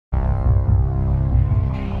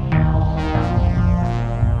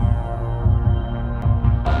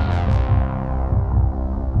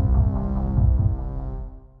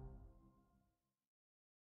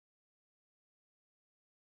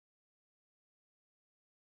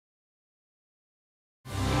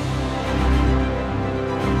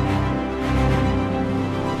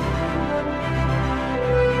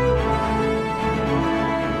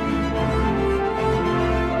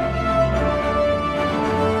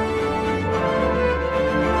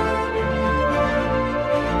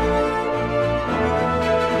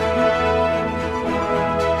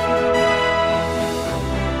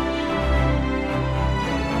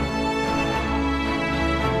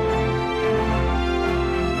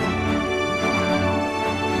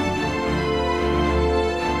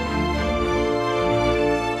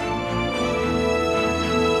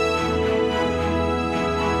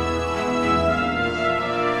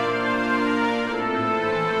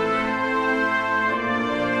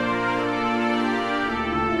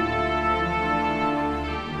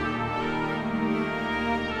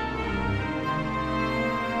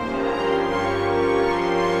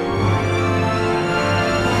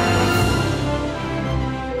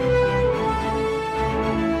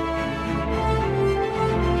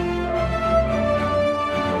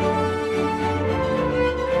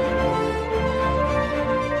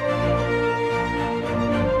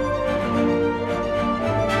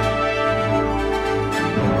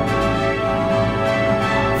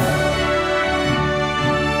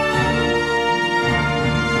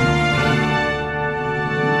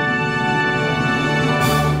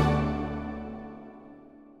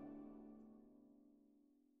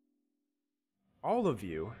all of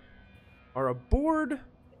you are aboard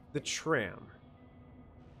the tram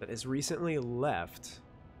that has recently left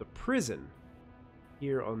the prison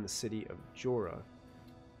here on the city of Jorah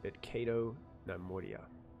at Cato Niemoidia.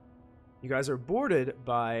 You guys are boarded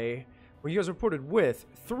by, well, you guys are boarded with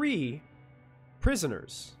 3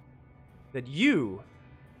 prisoners that you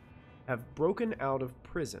have broken out of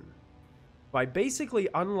prison by basically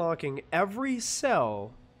unlocking every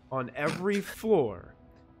cell on every floor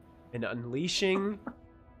and unleashing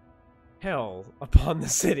hell upon the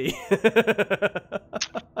city.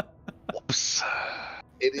 Whoops.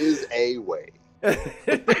 It is a way.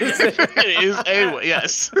 It is a way,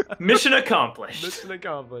 yes. Mission accomplished. Mission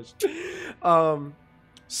accomplished.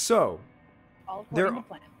 So All according to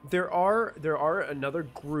plan. there are another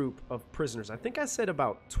group of prisoners. I think I said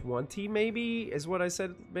about 20, maybe is what I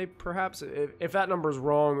said. Maybe perhaps if that number is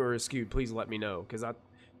wrong or is skewed, please let me know, because I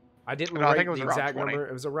didn't No, I write think it was the around exact 20. number.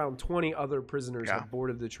 It was around 20 other prisoners Yeah. that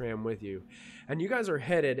boarded the tram with you, and you guys are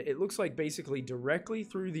headed. It looks like basically directly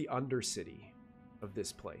through the undercity of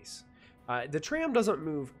this place. The tram doesn't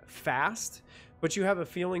move fast, but you have a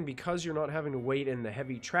feeling, because you're not having to wait in the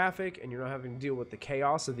heavy traffic and you're not having to deal with the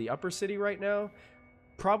chaos of the upper city right now,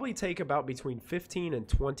 probably take about between 15 and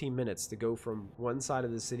 20 minutes to go from one side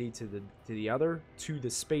of the city to the other, to the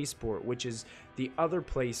spaceport, which is the other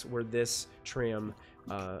place where this tram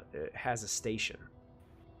has a station.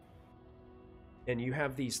 And you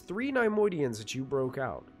have these 3 Niemoidians that you broke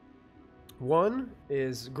out. One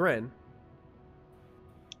is Gren,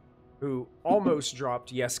 who almost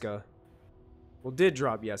dropped Yeska. Well, did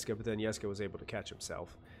drop Yeska, but then Yeska was able to catch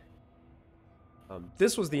himself.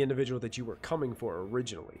 This was the individual that you were coming for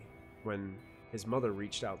originally, when his mother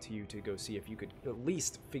reached out to you to go see if you could at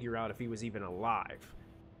least figure out if he was even alive.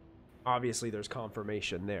 Obviously, there's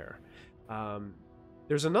confirmation there.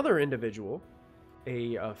 There's another individual,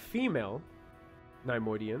 a female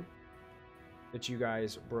Niemoidian, that you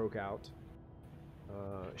guys broke out.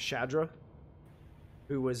 Shadra,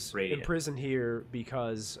 who was Radiant. imprisoned here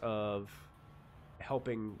because of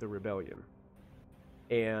helping the rebellion.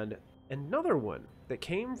 And another one that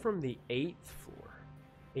came from the 8th floor,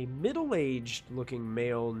 a middle-aged looking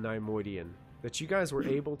male Niemoidian that you guys were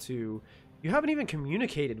able to... You haven't even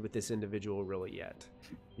communicated with this individual really yet.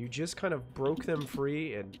 You just kind of broke them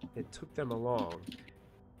free and took them along.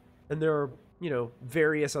 And there are, you know,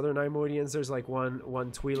 various other Niemoidians. There's like one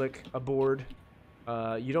Twi'lek aboard.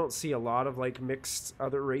 You don't see a lot of like mixed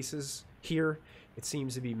other races here. It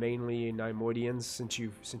seems to be mainly Niemoidians since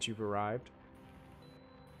you've arrived.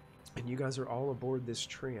 And you guys are all aboard this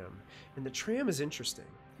tram. And the tram is interesting.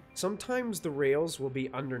 Sometimes the rails will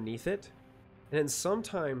be underneath it, and then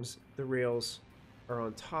sometimes the rails are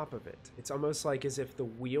on top of it. It's almost like as if the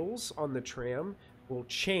wheels on the tram will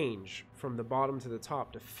change from the bottom to the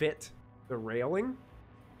top to fit the railing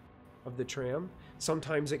of the tram.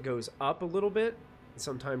 Sometimes it goes up a little bit.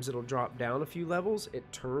 Sometimes it'll drop down a few levels. It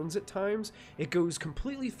turns at times. It goes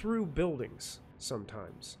completely through buildings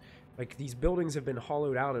sometimes. Like these buildings have been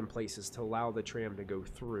hollowed out in places to allow the tram to go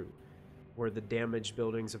through, where the damaged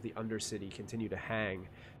buildings of the Undercity continue to hang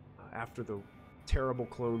after the terrible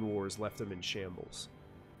Clone Wars left them in shambles.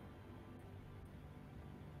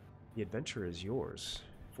 The adventure is yours,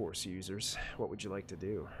 Force users. What would you like to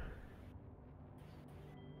do?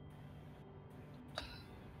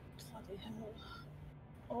 Bloody hell.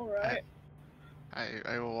 Alright.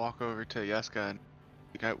 I will walk over to Yeska and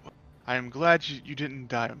I am glad you didn't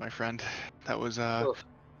die, my friend. That was a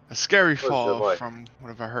scary fall from what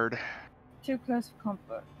have I heard. Too close for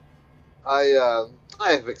comfort. I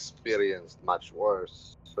have experienced much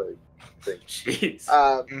worse, I think. Jeez.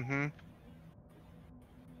 I'm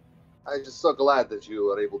just so glad that you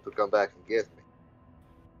were able to come back and get me.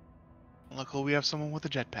 Luckily, we have someone with a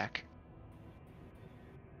jetpack.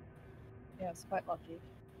 Yes, quite lucky.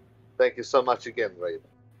 Thank you so much again, Raven.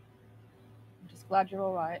 I'm just glad you're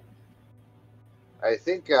alright. I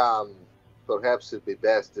think perhaps it'd be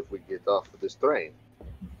best if we get off of this train.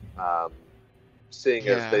 Seeing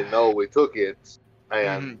as they know we took it,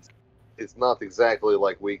 and it's not exactly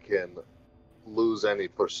like we can lose any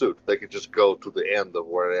pursuit. They could just go to the end of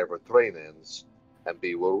wherever train ends and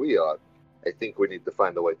be where we are. I think we need to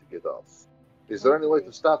find a way to get off. Is there any way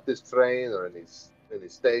to stop this train or any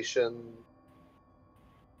station?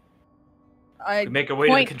 I We make our way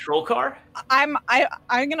to the control car? I'm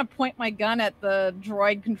gonna point my gun at the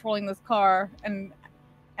droid controlling this car and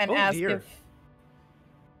Oh, ask dear. if.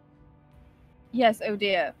 Yes, oh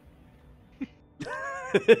dear.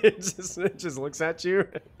 it just looks at you,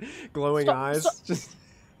 glowing eyes. Just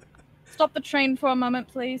Stop the train for a moment,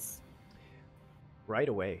 please. right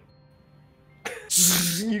away.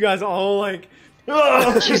 You guys all like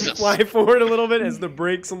Oh, Jesus. Fly forward a little bit as the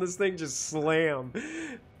brakes on this thing just slam.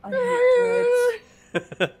 I hate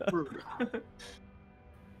droids.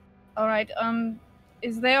 All right.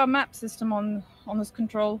 Is there a map system on this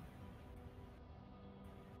control?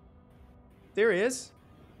 There is.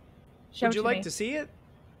 Show Would you to like me. to see it?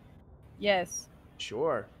 Yes.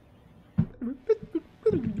 Sure.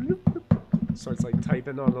 Starts like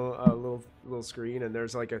typing on a little screen, and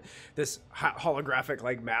there's like this holographic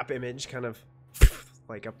like map image kind of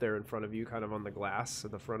like up there in front of you, kind of on the glass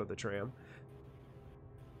at the front of the tram.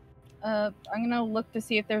 I'm gonna look to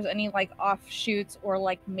see if there's any like offshoots or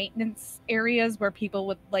like maintenance areas where people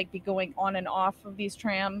would like be going on and off of these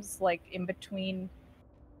trams, like in between.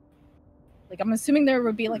 Like I'm assuming there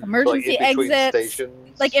would be like emergency exits,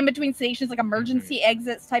 stations. like in between stations, like emergency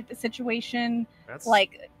exits type of situation. That's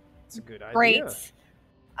Like that's a good idea. great.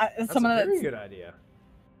 That's Some a of very the good idea.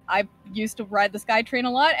 I used to ride the SkyTrain a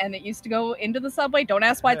lot, and it used to go into the subway. Don't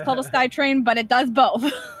ask why it's called a SkyTrain, but it does both.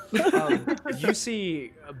 You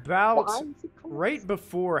see about right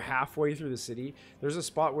before halfway through the city, there's a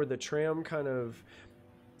spot where the tram kind of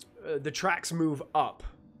the tracks move up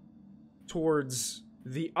towards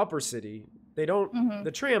the upper city. They don't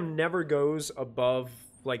the tram never goes above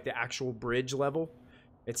like the actual bridge level.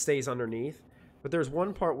 It stays underneath. But there's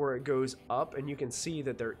one part where it goes up, and you can see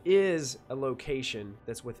that there is a location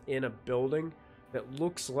that's within a building that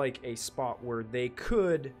looks like a spot where they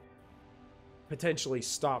could potentially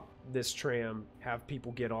stop this tram, have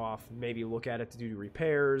people get off, maybe look at it to do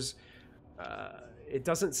repairs. It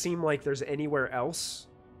doesn't seem like there's anywhere else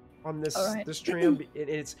on this this tram.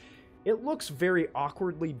 It looks very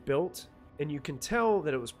awkwardly built, and you can tell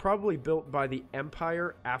that it was probably built by the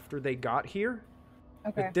Empire after they got here.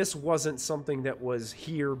 Okay. But this wasn't something that was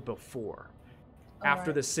here before.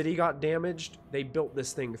 After the city got damaged, they built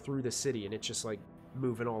this thing through the city, and it's just like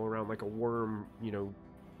moving all around like a worm, you know,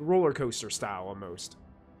 roller coaster style almost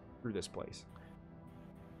through this place.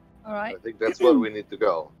 All right. I think that's where we need to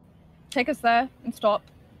go. Take us there and stop.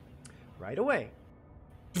 Right away.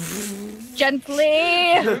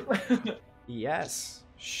 Gently. Yes,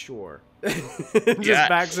 sure. Just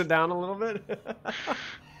backs it down a little bit.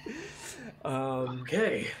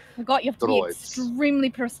 Okay. I got you have to be Droids. extremely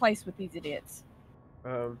precise with these idiots.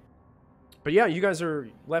 But yeah, you guys are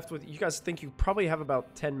left with. You guys think you probably have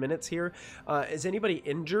about 10 minutes here. Is anybody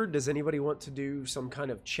injured? Does anybody want to do some kind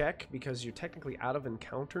of check because you're technically out of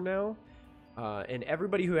encounter now? And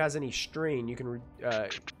everybody who has any strain, you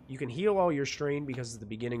can heal all your strain because it's the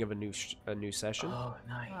beginning of a new session. Oh,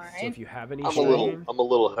 nice. All right. So if you have any I'm strain, a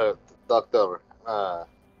little hurt, Doctor.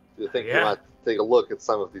 Do you think you might take a look at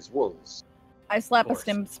some of these wounds? I slap a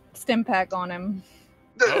stim pack on him.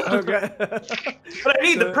 okay. But I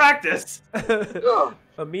need the practice.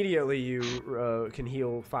 Immediately, you can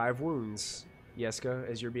heal 5 wounds, Yeska,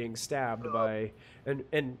 as you're being stabbed by,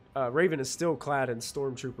 and Raven is still clad in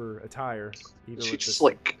stormtrooper attire. Even She with just this...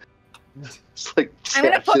 like I'm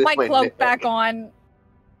gonna put my cloak nail. back on.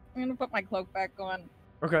 I'm gonna put my cloak back on.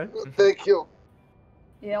 Okay. Thank you.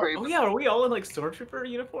 Yeah. Oh yeah, are we all in like stormtrooper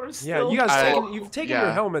uniforms? Yeah, Still? you guys you've taken your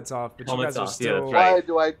yeah. helmets off, but Helmets you guys are off, yeah, still. that's right. Why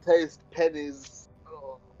do I taste pennies?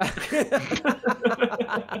 Oh.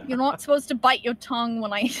 You're not supposed to bite your tongue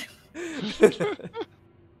when I.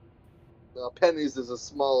 Pennies is a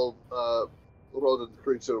small rodent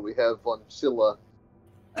creature we have on Chilla.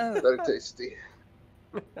 Oh. Very tasty.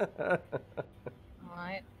 All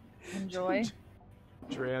right. Enjoy.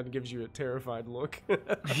 Dran gives you a terrified look.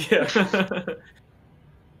 Yeah.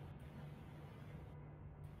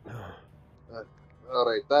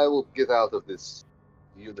 Alright, I will get out of this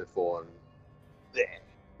uniform.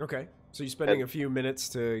 Okay, so you're spending a few minutes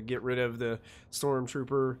to get rid of the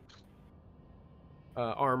stormtrooper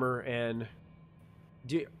armor, and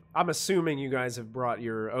I'm assuming you guys have brought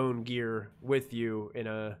your own gear with you in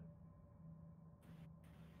a.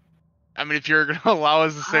 I mean, if you're going to allow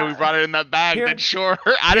us to say we brought it in that bag, then sure.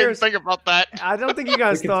 I didn't think about that. I don't think you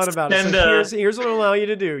guys thought about it. So here's what I'll allow you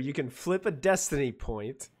to do. You can flip a destiny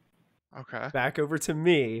point back over to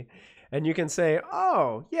me, and you can say,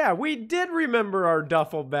 oh, yeah, we did remember our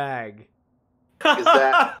duffel bag. Is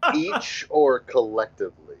that each or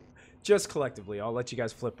collectively? Just collectively. I'll let you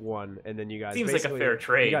guys flip one, and then you guys Seems like a fair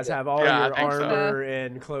trade. You guys have all your armor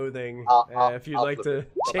and clothing. If you'd like to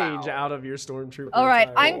change out of your stormtrooper. All right,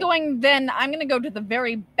 I'm going to go to the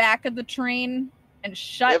very back of the train and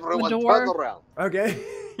shut the door. Turn around. Okay.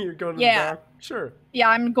 You're going to the back? Sure. Yeah,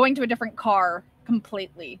 I'm going to a different car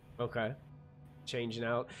completely. Okay. Changing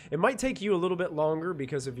out. It might take you a little bit longer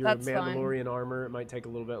because of your Mandalorian armor. It might take a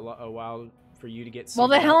little bit a while for you to get. Well,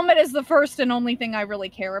 the suited up. helmet is the first and only thing I really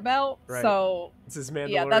care about. Right. So It's his Mandalorian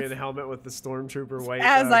yeah, that's- helmet with the stormtrooper white.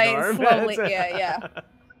 as I garb. slowly, yeah.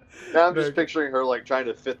 Now I'm just picturing her like trying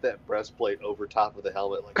to fit that breastplate over top of the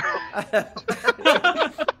helmet, like.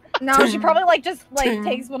 No, she probably like just like Ting.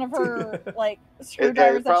 takes one of her like It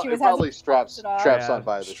screwdrivers that she was probably having. straps it off. straps on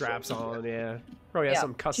by the straps shoulder. on. Yeah, probably has Yeah,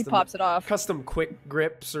 some custom. She pops it off. Custom quick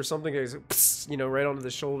grips or something. It's like, pss, right onto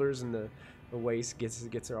the shoulders, and the waist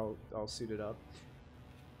gets her all suited up.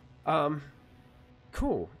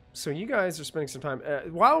 Cool. So you guys are spending some time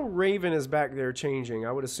while Raven is back there changing.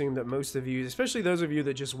 I would assume that most of you, especially those of you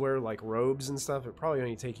that just wear like robes and stuff, it probably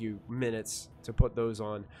only take you minutes to put those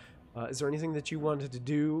on. Is there anything that you wanted to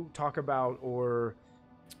do, talk about, or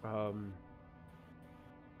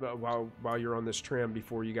while you're on this tram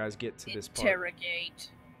before you guys get to this part? Interrogate.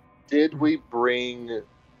 Did we bring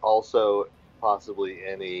also possibly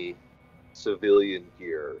any civilian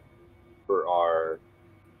gear for our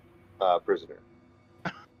prisoner?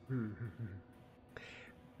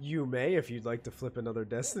 You may, if you'd like to flip another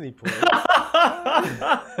destiny point.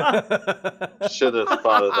 Should have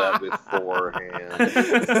thought of that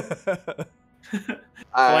beforehand.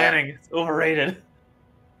 Planning. It's overrated.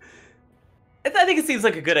 I think it seems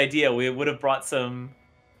like a good idea. We would have brought some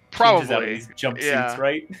changes out of Probably. these jumpsuits, Yeah.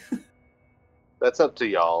 right? That's up to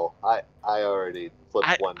y'all. I already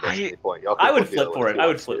flipped one destiny point. Y'all can I would flip the flip other for one it. if I you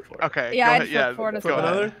would want flip to. for it. Okay. Yeah, go I'd ahead. flip Yeah, for it as Flip go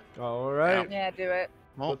well. ahead. another? All right. Yeah, do it.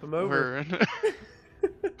 Well, Flip 'em over.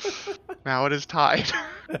 Now it is tied.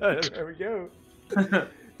 There we go.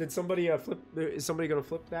 Did somebody flip? Is somebody going to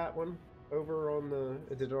flip that one over on the?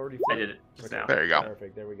 Did it already flip? I did it just now. There you go.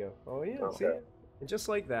 Perfect. There we go. Oh yeah. Okay. See, and just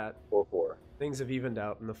like that, 4-4. things have evened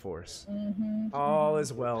out in the Force. Mm-hmm. All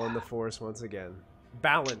is well in the Force once again.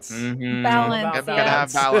 Balance. Mm-hmm. Balance, All Yep, about gotta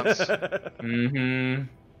have balance. Mm-hmm.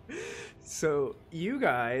 So you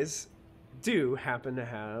guys do happen to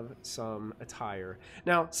have some attire.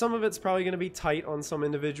 Now, some of it's probably going to be tight on some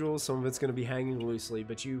individuals. Some of it's going to be hanging loosely.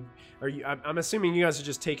 But I'm assuming you guys are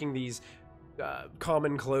just taking these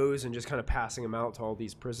common clothes and just kind of passing them out to all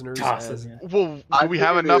these prisoners. as- Well, do I we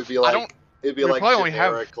have figured enough? It'd be like, I don't. It'd be we like probably only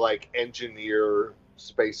have- generic, like engineer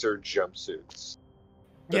spacer jumpsuits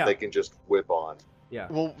that Yeah. they can just whip on. Yeah.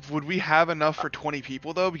 Well, would we have enough for 20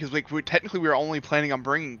 people though? Because like technically we were only planning on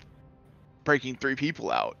breaking 3 people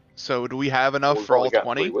out. So do we have enough We've for only all got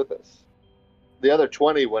 20? 3 with us. The other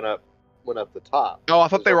 20 went up the top. Oh, I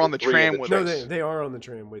thought they There's were only on the 3 in tram the with No, us. they are on the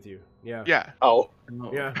tram with you. Yeah. Yeah. Oh,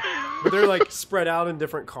 Yeah. But they're like spread out in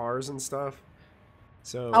different cars and stuff.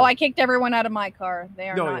 So. Oh, I kicked everyone out of my car. They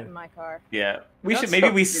are No, not yeah. in my car. Yeah. We That's should maybe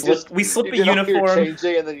we you slip just- we slip you the get off your uniform.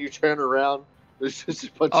 changing and then you turn around. There's just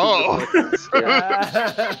a bunch Oh. of uniforms there.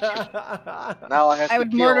 Now I have I to would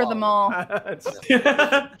kill murder all them of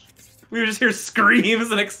all. We would just hear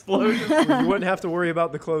screams and explosions. You wouldn't have to worry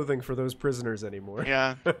about the clothing for those prisoners anymore.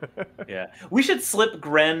 Yeah. Yeah. We should slip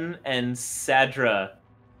Gren and Sadra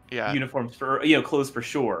Yeah. uniforms for clothes for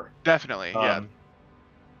sure. Definitely. Yeah.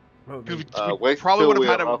 Well, 'Cause Uh, we wait probably till would we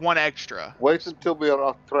have had are off- one extra. Wait until we are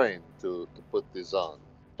off train to put this on.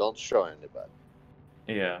 Don't show anybody.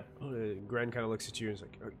 Yeah. Gren kind of looks at you and is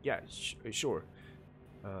like, oh, yeah, sure.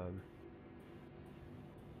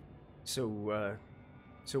 So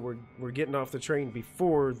we're getting off the train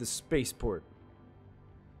before the spaceport.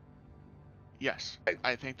 Yes.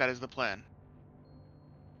 I think that is the plan.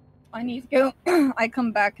 I need to go. I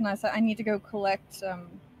come back and I said I need to go collect the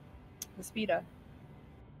speeder.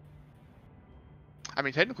 I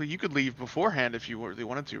mean, technically, you could leave beforehand if you really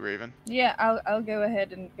wanted to, Raven. Yeah, I'll go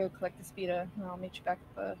ahead and go collect the speeder, and I'll meet you back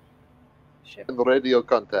at the ship. And radio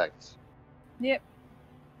contacts. Yep.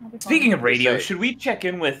 I'll be fine. Speaking of radio, Say. should we check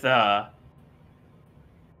in with what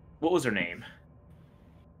was her name?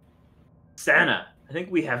 Sana. I think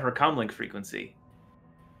we have her comlink frequency.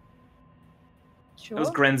 Sure. That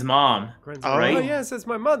was Gren's mom. Gren's Oh. like, Right? oh yes, that's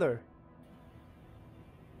my mother.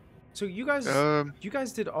 So you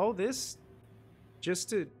guys did all this just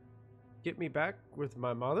to get me back with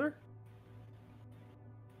my mother?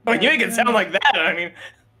 Oh, you make it sound like that. I mean,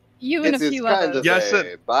 You and It a is few kind others. of Yes,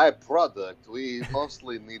 a byproduct. We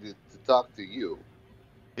mostly needed to talk to you,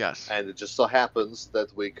 Yes. and it just so happens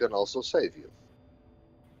that we can also save you.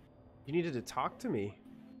 You needed to talk to me.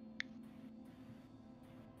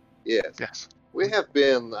 Yes. Yes. We have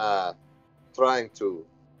been trying to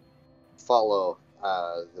follow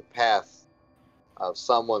the path of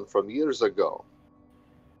someone from years ago.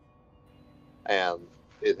 And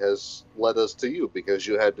it has led us to you because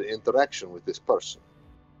you had the interaction with this person.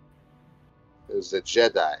 It was a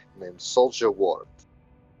Jedi named Suljo Warde.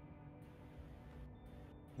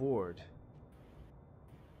 Ward.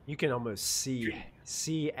 You can almost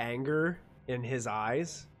see anger in his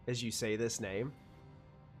eyes as you say this name.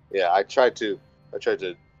 Yeah, I try to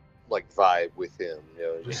like vibe with him,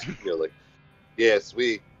 just like, yes,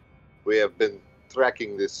 we have been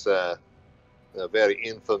tracking this very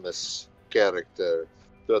infamous character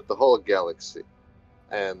throughout the whole galaxy,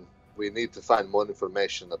 and we need to find more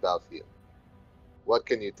information about him. What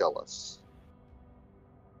can you tell us?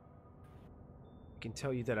 I can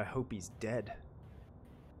tell you that I hope he's dead.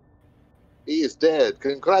 He is dead.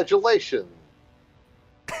 Congratulations.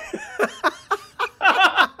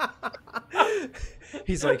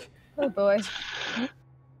 He's like, Oh boy.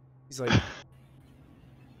 he's like,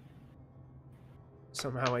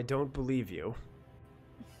 somehow I don't believe you.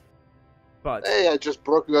 But Hey, I just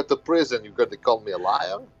broke you out of prison. You're going to call me a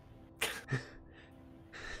liar?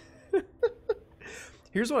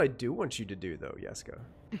 here's what I do want you to do, though, Yeska.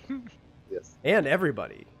 Yes. And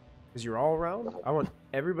everybody, because you're all around. I want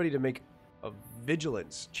everybody to make a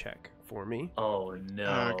vigilance check for me. Oh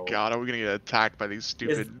no. Oh god, are we gonna get attacked by these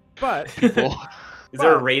stupid But people? Is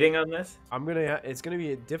there a rating on this? it's gonna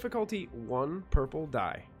be a difficulty 1 purple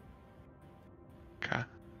die. Okay.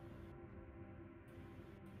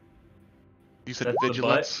 You said That's the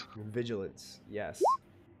vigilance? Vigilance, yes.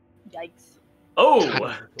 Yikes. Oh!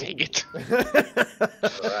 God, dang it.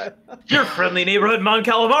 Alright. Your friendly neighborhood Mon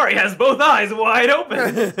Calamari has both eyes wide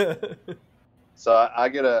open! So I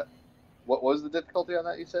get a... What was the difficulty on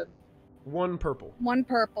that, you said? 1 purple. 1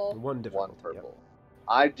 purple. 1 difficulty. 1 purple.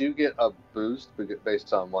 I do get a boost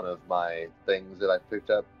based on one of my things that I picked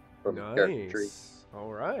up from the character tree. Nice.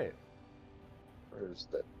 All right. Where's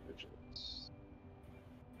that vigilance?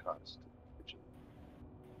 Constant vigilance.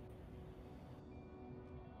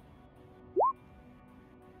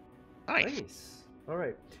 Nice. All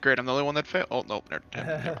right. Great, I'm the only one that failed. Oh, no, never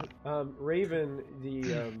mind. Raven,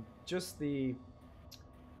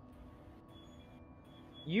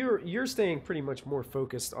 you're staying pretty much more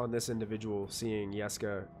focused on this individual, seeing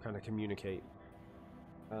Yeska kind of communicate.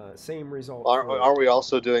 Same result. Are we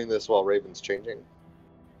also doing this while Raven's changing?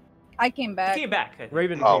 I came back. He came back. I think.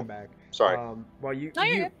 Raven Oh, came back. Sorry. While you, No,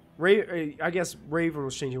 you're good. I guess Raven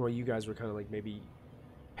was changing while you guys were kind of like maybe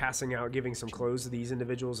passing out, giving some clothes to these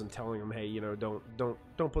individuals and telling them, hey,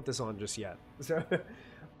 don't put this on just yet. So,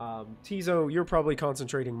 Tizo, you're probably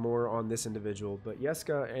concentrating more on this individual, but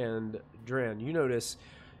Yeska and Dran, you notice,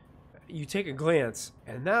 you take a glance,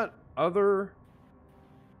 and that other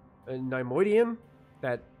Niemoidian,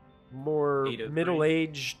 that more 803.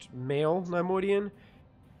 middle-aged male Niemoidian,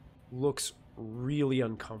 looks really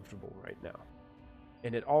uncomfortable right now.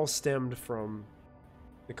 And it all stemmed from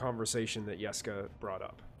the conversation that Yeska brought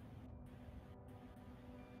up.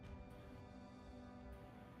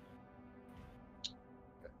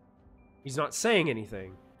 He's not saying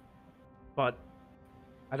anything, but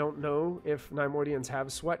I don't know if Niemoidians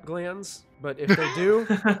have sweat glands, but if they do,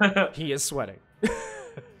 he is sweating.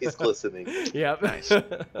 He's glistening. Yep. Nice.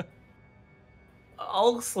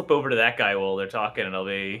 I'll slip over to that guy while they're talking, and I'll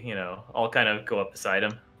be, I'll kind of go up beside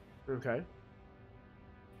him. Okay.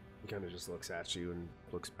 He kind of just looks at you and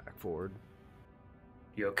looks back forward.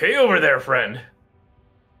 You okay over there, friend?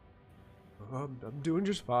 I'm doing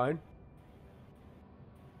just fine.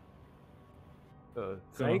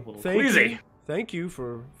 Feeling a little queasy. Thank you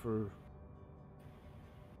for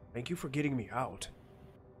getting me out.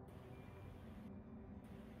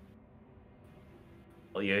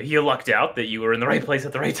 Well, you lucked out that you were in the right place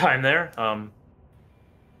at the right time there.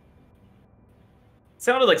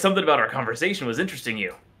 Sounded like something about our conversation was interesting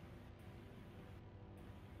you.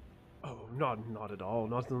 Oh, not at all.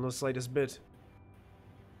 Not in the slightest bit.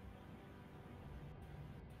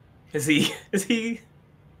 Is he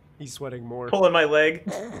He's sweating more. pulling my leg?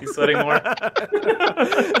 He's sweating more.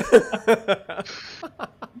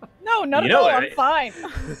 No, not at all. I'm I- fine.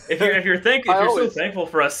 If you're so thankful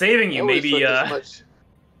for us saving you, maybe Hot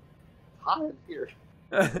in here.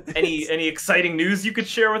 any exciting news you could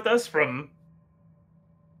share with us from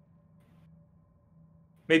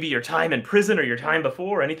maybe your time in prison or your time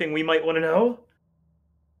before? Anything we might want to know?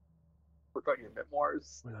 Forgot your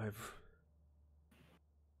memoirs. Well,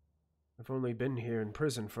 I've only been here in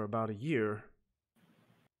prison for about a year.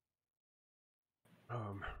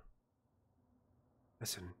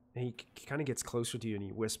 Listen, he kind of gets closer to you and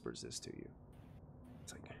he whispers this to you.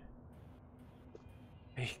 It's like,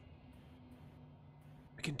 hey,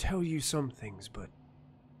 I can tell you some things, but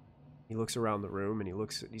he looks around the room and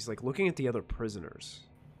he's like looking at the other prisoners.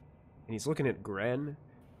 And he's looking at Gren,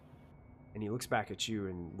 and he looks back at you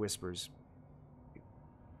and whispers,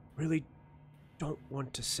 really don't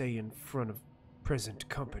want to say in front of present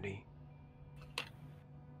company.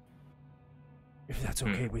 If that's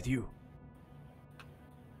okay with you.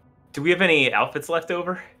 Do we have any outfits left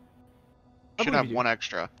over? Should have one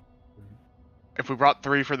extra. If we brought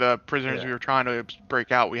 3 for the prisoners we were trying to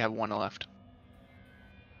break out, we have 1 left.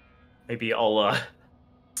 Maybe I'll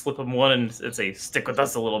slip him one and say, stick with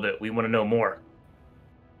us a little bit. We want to know more.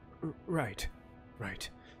 Right.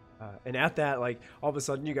 And at that, like, all of a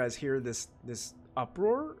sudden you guys hear this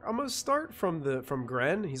uproar almost start from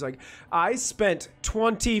Gren. He's like, I spent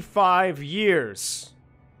 25 years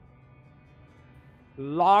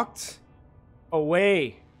locked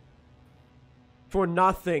away for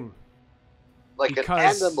nothing. Like an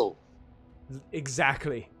animal.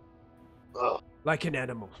 Exactly. Ugh. Like an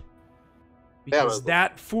animal. Because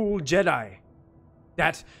that fool Jedi,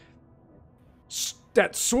 that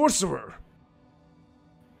sorcerer,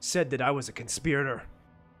 said that I was a conspirator.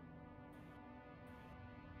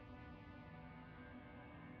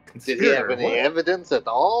 Did he have any evidence at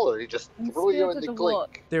all, or he just threw you in the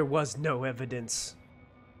clink? There was no evidence.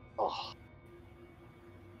 Oh.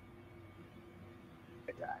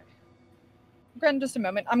 Gren, just a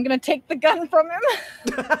moment. I'm gonna take the gun from him.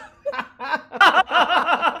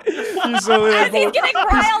 He's getting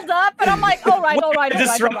riled up, and I'm like, all right.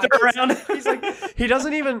 Around. He's like, he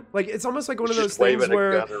doesn't even, like, it's almost like one of those things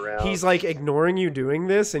where he's like ignoring you doing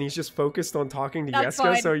this, and he's just focused on talking to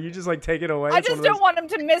Yeska, so you just like take it away. I just don't want him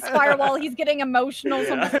to misfire while he's getting emotional,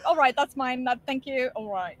 so I'm just like, all right, that's mine. Thank you.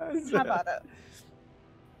 All right. How about it?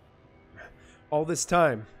 All this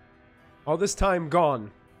time gone.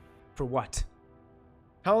 For what?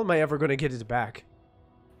 How am I ever going to get it back?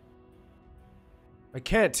 I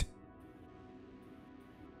can't.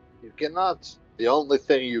 You cannot. The only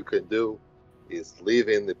thing you can do is live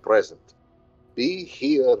in the present. Be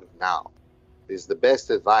here now is the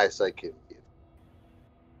best advice I can give.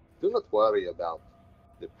 Do not worry about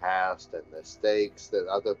the past and mistakes that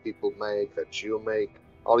other people make, that you make.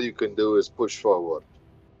 All you can do is push forward.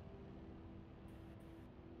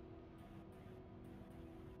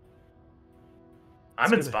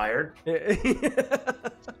 I'm inspired.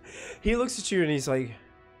 He looks at you and he's like,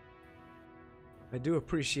 I do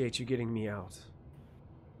appreciate you getting me out.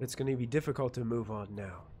 It's going to be difficult to move on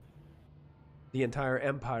now. The entire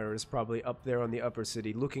Empire is probably up there on the upper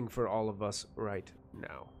city looking for all of us right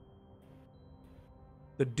now.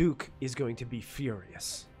 The Duke is going to be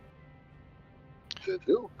furious. The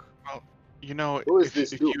Duke? Well, you know,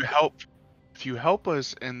 if you help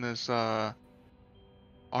us in this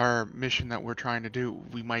our mission that we're trying to do,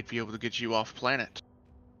 we might be able to get you off planet.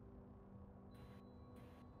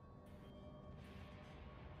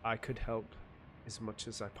 I could help as much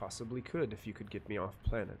as I possibly could if you could get me off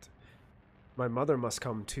planet. My mother must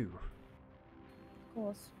come too. Of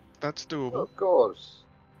course. That's doable. Of course.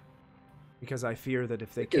 Because I fear that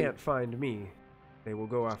if they can't find me, they will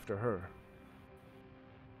go after her.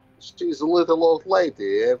 She's a little old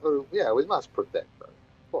lady. Yeah, we must protect her.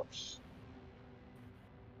 Of course.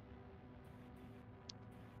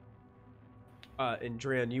 And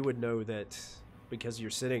Dran, you would know that because you're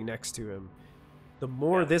sitting next to him, the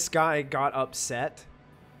more this guy got upset,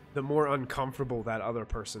 the more uncomfortable that other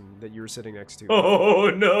person that you were sitting next to. Oh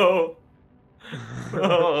no!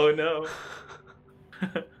 Oh no!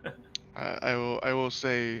 I will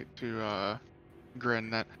say to Grin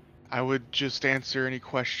that I would just answer any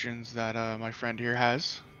questions that my friend here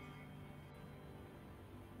has.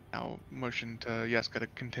 I'll motion to Yeska to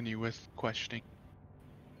continue with questioning.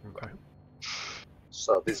 Okay.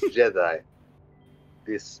 So this Jedi,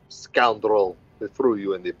 this scoundrel that threw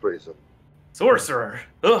you in the prison. Sorcerer!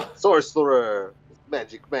 Ugh. Sorcerer!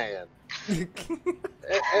 Magic man.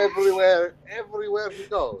 everywhere he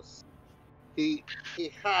goes, he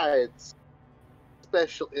hides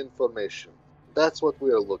special information. That's what we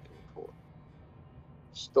are looking for.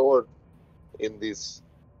 Stored in these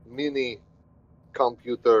mini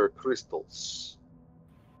computer crystals.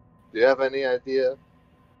 Do you have any idea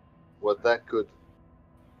what that could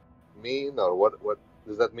mean, or what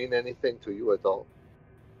does that mean anything to you at all?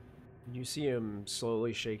 You see him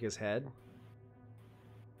slowly shake his head.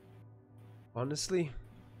 Honestly,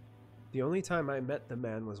 the only time I met the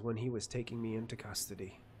man was when he was taking me into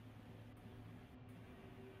custody.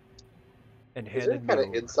 And is there kind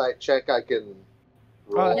of insight check I can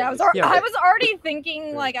roll? Yeah, I was already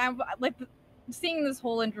thinking, like, I'm like seeing this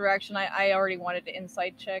whole interaction. I already wanted to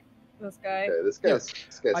insight check this guy. Okay, this guy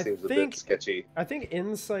seems a bit sketchy. I think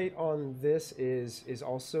insight on this is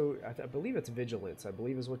also, I believe it's vigilance. I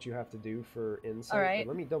believe is what you have to do for insight. All right.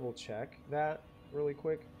 Let me double check that really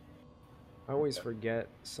quick. I always forget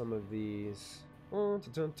some of these. Can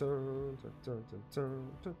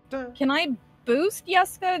I boost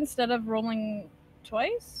Yeska instead of rolling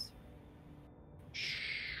twice?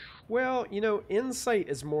 Well, you know, insight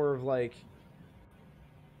is more of like,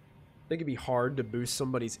 I think it'd be hard to boost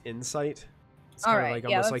somebody's insight. It's kind of like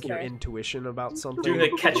almost like your intuition about something. Do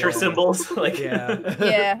the catcher symbols, like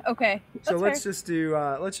Yeah. Okay. So let's just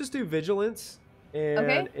do vigilance,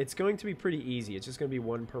 and it's going to be pretty easy. It's just going to be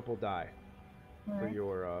 1 purple die for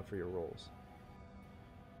your rolls.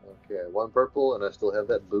 Okay, 1 purple, and I still have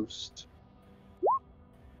that boost.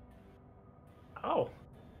 Oh.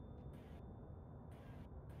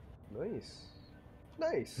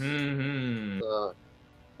 Nice. Mm-hmm.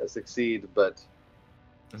 I succeed, but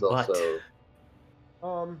it's also.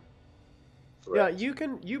 Yeah,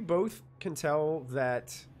 you both can tell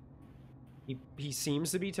that he seems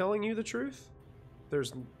to be telling you the truth.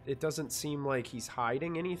 It doesn't seem like he's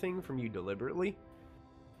hiding anything from you deliberately.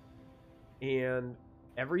 And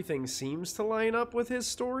everything seems to line up with his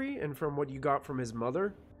story, and from what you got from his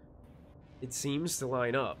mother, it seems to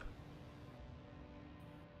line up.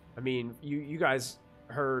 I mean, you guys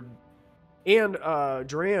heard, and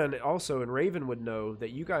Dran also and Raven would know that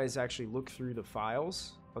you guys actually looked through the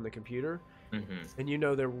files on the computer, and you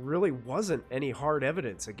know there really wasn't any hard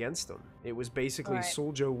evidence against him. It was basically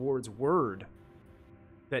Suljo Warde's word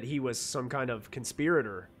that he was some kind of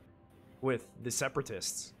conspirator with the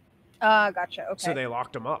Separatists. Gotcha. Okay. So they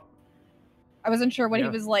locked him up. I wasn't sure what he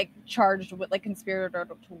was like charged with, like conspirator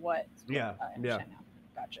to what. Yeah. I understand now.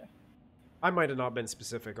 Gotcha. I might have not been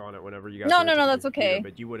specific on it whenever you guys. No, that's okay.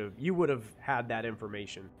 But you would have had that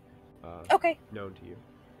information. Known to you.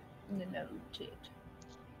 Noted.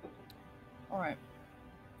 All right.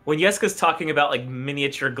 When Yeska's talking about like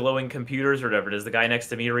miniature glowing computers or whatever, does the guy next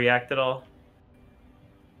to me react at all?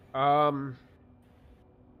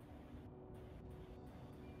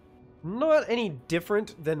 Not any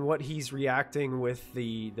different than what he's reacting with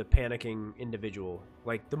the panicking individual.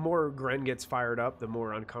 Like, the more Gren gets fired up, the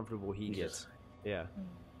more uncomfortable he gets. Yeah.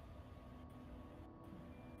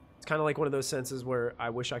 It's kind of like one of those senses where I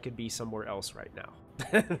wish I could be somewhere else right now.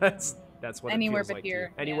 That's what anywhere it feels but like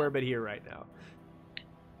here. Anywhere but here right now.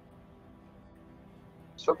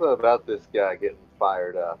 Something about this guy getting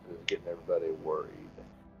fired up is getting everybody worried.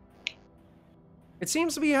 It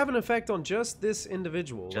seems to be having an effect on just this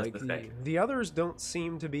individual. Just the others don't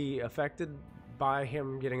seem to be affected by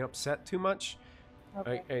him getting upset too much.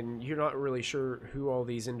 Okay. And you're not really sure who all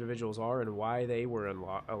these individuals are and why they were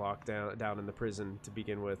locked down in the prison to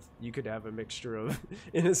begin with. You could have a mixture of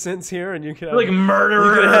innocents here, and you could have, like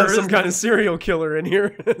murderers. You could have some kind of serial killer in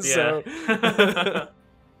here. Yeah.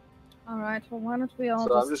 All right. Well, why don't we all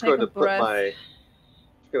so just I'm just take going a to breath.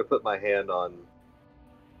 put my hand on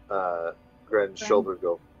Gren's shoulder and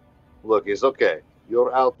go, look, it's okay.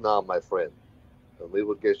 You're out now, my friend. And we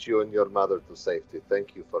will get you and your mother to safety.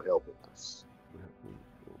 Thank you for helping us.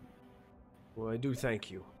 Well, I do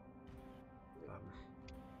thank you.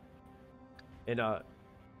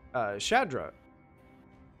 Shadra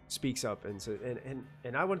speaks up and says,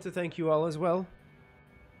 and I want to thank you all as well.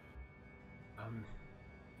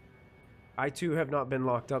 I too have not been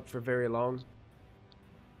locked up for very long,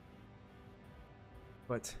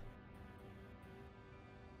 but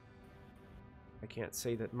I can't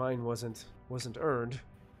say that mine wasn't earned.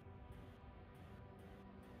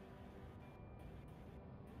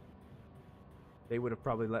 They would have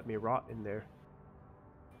probably let me rot in there.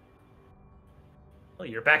 Well,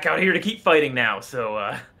 you're back out here to keep fighting now, so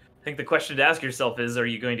I think the question to ask yourself is, are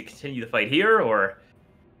you going to continue the fight here, or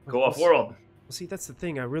go off-world? Well, see, that's the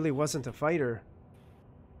thing. I really wasn't a fighter.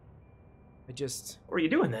 I just... What were you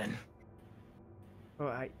doing then?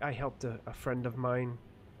 Oh, I helped a friend of mine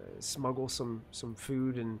smuggle some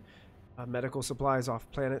food and medical supplies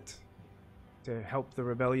off planet to help the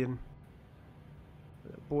rebellion.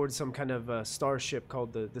 Aboard some kind of starship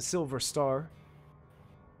called the Silver Star.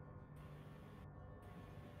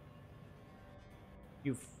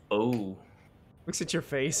 Oh. Looks at your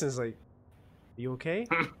face and is like, "Are you okay?"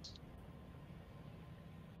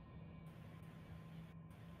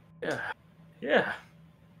 Yeah.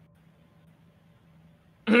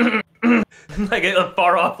 I get a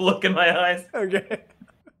far off look in my eyes. Okay.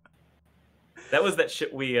 That was that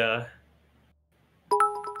shit we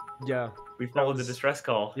Yeah. We followed the distress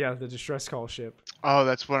call. Yeah, the distress call ship. Oh,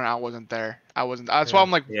 that's when I wasn't there. That's why I'm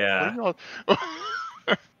like, yeah. What are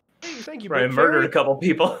you Thank you. Right, murdered a couple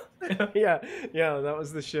people. yeah, that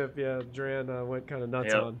was the ship. Yeah, Dran went kind of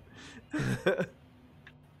nuts on.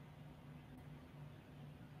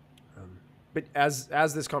 But as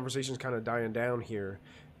this conversation's kind of dying down here,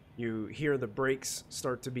 you hear the brakes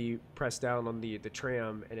start to be pressed down on the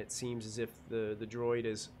tram, and it seems as if the droid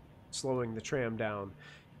is slowing the tram down.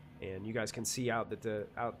 and you guys can see out the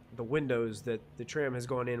windows that the tram has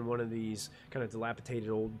gone in one of these kind of dilapidated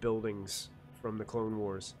old buildings from the Clone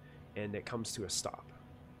Wars, and it comes to a stop.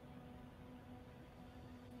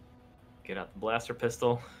 Get out the blaster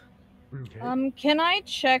pistol. Okay. Can I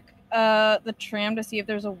check the tram to see if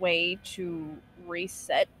there's a way to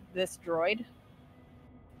reset this droid?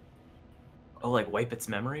 Oh, like wipe its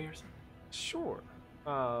memory or something? Sure.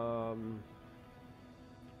 You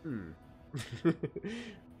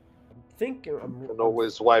can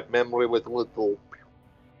always wipe memory with little.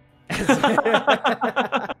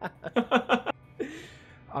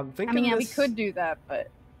 I'm thinking. I mean, yeah, we could do that, but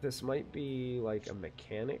this might be like a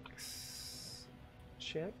mechanics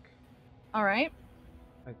check. all right.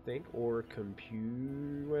 I think, or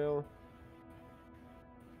well,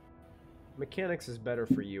 mechanics is better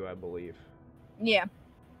for you, I believe. Yeah.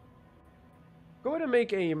 Go ahead and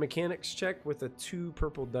make a mechanics check with a 2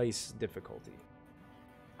 purple dice difficulty.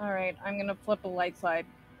 All right. I'm gonna flip a light side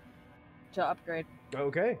to upgrade.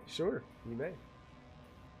 Okay, sure, you may.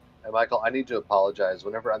 Hey, Michael, I need to apologize.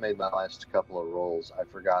 Whenever I made my last couple of rolls, I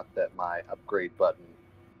forgot that my upgrade button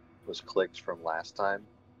was clicked from last time.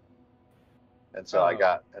 And so I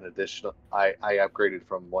got an additional... I upgraded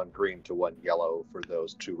from 1 green to 1 yellow for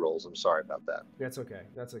those 2 rolls. I'm sorry about that. That's okay.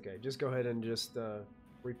 That's okay. Just go ahead and just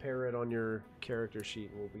repair it on your character sheet.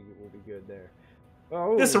 We'll be good there.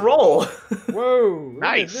 Oh, This roll. Whoa!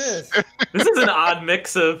 Nice. Look at this. This is an odd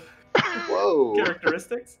mix of Whoa!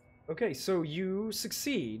 characteristics. Okay, so you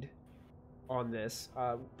succeed on this.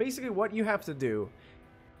 Basically, what you have to do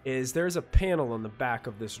is there's a panel on the back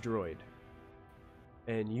of this droid.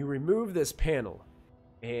 And you remove this panel,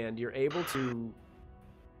 and you're able to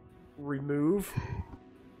remove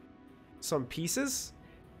some pieces,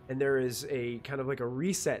 and there is a kind of like a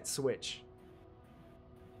reset switch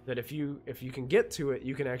that if you can get to it,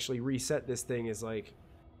 you can actually reset this thing as like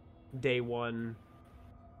day 1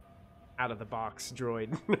 out of the box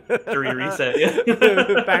droid. Factory reset,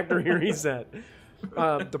 yeah. Factory reset.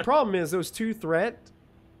 The problem is those 2 threat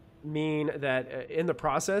mean that in the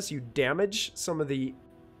process you damage some of the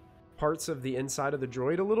parts of the inside of the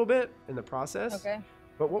droid a little bit in the process. Okay.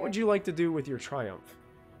 But what would you like to do with your triumph?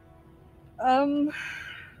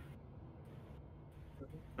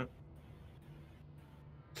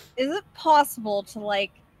 Is it possible to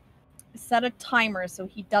like set a timer so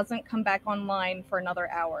he doesn't come back online for another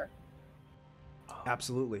hour?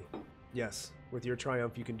 Absolutely. Yes. With your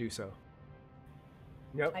triumph you can do so.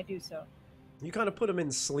 Yep. I do so. You kind of put him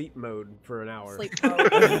in sleep mode for an hour. Sleep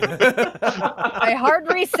mode. I hard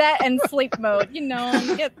reset and sleep mode. You know,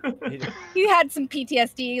 he had some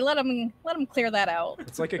PTSD. Let him clear that out.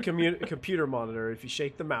 It's like a computer monitor. If you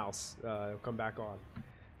shake the mouse, it'll come back on.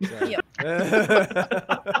 So. Yep.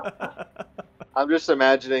 I'm just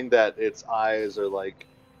imagining that its eyes are like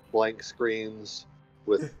blank screens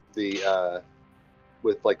with the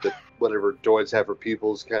with like the whatever droids have for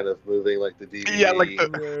pupils kind of moving like the DVD. Yeah, like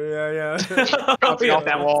Yeah. bouncing off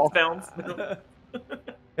that wall. Bounce.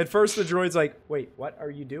 At first, the droid's like, "Wait, what are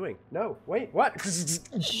you doing? No, wait, what?" Go to sleep.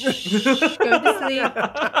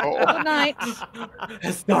 Good night.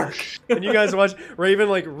 It's dark. And you guys watch Raven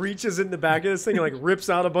like reaches in the back of this thing and like rips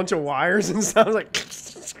out a bunch of wires and sounds like.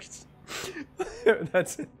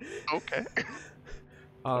 That's it. Okay.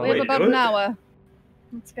 We have about an hour.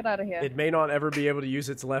 Let's get out of here. It may not ever be able to use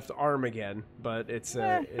its left arm again, but it's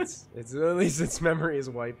at least its memory is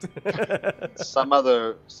wiped. some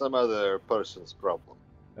other person's problem.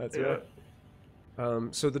 That's right.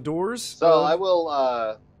 So the doors. So I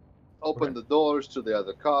will open the doors to the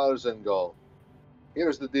other cars and go,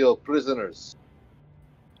 here's the deal, prisoners.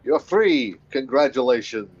 You're free.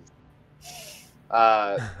 Congratulations.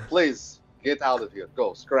 Please get out of here.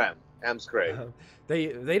 Go, scram. Amscray.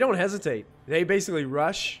 They don't hesitate. They basically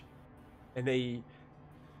rush, and they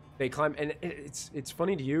climb. And it's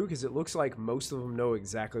funny to you because it looks like most of them know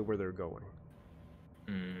exactly where they're going.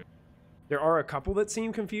 Mm. There are a couple that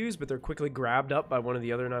seem confused, but they're quickly grabbed up by one of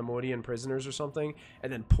the other Niemoidian prisoners or something,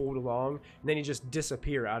 and then pulled along. And then you just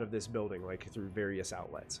disappear out of this building, like through various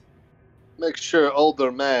outlets. Make sure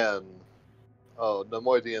older man,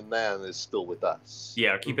 Niemoidian man, is still with us.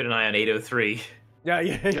 Yeah, keeping an eye on 803. Yeah.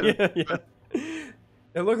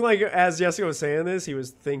 It looked like as Jessica was saying this, he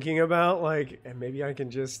was thinking about like, and maybe I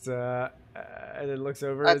can just, and then looks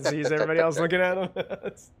over and sees everybody else looking at him.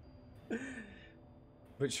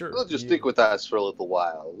 But sure, We'll just stick with us for a little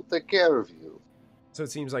while. We'll take care of you. So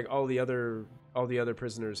it seems like all the other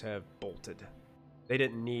prisoners have bolted. They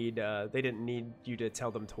didn't need you to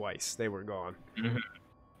tell them twice. They were gone. Mm-hmm.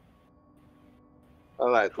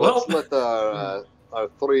 All right, let's let our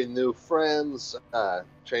 3 new friends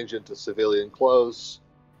change into civilian clothes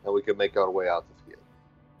and we can make our way out of here.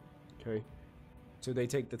 Okay. So they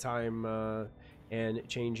take the time and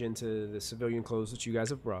change into the civilian clothes that you guys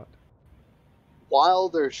have brought. While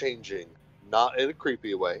they're changing, not in a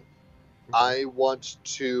creepy way, I want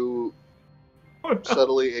to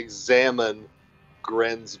subtly examine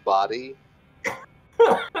Gren's body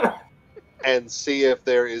and see if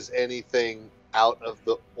there is anything out of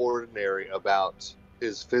the ordinary about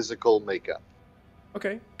his physical makeup.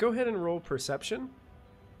 Okay, go ahead and roll perception.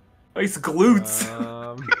 Nice glutes.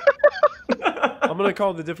 I'm gonna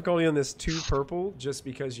call the difficulty on this 2 purple, just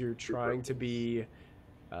because you're trying to be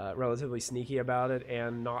relatively sneaky about it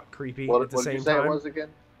and not creepy at the same time. What did you say it was again?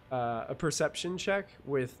 A perception check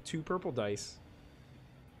with 2 purple dice.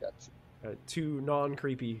 Gotcha. 2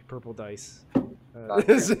 non-creepy purple dice.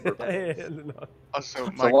 So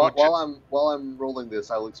while I'm rolling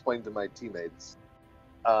this, I'll explain to my teammates.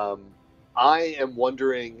 I am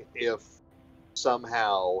wondering if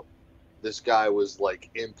somehow this guy was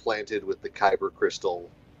like implanted with the Kyber crystal,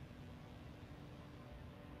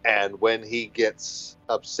 and when he gets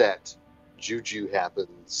upset, juju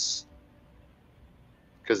happens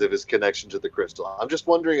because of his connection to the crystal. I'm just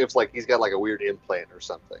wondering if like he's got like a weird implant or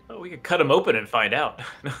something. Oh, we could cut him open and find out.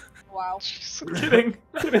 Wow. Kidding.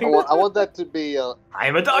 I want that to be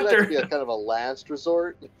I'm a doctor. To be a kind of a last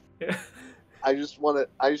resort. Yeah. I just want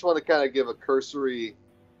to kind of give a cursory.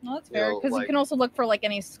 No, that's fair, because you can also look for like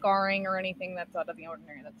any scarring or anything that's out of the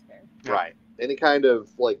ordinary. That's fair. Right. Any kind of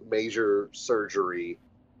like major surgery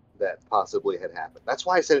that possibly had happened. That's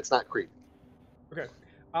why I said it's not creepy. Okay.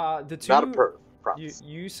 The 2 not a perv. Promise.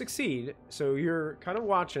 You succeed, so you're kind of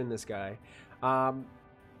watching this guy.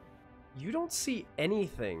 You don't see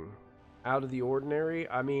anything out of the ordinary.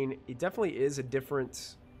 I mean, it definitely is a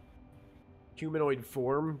different humanoid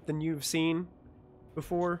form than you've seen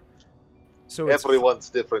before. So everyone's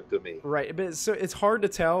different to me, right? But so it's hard to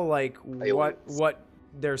tell like what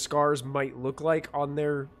their scars might look like on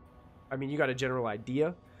their. I mean, you got a general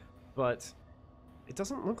idea, but it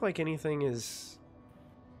doesn't look like anything is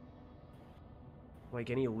like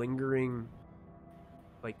any lingering,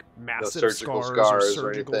 like massive surgical scars or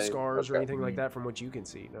surgical anything. scars or anything like that from what you can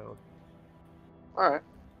see. No. All right.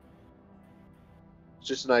 It's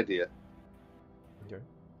just an idea. Okay.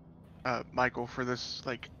 Michael, for this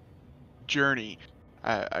like journey,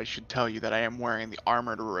 I should tell you that I am wearing the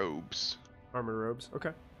armored robes. Armored robes.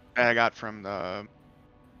 Okay. I got from the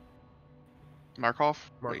Markov.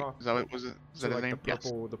 Markov. Is that what was it? Is that his name?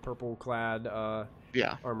 The purple clad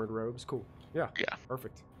yeah. Armored robes. Cool. Yeah. Yeah.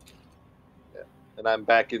 Perfect. Yeah. And I'm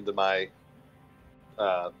back into my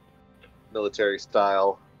military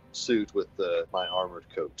style suit with my armored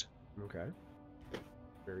coat. Okay.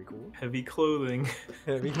 Very cool. Heavy clothing.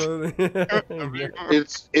 Heavy clothing.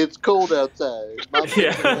 It's cold outside.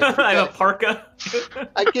 Yeah. I have a parka.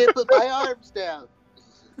 I can't put my arms down.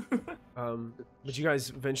 But you guys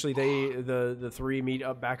eventually the 3 meet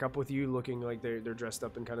up back up with you, looking like they're dressed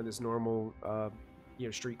up in kind of this normal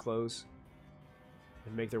street clothes,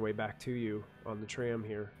 and make their way back to you on the tram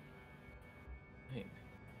here.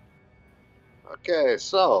 Okay,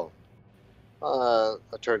 so I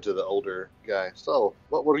turned to the older guy. So,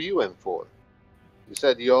 what were you in for? You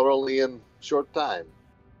said you're only in short time.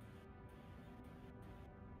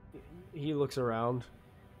 He looks around.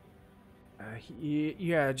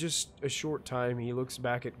 Yeah, just a short time. He looks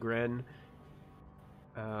back at Gren.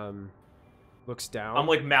 Looks down. I'm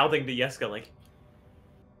like mouthing to Yeska, like,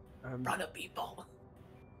 run up, people.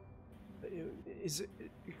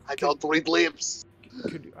 I don't read lips.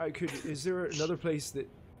 Is there another place that?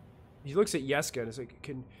 He looks at Yeska and is like,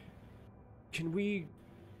 can we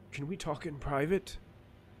talk in private?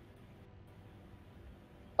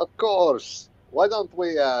 Of course. Why don't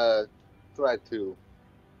we try to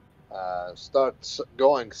start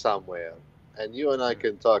going somewhere, and you and I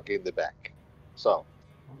can talk in the back. So,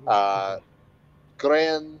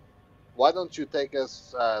 Gran, why don't you take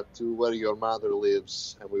us to where your mother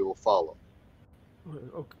lives, and we will follow.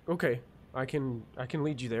 Okay, I can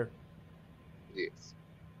lead you there. Yes.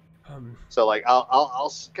 So like I'll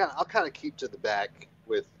kind of keep to the back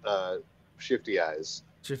with shifty eyes.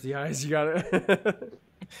 Shifty eyes, you got it.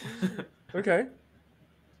 Okay.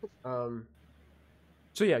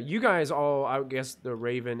 So yeah, you guys all, I guess the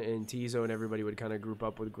Raven and Tizo and everybody would kind of group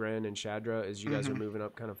up with Gren and Shadra as you guys are moving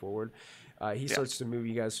up kind of forward. He starts to move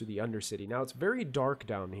you guys through the Undercity. Now it's very dark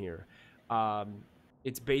down here.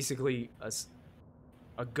 It's basically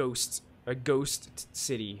a ghost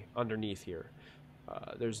city underneath here.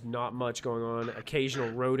 There's not much going on.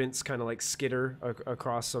 Occasional rodents kind of like skitter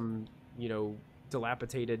across some,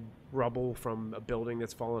 dilapidated rubble from a building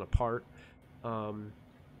that's fallen apart.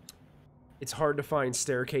 it's hard to find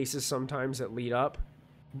staircases sometimes that lead up.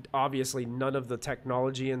 Obviously, none of the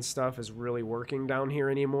technology and stuff is really working down here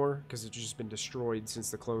anymore because it's just been destroyed since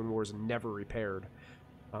the Clone Wars and never repaired.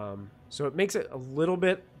 So it makes it a little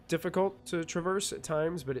bit difficult to traverse at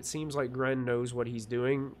times, but it seems like Gren knows what he's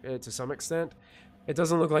doing to some extent. It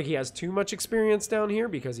doesn't look like he has too much experience down here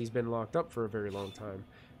because he's been locked up for a very long time.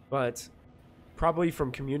 But probably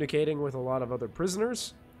from communicating with a lot of other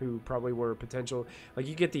prisoners who probably were potential... Like,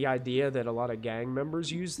 you get the idea that a lot of gang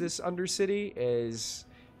members use this Undercity as,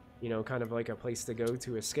 you know, kind of like a place to go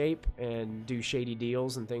to escape and do shady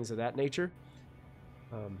deals and things of that nature.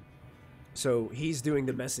 So he's doing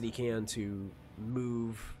the best that he can to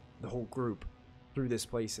move the whole group through this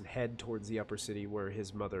place and head towards the upper city where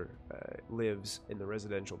his mother lives in the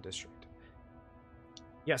residential district.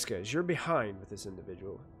 Yes, guys, you're behind with this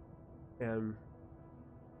individual. And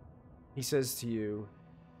he says to you,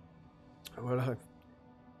 well,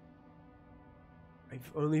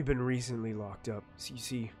 I've only been recently locked up. So you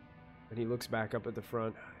see, and he looks back up at the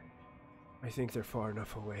front. I think they're far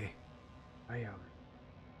enough away.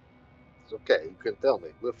 It's okay, you can tell me.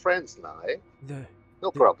 We're friends now, eh? No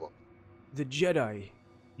the, problem. The Jedi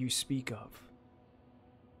you speak of.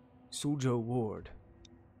 Suljo Warde.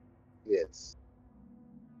 Yes.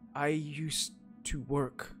 I used to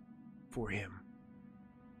work for him.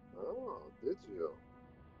 Oh, did you?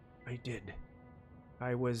 I did.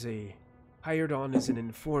 I was hired on as an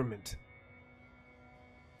informant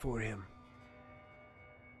for him.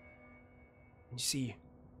 And you see,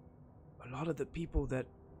 a lot of the people that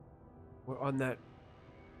were on that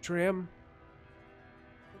tram,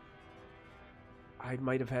 I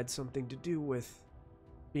might have had something to do with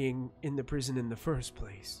being in the prison in the first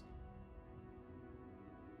place.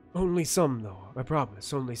 Only some, though, I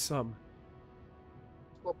promise, only some.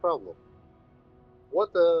 No problem.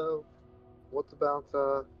 What about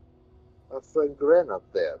our friend Gren up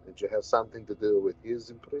there? Did you have something to do with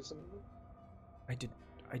his imprisonment? I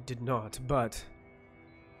did not, but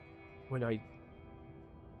when I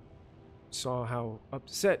saw how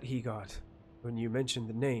upset he got when you mentioned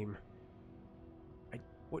the name, I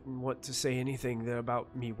wouldn't want to say anything there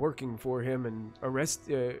about me working for him and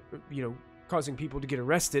causing people to get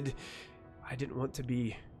arrested. I didn't want to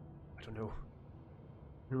be, I don't know,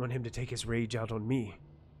 I didn't want him to take his rage out on me.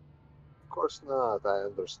 Of course not, I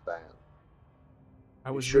understand.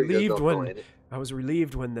 I was relieved when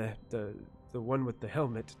the one with the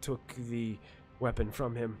helmet took the weapon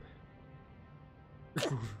from him.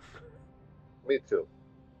 Me too.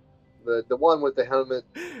 The one with the helmet,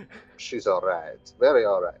 she's alright. Very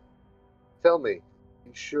alright. Tell me,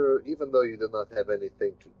 you sure, even though you do not have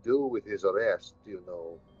anything to do with his arrest, do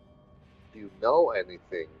you know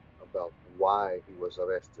anything about why he was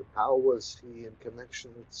arrested? How was he in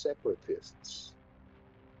connection with separatists?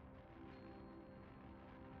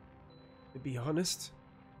 To be honest,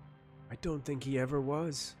 I don't think he ever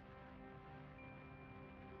was.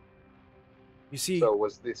 You see... So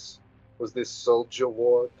was this Suljo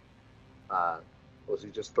Warde? Was he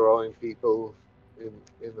just throwing people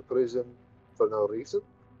in the prison for no reason?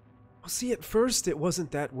 Well, see, at first it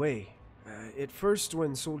wasn't that way. At first,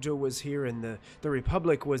 when Suljo was here and the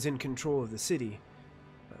Republic was in control of the city,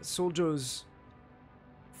 Suljo's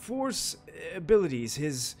force abilities,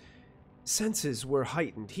 his senses were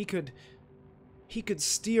heightened. He could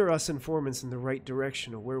steer us informants in the right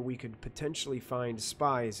direction of where we could potentially find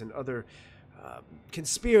spies and other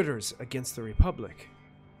conspirators against the Republic,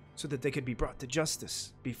 so that they could be brought to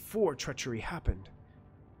justice before treachery happened.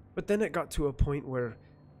 But then it got to a point where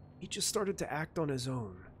he just started to act on his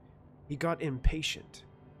own. He got impatient.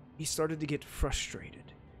 He started to get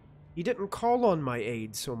frustrated. He didn't call on my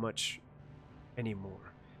aid so much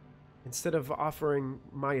anymore. Instead of offering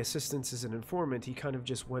my assistance as an informant, he kind of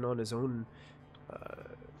just went on his own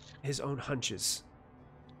hunches.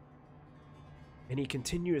 And he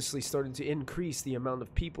continuously started to increase the amount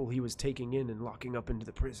of people he was taking in and locking up into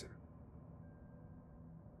the prison.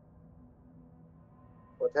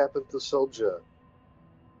 What happened to Suljo?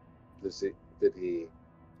 Did he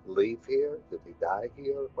leave here? Did he die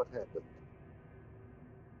here? What happened?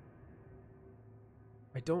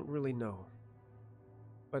 I don't really know.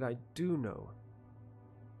 But I do know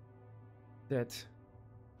that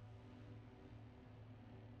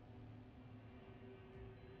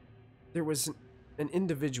there was an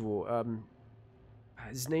individual,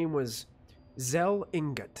 his name was Zell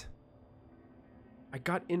Ingot. I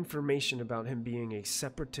got information about him being a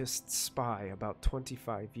separatist spy about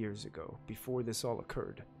 25 years ago, before this all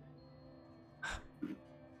occurred.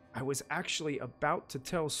 I was actually about to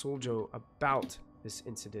tell Suljo about this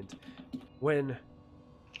incident when,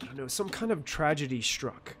 I don't know, some kind of tragedy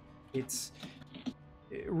struck. It's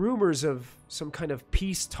rumors of some kind of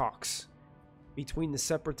peace talks between the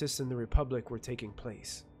Separatists and the Republic were taking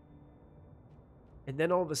place. And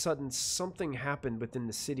then all of a sudden, something happened within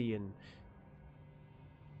the city, and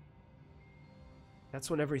that's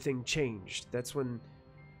when everything changed. That's when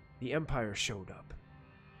the Empire showed up.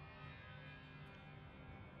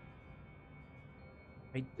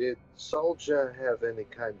 Did Suljo have any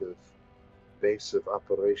kind of base of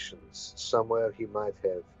operations somewhere he might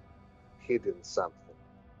have hidden something?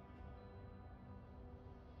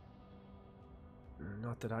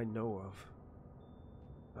 Not that I know of.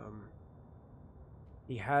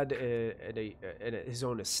 He had his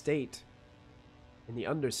own estate in the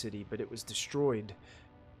Undercity, but it was destroyed.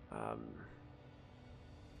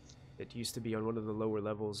 It used to be on one of the lower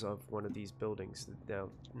levels of one of these buildings that now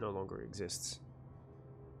no longer exists.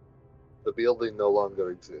 The building no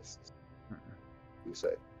longer exists, you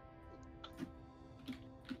say?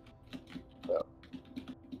 Well,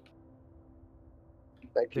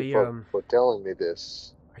 thank you for telling me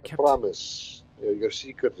this. I promise your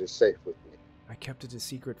secret is safe with me. I kept it a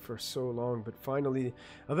secret for so long, but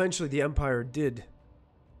eventually the Empire did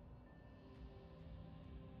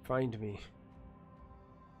find me.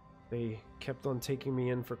 They kept on taking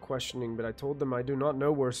me in for questioning, but I told them I do not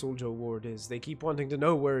know where Suljo Warde is. They keep wanting to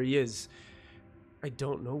know where he is. I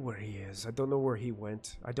don't know where he is. I don't know where he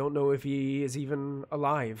went. I don't know if he is even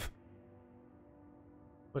alive.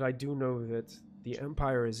 But I do know that the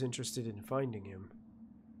Empire is interested in finding him,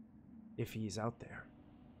 if he is out there.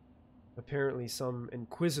 Apparently some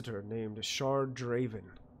Inquisitor named Shard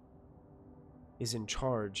Draven is in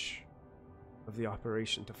charge of the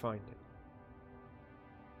operation to find him.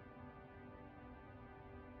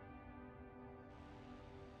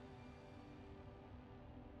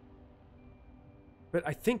 But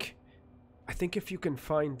I think if you can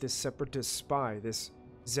find this Separatist spy, this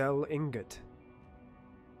Zell Ingot,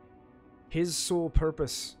 his sole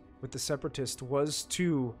purpose with the Separatist was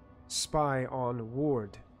to spy on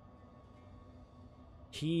Ward.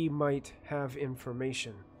 He might have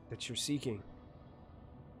information that you're seeking.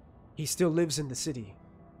 He still lives in the city.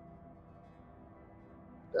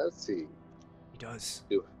 Does he? He does.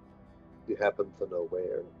 You happen to know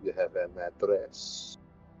where? You have an address?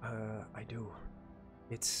 I do.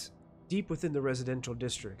 It's deep within the residential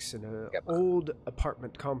districts in an old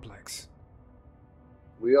apartment complex.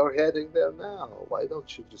 We are heading there now. Why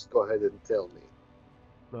don't you just go ahead and tell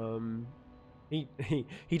me?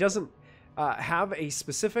 He doesn't have a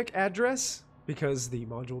specific address because the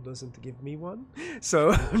module doesn't give me one.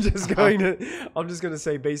 So I'm just gonna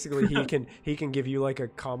say basically he can give you like a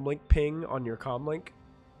comlink ping on your comlink,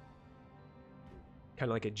 kind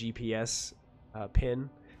of like a GPS pin.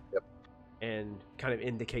 Yep. And kind of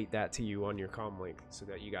indicate that to you on your comlink so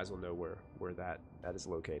that you guys will know where that is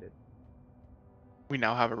located. We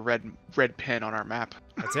now have a red pin on our map.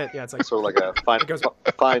 That's it. Yeah, it's like sort of like a find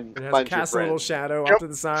it has a cast a little shadow off to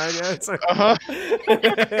the side. Yeah, it's like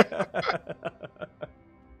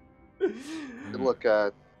Look,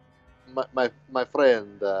 my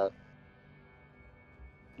friend,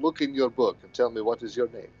 look in your book and tell me what is your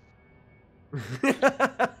name.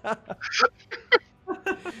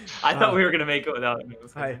 I thought we were gonna make it without it.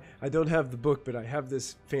 I don't have the book, but I have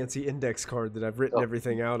this fancy index card that I've written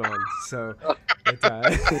everything out on, so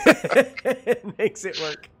it makes it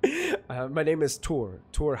work. My name is Tor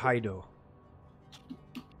Haido.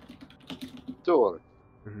 Tor,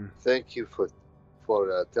 Mm-hmm. Thank you for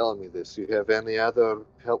telling me this. Do you have any other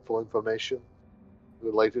helpful information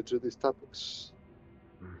related to these topics?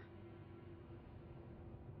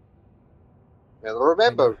 And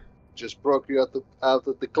remember, just broke you out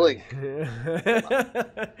of the clink.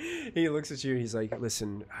 He looks at you. He's like,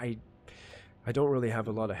 "Listen, I don't really have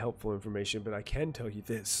a lot of helpful information, but I can tell you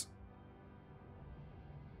this: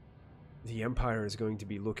 the Empire is going to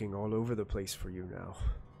be looking all over the place for you now.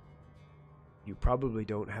 You probably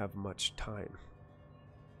don't have much time.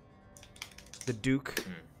 The Duke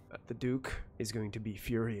is going to be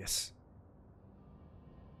furious."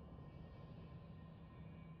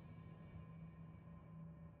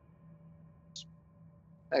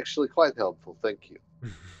 Actually, quite helpful. Thank you.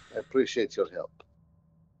 I appreciate your help.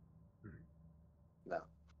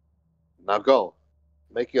 Now go.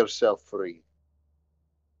 Make yourself free.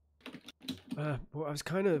 Well, I was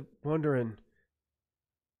kind of wondering.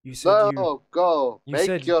 You said go.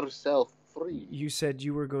 Make yourself free. You said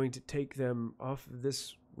you were going to take them off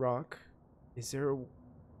this rock. Is there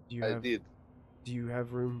I did. Do you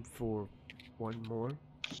have room for one more?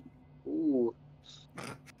 Ooh.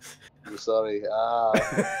 I'm sorry.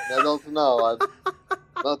 I don't know. I'm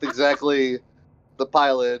not exactly the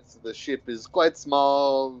pilot. The ship is quite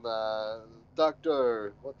small.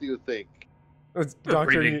 Doctor, what do you think? Doctor,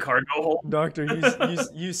 pretty big cargo hold. Doctor,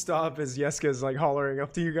 you stop as Yeska's like hollering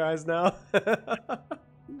up to you guys now. It's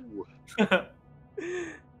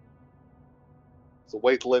a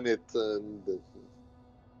weight limit, and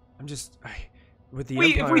I'm just with the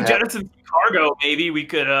If Empire. we jettison some cargo, maybe we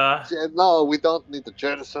could. no, we don't need to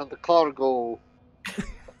jettison the cargo.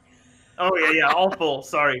 Oh yeah, all full.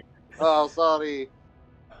 Sorry. Oh, sorry.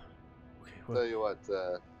 Okay, well, Tell you what.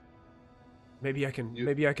 maybe I can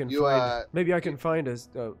find a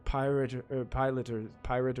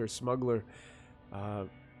pirate or smuggler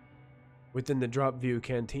within the drop view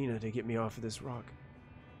cantina to get me off of this rock.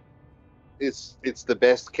 It's the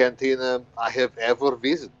best cantina I have ever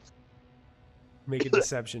visited. Make a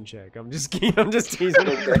deception check. I'm just teasing. I'm just teasing.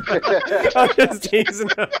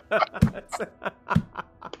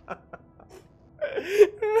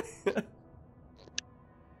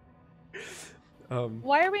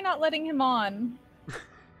 Why are we not letting him on?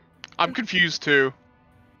 I'm confused too.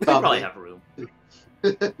 We probably have room.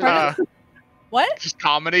 What? Just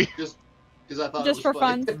comedy. Just because I thought Just it for was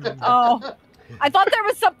fun? funny. Oh. I thought there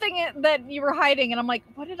was something that you were hiding, and I'm like,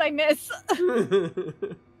 what did I miss?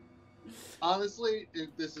 Honestly, if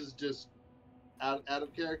this is just out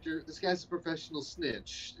of character, this guy's a professional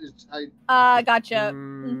snitch. Gotcha.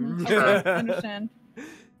 Mm. Okay, I understand.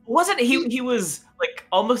 Wasn't he was like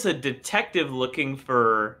almost a detective looking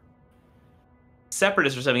for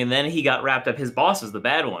separatists or something, and then he got wrapped up. His boss was the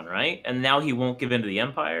bad one, right? And now he won't give in to the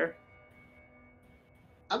Empire.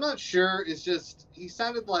 I'm not sure. It's just he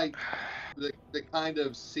sounded like the kind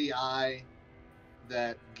of CI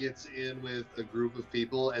that gets in with a group of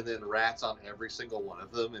people and then rats on every single one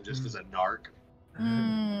of them and just is a narc.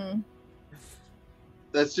 Mm.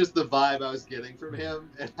 That's just the vibe I was getting from him,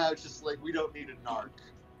 and I was just like, we don't need a narc.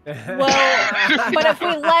 Well, but if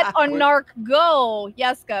we let a narc go,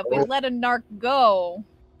 Yeska, if we let a narc go.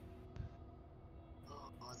 Oh,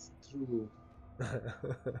 that's true.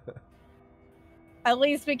 At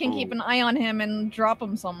least we can keep an eye on him and drop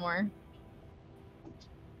him somewhere.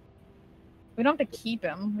 We don't have to keep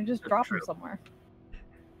him. We just drop him somewhere.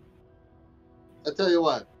 I tell you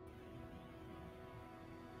what.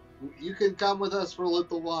 You can come with us for a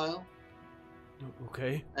little while,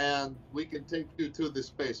 Okay. and we can take you to the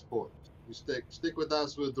spaceport. You stick with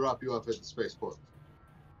us. We'll drop you off at the spaceport.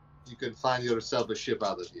 You can find yourself a ship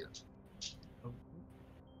out of here.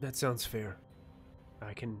 That sounds fair.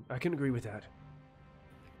 I can agree with that.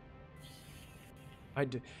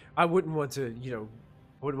 I wouldn't want to, I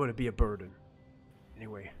wouldn't want to be a burden.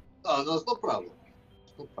 Anyway. Oh, no, it's no problem.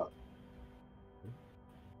 No problem.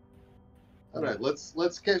 All right,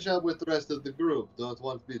 let's catch up with the rest of the group. Don't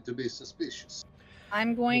want me to be suspicious.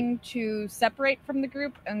 I'm going to separate from the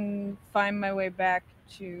group and find my way back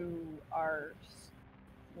to our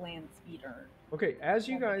land speeder. Okay, as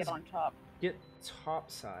you guys get on top. get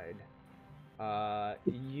topside,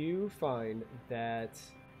 you find that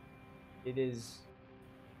it is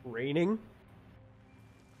raining.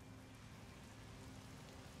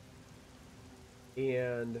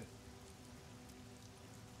 And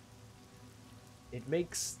it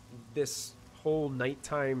makes this whole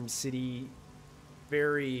nighttime city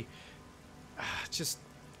very just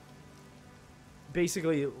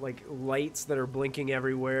basically like lights that are blinking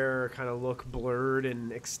everywhere kind of look blurred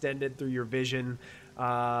and extended through your vision,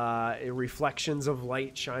 reflections of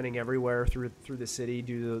light shining everywhere through the city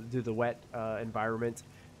due to the wet environment,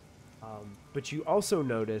 but you also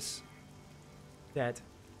notice that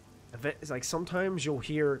like sometimes you'll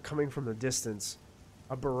hear coming from the distance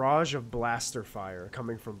a barrage of blaster fire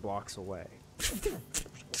coming from blocks away.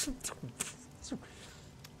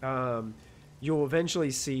 You'll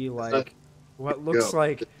eventually see like what looks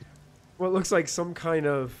like some kind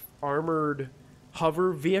of armored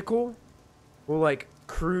hover vehicle will like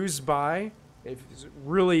cruise by, it's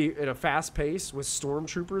really at a fast pace with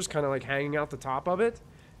stormtroopers kind of like hanging out the top of it,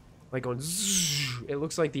 like on zzz. It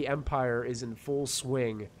looks like the Empire is in full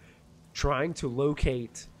swing trying to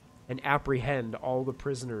locate and apprehend all the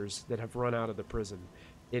prisoners that have run out of the prison.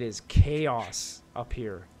 It is chaos up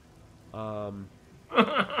here.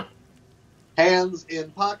 Hands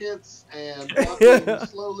in pockets and walking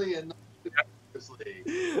slowly and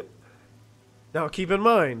noiselessly. Now keep in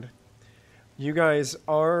mind, you guys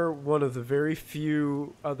are one of the very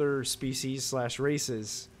few other species /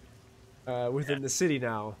 races within the city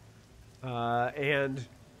now. And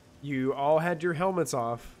you all had your helmets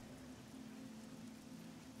off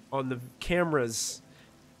on the cameras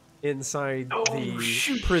inside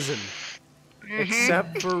the prison,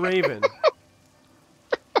 except for Raven.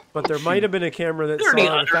 But there might have been a camera that Dirty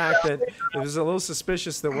saw the fact that underground. it was a little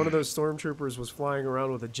suspicious that one of those stormtroopers was flying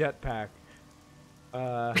around with a jetpack.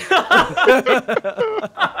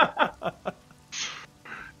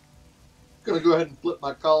 Gonna go ahead and flip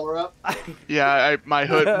my collar up. Yeah, my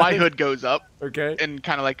hood goes up Okay. and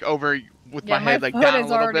kind of like over with Yeah, my head like hood down a is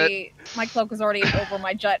little already, my cloak is already over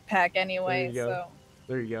my jetpack anyway, There you go. so.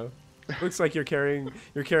 There you go. Looks like you're carrying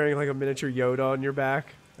like a miniature Yoda on your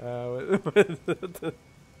back with the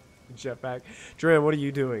jetpack. Duran, what are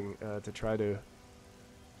you doing to try to?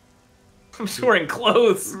 I'm just wearing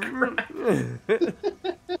clothes.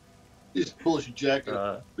 You just pulls your jacket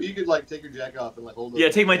off. But you could like take your jacket off and like hold it. Yeah,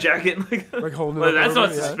 take my jacket. Like holding Well, it that's over?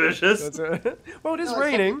 not Yeah. suspicious. Well, it is No, it's like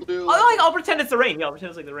raining. people do, like- I'll pretend it's the rain. Yeah, I'll pretend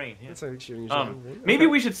it's like the rain. Yeah. It's like shooting your shot. Maybe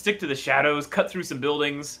we should stick to the shadows, cut through some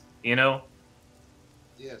buildings. You know.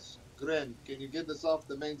 Yes. Gren, can you get us off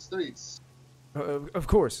the main streets? Of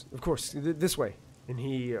course. This way. And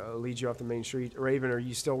he leads you off the main street. Raven, are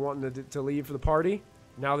you still wanting to leave for the party?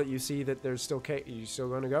 Now that you see that there's still you still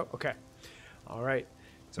going to go? Okay. All right.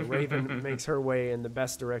 So Raven makes her way in the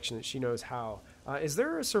best direction that she knows how. Is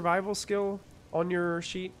there a survival skill on your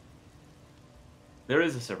sheet? There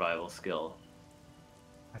is a survival skill.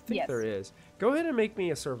 I think Yes. there is. Go ahead and make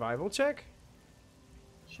me a survival check.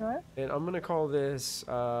 Sure. And I'm going to call this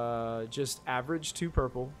just average 2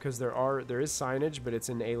 purple because there is signage, but it's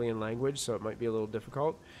in alien language, so it might be a little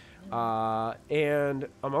difficult. And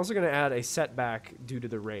I'm also going to add a setback due to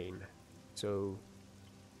the rain. So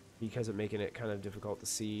because of making it kind of difficult to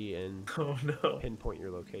see and Oh no. pinpoint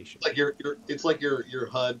your location. Like it's like your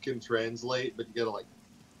HUD can translate, but you gotta like.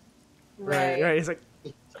 Right. It's like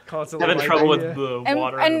constantly Having like trouble that, with the And-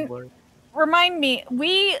 water and- and the blur. Remind me,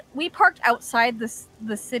 we parked outside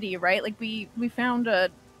the city, right? Like we found a.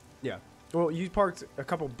 Well, you parked a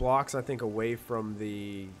couple blocks, I think, away from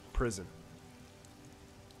the prison.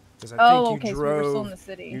 Because Oh, okay. So we were still in the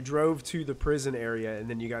city. You drove to the prison area, and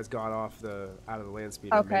then you guys got off out of the land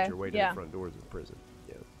speeder and Okay, made your way to yeah. the front doors of the prison.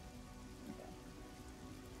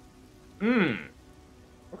 Yeah.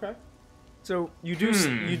 Okay. So you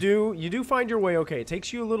do find your way okay. It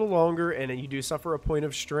takes you a little longer, and you do suffer a point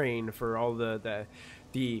of strain for all the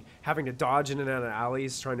having to dodge in and out of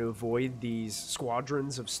alleys, trying to avoid these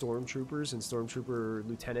squadrons of stormtroopers and stormtrooper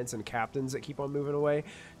lieutenants and captains that keep on moving away.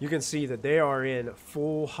 You can see that they are in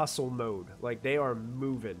full hustle mode. Like, they are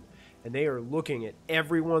moving, and they are looking at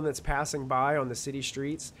everyone that's passing by on the city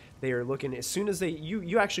streets. They are looking as soon as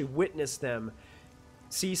you actually witness them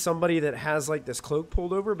see somebody that has like this cloak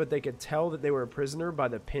pulled over, but they could tell that they were a prisoner by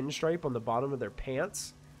the pinstripe on the bottom of their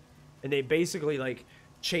pants, and they basically like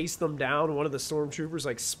chased them down. One of the stormtroopers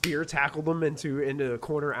like spear tackled them into a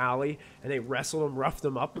corner alley, and they wrestled them, roughed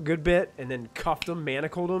them up a good bit, and then cuffed them,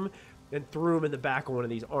 manacled them, and threw them in the back of one of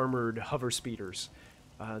these armored hover speeders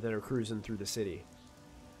that are cruising through the city.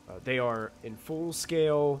 They are in full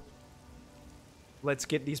scale. Let's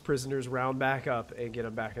get these prisoners round back up and get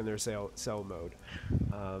them back in their cell mode.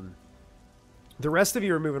 The rest of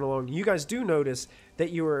you are moving along. You guys do notice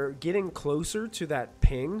that you are getting closer to that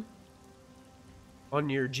ping on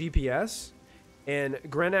your GPS, and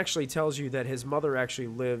Gren actually tells you that his mother actually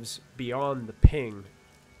lives beyond the ping.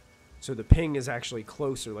 So the ping is actually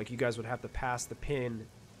closer. Like, you guys would have to pass the pin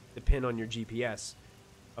on your GPS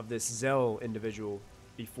of this Zell individual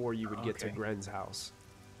before you would get to Gren's house.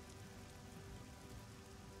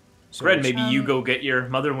 So Fred, maybe you go get your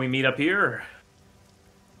mother and we meet up here.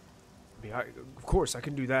 Of course, I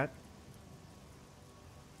can do that.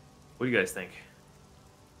 What do you guys think?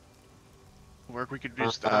 Work. We could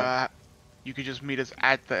just you could just meet us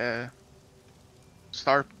at the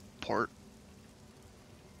starport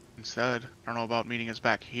instead. I don't know about meeting us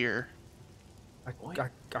back here.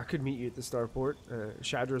 I could meet you at the starport.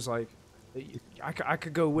 Shadra's like, I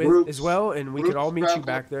could go with as well, and we could all meet you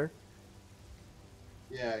back there.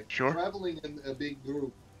 Yeah, Sure. Traveling in a big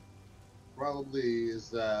group probably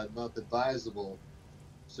is not advisable.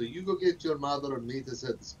 So you go get your mother and meet us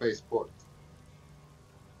at the spaceport.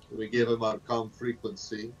 We give him our comm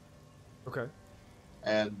frequency. Okay.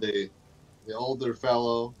 And the older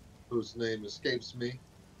fellow, whose name escapes me,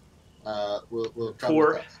 will come Tor.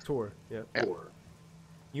 with us. Tor, yeah. Tor.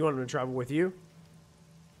 You want him to travel with you?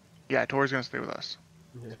 Yeah, Tor's gonna stay with us.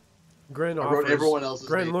 Yeah. Gren I wrote offers. everyone else's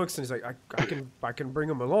Gren name. looks and he's like, I can bring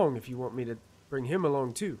him along if you want me to bring him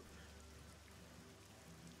along too.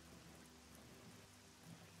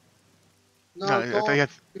 No, No, I don't think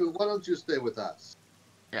that's why don't you stay with us?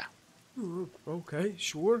 Okay,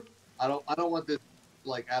 sure. I don't want this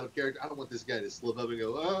like out of character. I don't want this guy to slip up and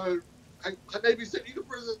go, I may be sending you to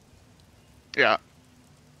prison. yeah.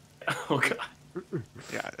 Oh god.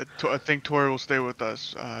 Yeah, I think Tori will stay with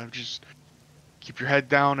us. Just keep your head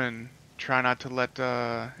down and try not to let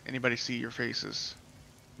anybody see your faces.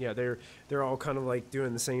 Yeah, they're all kind of like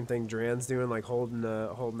doing the same thing Dran's doing, like holding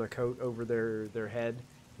a coat over their head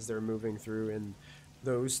as they're moving through. And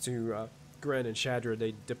those two, Gren and Shadra,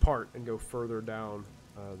 they depart and go further down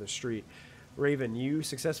the street. Raven, you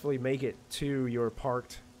successfully make it to your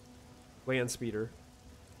parked land speeder.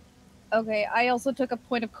 Okay, I also took a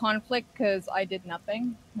point of conflict because I did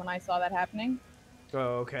nothing when I saw that happening.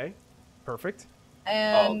 Oh, okay, perfect.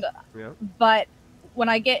 And Yeah. But when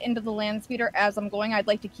I get into the land speeder, as I'm going, I'd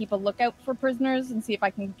like to keep a lookout for prisoners and see if I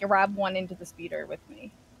can grab one into the speeder with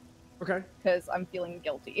me. Okay. Because I'm feeling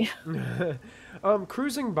guilty.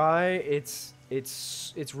 Cruising by, it's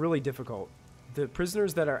really difficult. The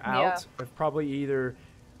prisoners that are out have probably either,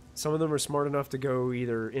 some of them are smart enough to go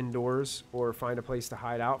either indoors or find a place to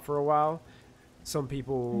hide out for a while. Some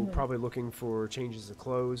people probably looking for changes of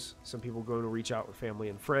clothes. Some people going to reach out with family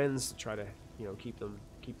and friends to try to, keep them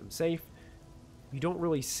safe. You don't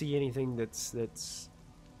really see anything that's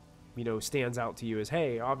stands out to you as,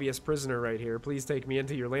 hey, obvious prisoner right here, please take me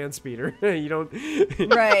into your land speeder. You don't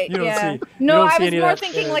right. You don't see, no, I was more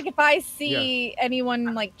thinking like if I see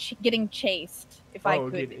anyone like getting chased, if I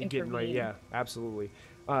could intervene. Absolutely.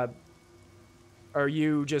 Are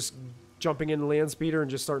you just jumping in the land speeder and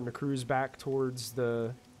just starting to cruise back towards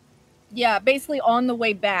the... Yeah, basically on the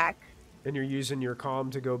way back. And you're using your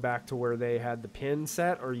comm to go back to where they had the pin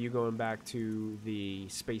set, or are you going back to the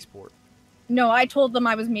spaceport? No, I told them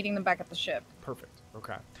I was meeting them back at the ship. Perfect.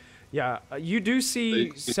 Okay. Yeah, you do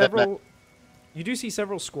see several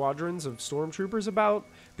squadrons of stormtroopers about,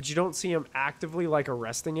 but you don't see them actively like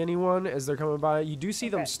arresting anyone as they're coming by. You do see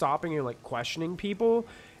them stopping and like questioning people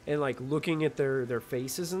and like looking at their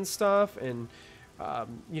faces and stuff, and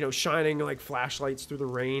shining like flashlights through the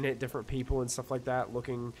rain at different people and stuff like that,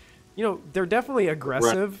 looking, they're definitely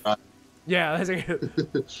aggressive. Yeah,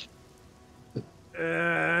 that's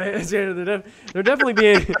they're definitely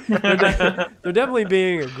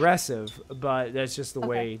being aggressive, but that's just the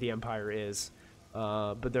way the Empire is.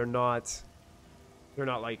 But they're not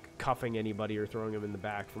like cuffing anybody or throwing them in the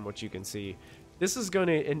back from what you can see. This is going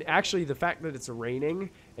to, and actually the fact that it's raining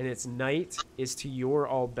and it's night is to your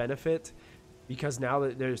all benefit, because now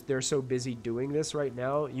that they're so busy doing this right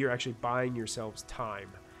now, you're actually buying yourselves time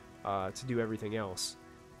to do everything else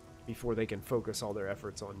before they can focus all their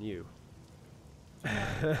efforts on you.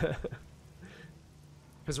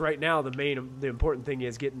 Because right now the important thing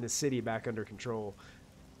is getting the city back under control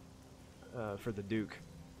for the Duke.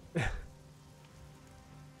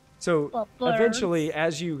 So eventually,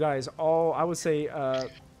 as you guys all, I would say, I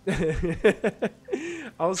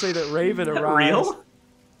would say that Raven arrives. Real?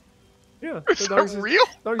 Yeah, is that real?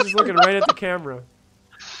 Dog's just looking right at the camera.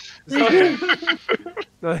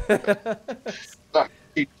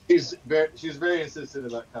 She's very insistent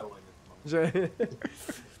about cuddling.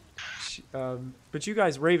 But you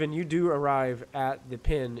guys, Raven, you do arrive at the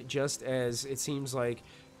pin just as it seems like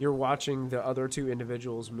you're watching the other two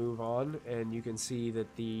individuals move on, and you can see that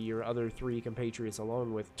your other three compatriots,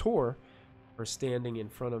 along with Tor, are standing in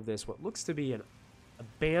front of this, what looks to be an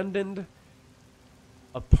abandoned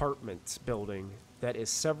apartment building that is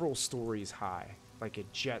several stories high. Like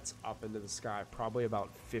it jets up into the sky, probably about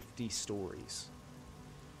 50 stories.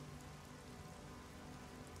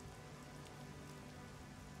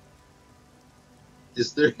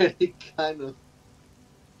 Is there any kind of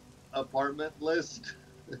apartment list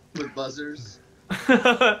with buzzers?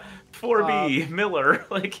 4B Miller,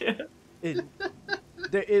 like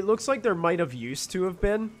it looks like there might have used to have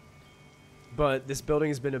been, but this building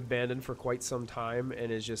has been abandoned for quite some time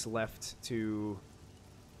and is just left to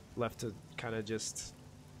kind of just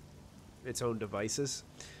its own devices.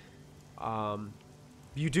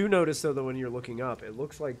 You do notice though that when you're looking up, it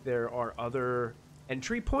looks like there are other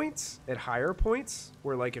entry points at higher points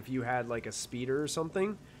where, like, if you had like a speeder or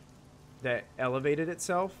something that elevated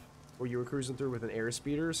itself, or you were cruising through with an air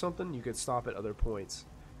speeder or something, you could stop at other points.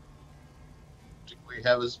 Do we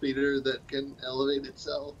have a speeder that can elevate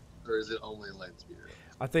itself, or is it only a land speeder?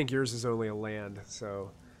 I think yours is only a land,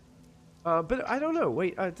 so but I don't know.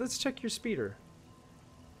 Wait, let's check your speeder.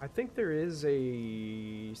 I think there is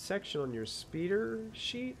a section on your speeder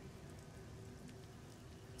sheet.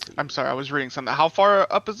 I'm sorry, I was reading something. How far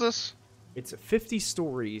up is this? It's 50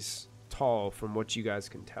 stories tall from what you guys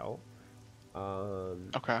can tell.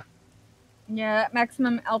 Okay. Yeah,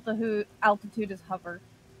 maximum altitude is hover.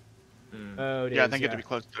 Oh, yeah, I think it had to be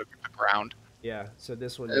close to the ground. Yeah, so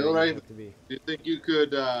this one Hey, right. have to be. Do you think you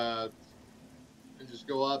could just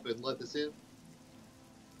go up and let this in?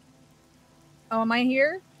 Oh, am I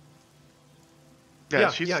here?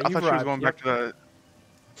 Yeah, Yeah, I you've thought she was arrived. going Yep. back to the.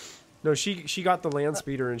 No, she got the land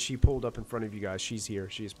speeder and she pulled up in front of you guys. She's here.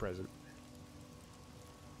 She is present.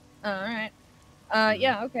 All right.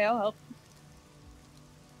 Yeah. Okay, I'll help.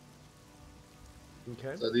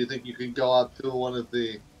 Okay. So do you think you can go up to one of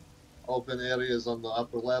the open areas on the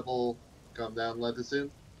upper level, come down, let us in?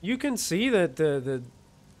 You can see that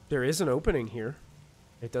there is an opening here.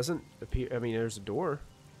 It doesn't appear. I mean, there's a door.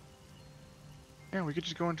 Yeah, we could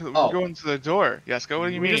just go into the. Oh. We could go into the door. Yes, go. What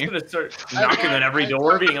do you We're just mean? gonna start knocking on every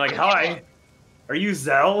door, being like, "Hi, are you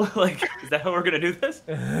Zell?" Like, is that how we're gonna do this?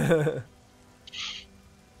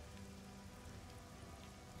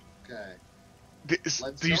 Okay.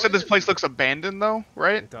 You said this place looks abandoned, though,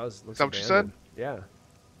 right? It does. Looks Is that what you said? abandoned. Yeah.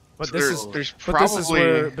 But So this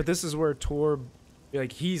there's this is where Tor,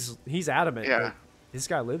 like he's adamant. Yeah. Like, this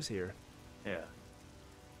guy lives here. Yeah. So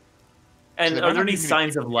And there are might there not any be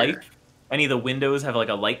signs of people life? here. Any of the windows have like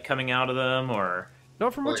a light coming out of them, or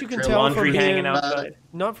Not from what Like you can trail tell from laundry hanging being, outside?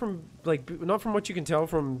 not from what you can tell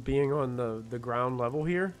from being on the ground level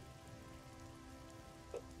here.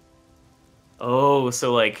 Oh,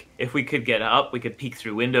 so like if we could get up, we could peek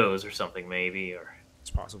through windows or something, maybe, or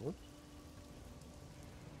It's possible.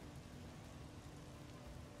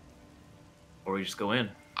 we just go in.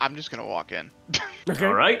 I'm just gonna walk in. Okay.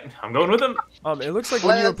 All right, I'm going with him. It looks like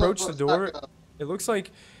when you approach the door, it looks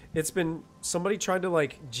like it's been somebody tried to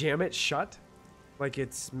like jam it shut. Like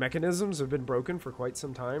its mechanisms have been broken for quite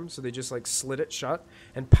some time, so they just like slid it shut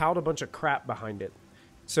and piled a bunch of crap behind it.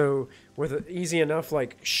 So with an easy enough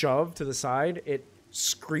like shove to the side, it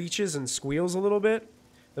screeches and squeals a little bit.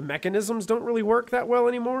 The mechanisms don't really work that well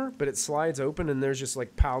anymore, but it slides open and there's just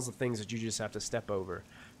like piles of things that you just have to step over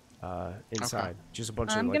inside. Okay. Just a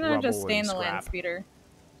bunch I'm of like gonna rubble just stay in and the land scrap. speeder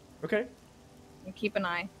Okay. and keep an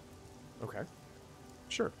eye. Okay.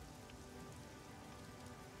 Sure.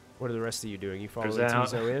 What are the rest of you doing? You Goes following out.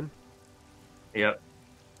 Tizo in? Yep.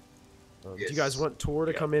 Do you guys Yes. want Tor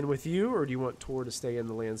to Yeah. come in with you, or do you want Tor to stay in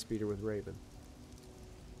the land speeder with Raven?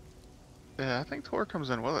 Yeah, I think Tor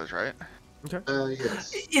comes in with us, right? Okay.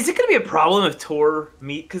 Yes. Is it going to be a problem if Tor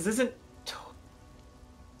meet? Because isn't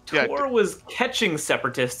Yeah, Tor was catching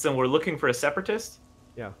separatists, and we're looking for a separatist?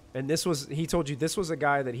 Yeah. And he told you this was a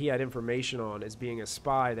guy that he had information on as being a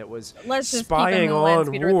spy that was Let's just keep him in spying the land on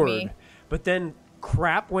speeder with Ward. me. But then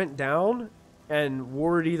crap went down, and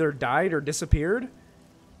Ward either died or disappeared,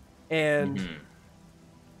 and Mhm.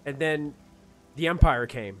 and then the Empire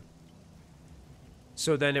came.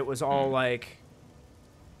 So then it was all like,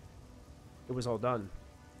 it was all done.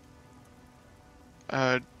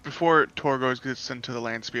 Before Tor gets into the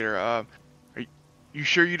land speeder, are you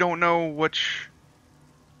sure you don't know which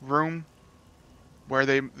room where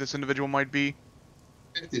this individual might be?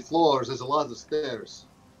 50 floors, there's a lot of stairs.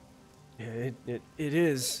 Yeah, it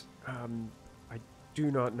is. I do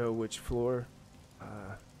not know which floor.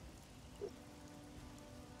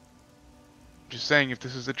 Just saying, if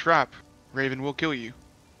this is a trap, Raven will kill you.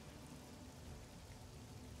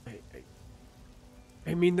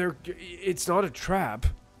 I mean, it's not a trap.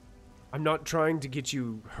 I'm not trying to get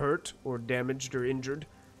you hurt or damaged or injured.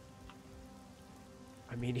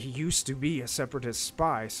 I mean, he used to be a separatist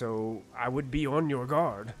spy, so I would be on your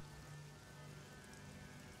guard.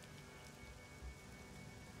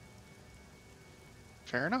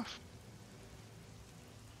 Fair enough.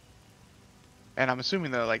 And I'm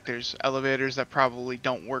assuming that like there's elevators that probably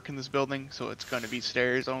don't work in this building, so it's going to be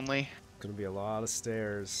stairs only. Gonna be a lot of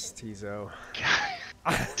stairs, Tizo.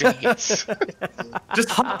 Dang it. Just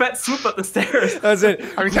hop that swoop up the stairs. That's it.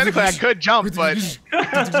 I mean, technically I could jump, but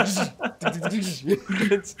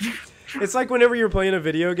it's like whenever you're playing a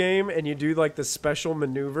video game and you do like the special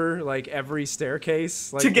maneuver, like every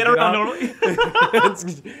staircase, like To get around up. normally.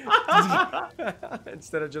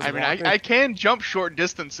 Instead of just. I mean, walking. I can jump short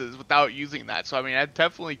distances without using that, so I mean, I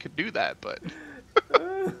definitely could do that, but.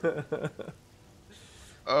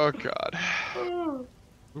 Oh god.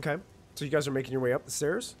 Okay, so you guys are making your way up the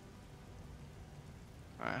stairs.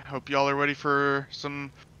 I hope y'all are ready for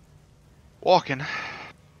some walking.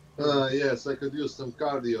 Yes, I could use some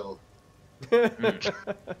cardio.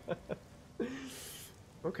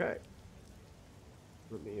 Okay.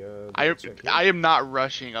 Let me. check here. I am not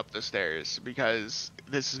rushing up the stairs because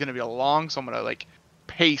this is gonna be a long, so I'm gonna like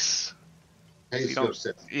pace. Pace don't-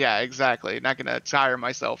 yourself. Yeah, exactly. Not gonna tire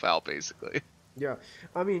myself out, basically. Yeah,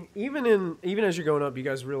 I mean, even as you're going up, you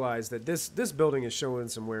guys realize that this building is showing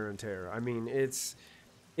some wear and tear. I mean, it's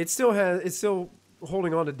still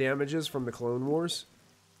holding on to damages from the Clone Wars.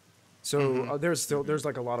 So there's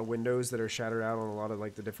like a lot of windows that are shattered out on a lot of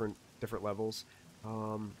like the different levels.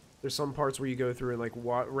 There's some parts where you go through and like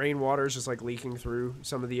rainwater is just like leaking through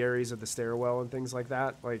some of the areas of the stairwell and things like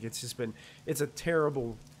that. Like it's just been, it's a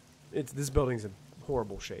terrible, this building's in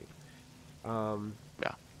horrible shape. Yeah.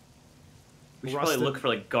 We should probably look for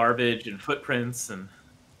like garbage and footprints and.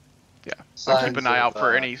 Yeah. I'll keep an eye out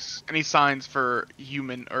for any signs for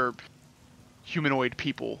human or humanoid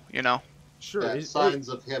people. You know. Sure. Yeah, signs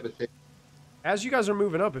of habitation. As you guys are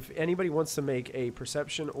moving up, if anybody wants to make a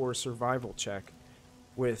perception or survival check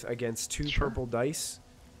against 2 purple dice.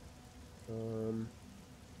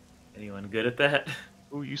 Anyone good at that?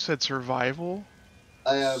 Ooh, you said survival?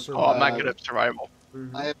 I have. Oh, I'm not good at survival.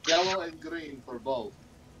 I have yellow and green for both.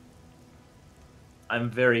 I'm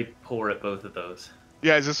very poor at both of those.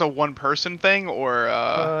 Yeah, is this a one-person thing or?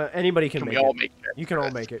 Anybody can make it. All make it? You can all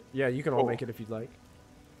make it. Yeah, you can all make it if you'd like.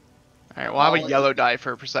 All right. Well, I have a yellow die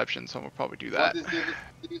for perception, so we'll probably do that. What is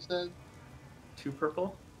it you said? 2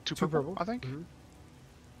 purple. Two purple, I think. Mm-hmm.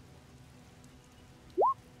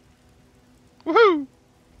 Woohoo!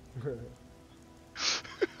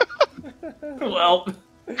 Well.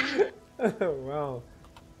 Wow.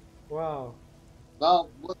 Wow. No,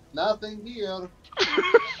 nothing here.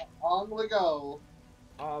 On we go.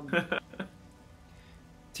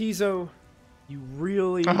 Tizo, you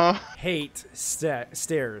really hate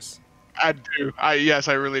stairs. I do. Yes,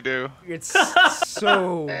 I really do. It's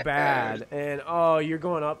so bad. And you're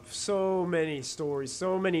going up so many stories,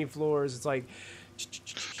 so many floors. It's like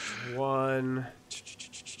 1,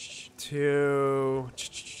 2,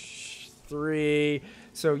 3.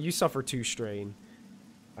 So you suffer 2 strain.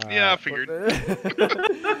 Yeah, I figured.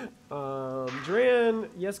 Dran,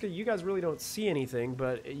 Yeska, you guys really don't see anything,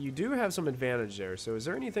 but you do have some advantage there. So is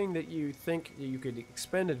there anything that you think you could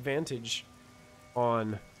expend advantage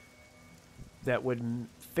on that would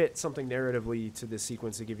fit something narratively to this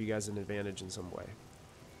sequence to give you guys an advantage in some way,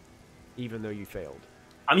 even though you failed?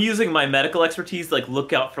 I'm using my medical expertise to like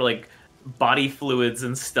look out for like body fluids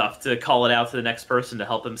and stuff to call it out to the next person to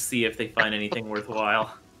help them see if they find anything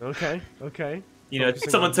worthwhile. Okay. You know, if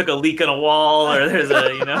someone took a leak on a wall, or there's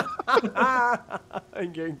a, you know.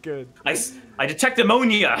 I'm getting good. I detect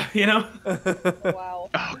ammonia, you know. Wow.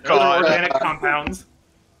 Oh God. Organic compounds.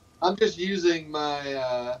 I'm just using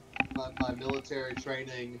my my military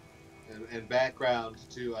training and background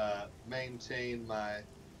to maintain my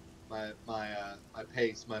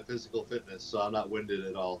pace, my physical fitness, so I'm not winded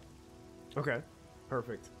at all. Okay,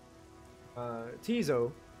 perfect.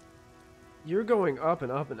 Tizo, you're going up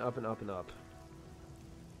and up and up and up and up.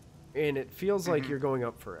 And it feels like you're going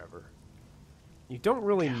up forever. You don't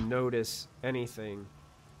really notice anything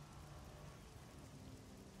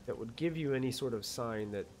that would give you any sort of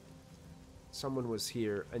sign that someone was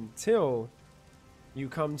here until you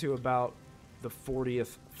come to about the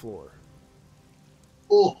 40th floor.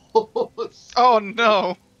 Oh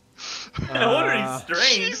no! What are you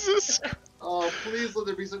strange? Jesus! Oh, please let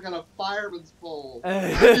there be some kind of fireman's pole.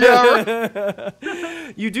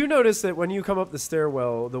 You do notice that when you come up the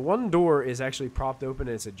stairwell, the one door is actually propped open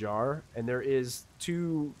and it's ajar, and there is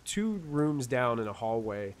two rooms down in a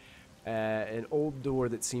hallway, an old door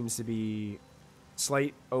that seems to be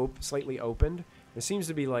slightly opened. There seems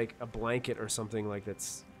to be like a blanket or something like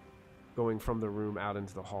that's going from the room out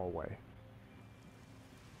into the hallway.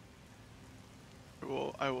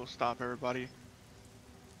 I will stop everybody.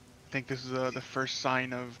 I think this is the first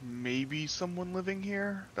sign of maybe someone living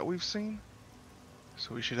here that we've seen.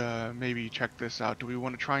 So we should maybe check this out. Do we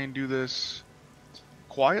want to try and do this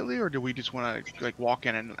quietly, or do we just want to like walk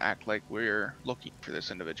in and act like we're looking for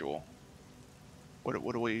this individual? What do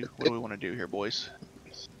we want to do here, boys?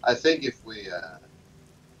 I think if we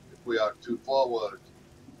are too forward,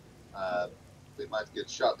 we might get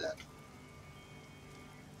shot at.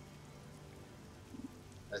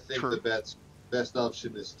 I think the best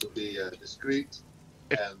option is to be discreet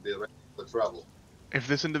and be ready for trouble. If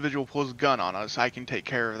this individual pulls a gun on us, I can take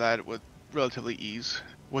care of that with relatively ease,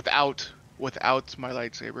 without my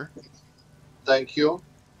lightsaber. Thank you.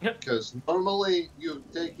 Yep. Because normally you're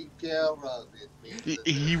taking care of it.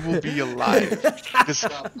 He will be alive.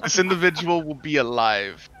 This individual will be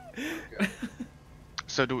alive. Okay.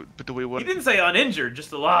 So do we want? He didn't say uninjured,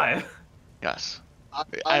 just alive. Yes.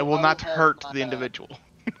 I will not hurt the individual.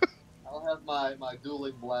 I'll have my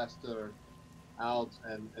dueling blaster out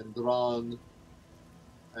and drawn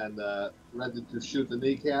and ready to shoot the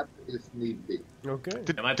kneecap if need be. Okay.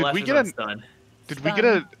 Did we Stun.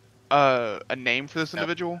 get a name for this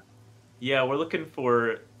individual? Yeah, we're looking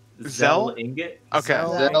for Zell? Zell Ingot. Okay.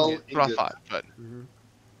 Zell Zell Ingot. That's what I thought, but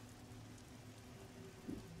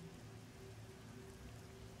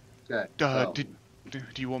Okay. Uh, so,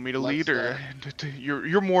 Do you want me to Let's, lead, or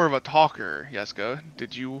you're more of a talker, Yeska?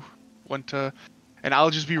 Did you want to? And I'll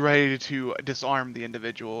just be ready to disarm the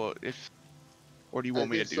individual or do you I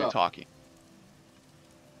want me to think do so. the talking?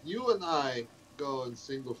 You and I go in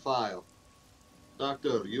single file.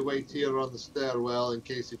 Doctor, you wait here on the stairwell in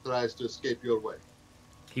case he tries to escape your way.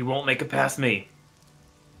 He won't make it past me.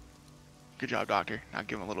 Good job, Doctor. I'll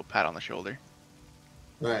give him a little pat on the shoulder.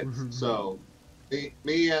 Right. So,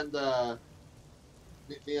 me and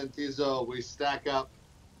Tizo, we stack up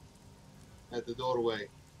at the doorway,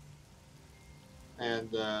 and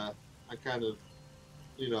I kind of,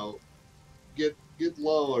 get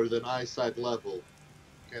lower than eyesight level,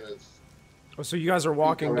 kind of. Oh, so you guys are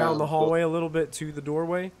walking down the hallway a little bit to the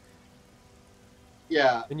doorway?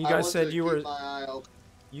 Yeah. And you guys said you were. My eye open.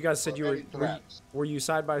 You guys said you were. Traps. Were you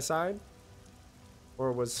side by side?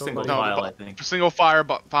 Or was somebody? Single file, I think. Single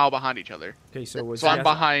file behind each other. Okay, so was So I'm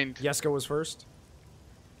behind. Yeska was first?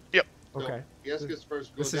 Yep. Okay. So Yeska's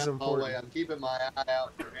first. This Go is down the hallway. important. I'm keeping my eye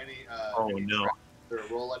out for any. Oh, any no. traps. Is there a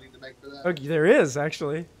roll I need to make for that? Okay, there is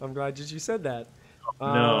actually. I'm glad that you said that.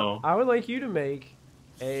 No. I would like you to make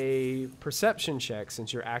a perception check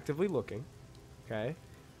since you're actively looking. Okay.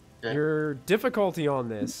 Okay. Your difficulty on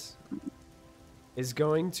this is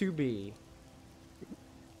going to be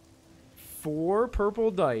 4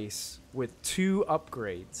 purple dice with 2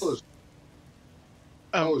 upgrades.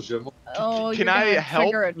 Jim. Oh, Can you're I gonna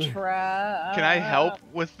help? trigger a trap. Can I help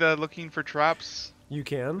with looking for traps? You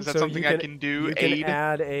can. Is that so something you I can do? You can Aid?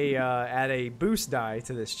 add a boost die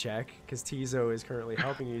to this check because Tizo is currently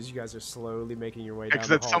helping you as you guys are slowly making your way down Because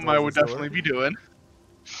the that's hall something I would towards this door. definitely be doing.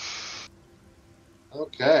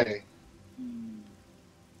 Okay.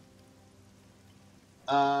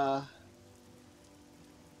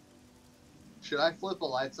 Should I flip a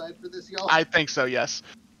light side for this, y'all? I think so. Yes.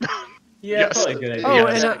 Yeah, Yes. probably a good idea. Oh,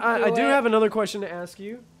 Yes. and I Do do it. have another question to ask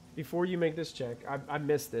you before you make this check. I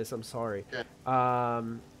missed this. I'm sorry. Okay.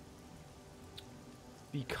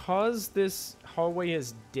 Because this hallway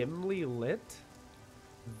is dimly lit,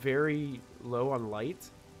 very low on light.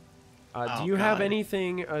 Do Oh, you have God.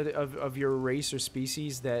 anything of your race or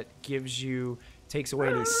species that takes away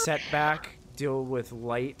any setback? Deal with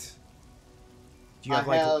light. Do you have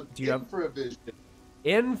infravision. Chips have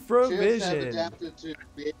infravision? adapted to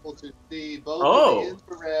be able to see both Oh. the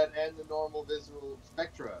infrared and the normal visual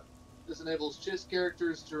spectra. This enables Chiss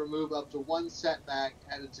characters to remove up to 1 setback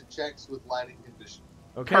added to checks with lighting conditions.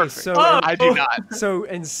 Okay, Perfect. so I do not. so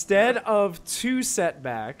instead of 2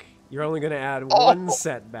 setback, you're only going to add 1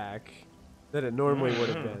 setback that it normally would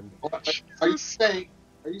have been. Are you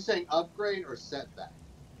saying upgrade or setback?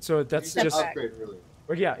 So that's You said just upgrade, really.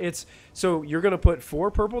 well, yeah. It's so you're going to put 4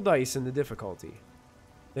 purple dice in the difficulty,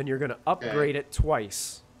 then you're going to upgrade it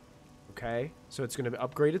twice. Okay, so it's going to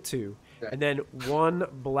upgrade it 2, and then 1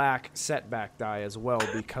 black setback die as well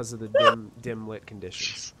because of the dim lit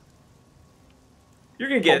conditions. You're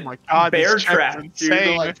gonna get Oh my God, bear this check is trapped, dude. insane.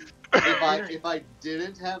 So, like, if I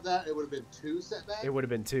didn't have that, it would have been 2 setbacks? It would have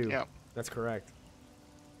been 2. Yeah. That's correct.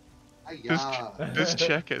 This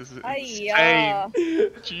check is Ay-ya.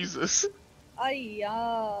 insane. Jesus.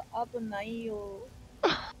 Ay-ya, Abanayo.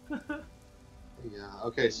 Yeah.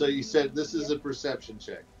 Okay, so you said this is a perception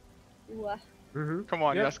check. Ooh-ah, Mm-hmm. Come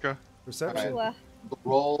on, Yep. Yeska. Perception. ooh-ah,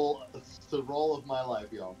 It's the roll of my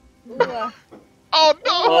life, y'all. ooh-ah. Oh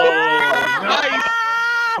no!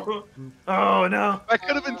 Oh, oh no! That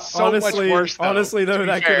could have been so much worse. Though, honestly, to though, be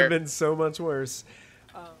that could fair. have been so much worse.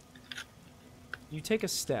 You take a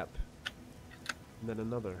step, and then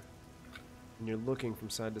another, and you're looking from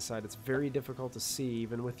side to side. It's very difficult to see,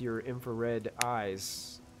 even with your infrared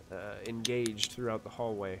eyes engaged throughout the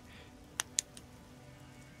hallway.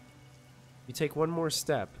 You take one more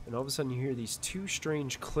step, and all of a sudden you hear these 2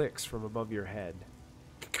 strange clicks from above your head.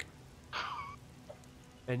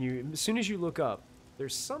 And as soon as you look up,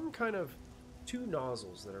 there's some kind of 2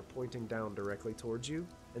 nozzles that are pointing down directly towards you,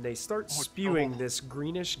 and they start spewing this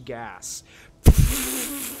greenish gas.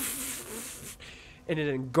 And it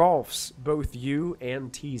engulfs both you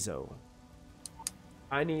and Tizo.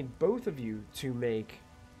 I need both of you to make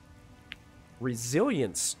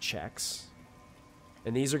resilience checks,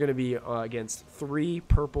 and these are going to be against 3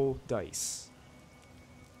 purple dice.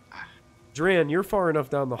 Dran, you're far enough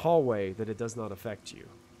down the hallway that it does not affect you,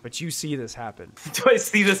 but you see this happen. Do I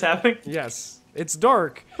see this happening? Yes, it's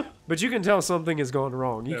dark, but you can tell something has gone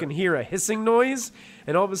wrong. You can hear a hissing noise,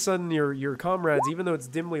 and all of a sudden your comrades, even though it's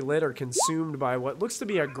dimly lit, are consumed by what looks to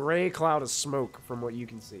be a gray cloud of smoke from what you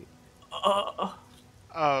can see.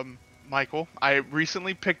 Michael, I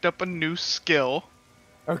recently picked up a new skill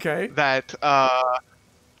Okay. that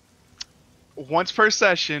once per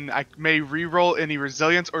session, I may re-roll any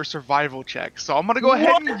resilience or survival checks. So I'm gonna go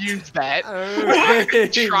ahead and use that. Okay.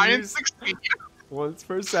 Try and succeed. Once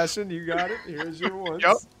per session, you got it. Here's your once.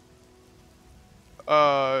 Yep.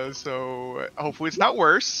 So hopefully it's not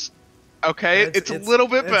worse. Okay, it's a little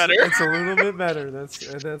bit better. It's a little bit better.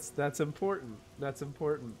 That's important. That's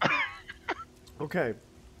important. Okay,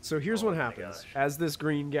 so here's what happens. As this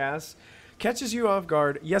green gas catches you off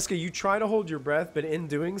guard, Yeska, you try to hold your breath, but in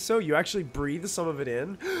doing so, you actually breathe some of it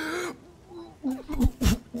in.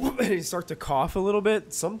 And you start to cough a little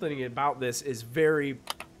bit. Something about this is very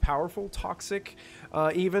powerful, toxic,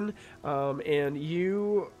 even. And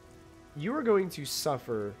you are going to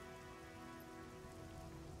suffer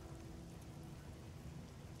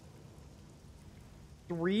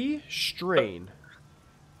 3 strain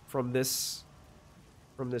from this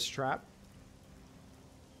trap.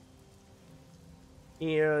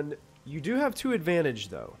 And you do have 2 advantage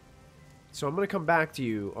though. So I'm going to come back to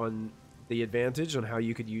you on the advantage, on how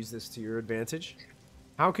you could use this to your advantage.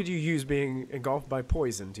 How could you use being engulfed by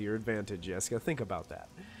poison to your advantage, Jessica? Think about that.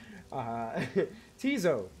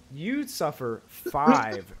 Tizo, you suffer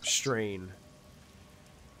 5 strain,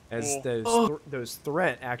 as those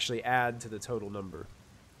threat actually add to the total number.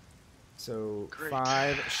 So great.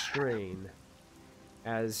 5 strain,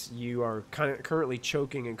 as you are currently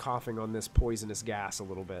choking and coughing on this poisonous gas a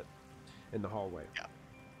little bit in the hallway. Yeah.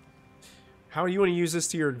 How do you want to use this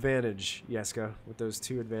to your advantage, Yeska, with those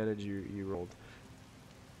 2 advantage you rolled?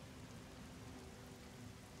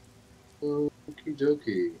 Okie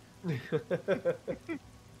dokie.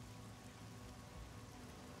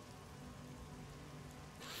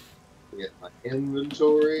 Get my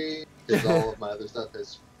inventory, because all of my other stuff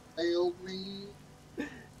has failed me.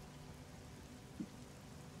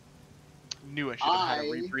 Knew I should have had a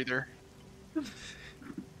rebreather.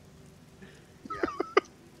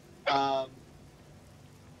 Yeah.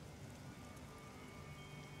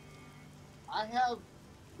 I have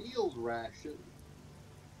field ration,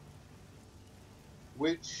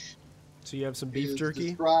 which so you have some beef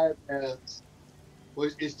jerky.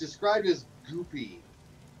 It's described as goopy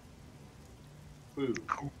food.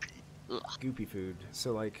 Goopy food.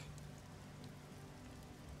 So like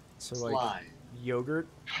slime. Yogurt.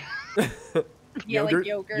 Yeah, like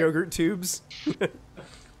yogurt. Yogurt tubes.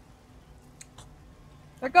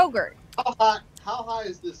 They're Go-Gurt. How high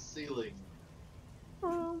is this ceiling?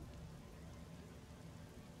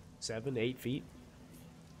 7, 8 feet.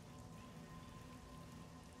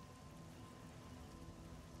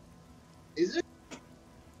 Is it?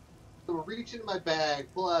 I'll reach into my bag,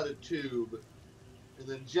 pull out a tube, and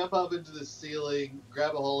then jump up into the ceiling,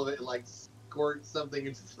 grab a hold of it, and like squirt something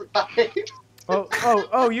into the pipe.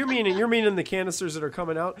 Oh! You mean the canisters that are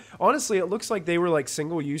coming out? Honestly, it looks like they were like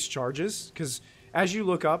single-use charges, because as you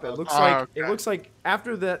look up, it looks like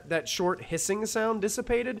after that short hissing sound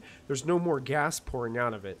dissipated, there's no more gas pouring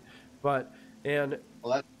out of it. I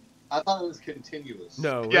thought it was continuous.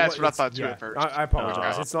 No. Yeah, that's what I thought too at first. I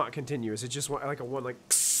apologize. It's not continuous. It's just like a one like,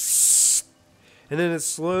 and then it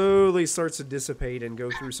slowly starts to dissipate and go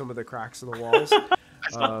through some of the cracks in the walls.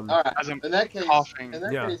 All right. In that case, coughing.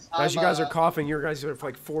 As you guys are coughing, you guys are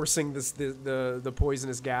like forcing the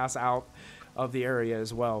poisonous gas out of the area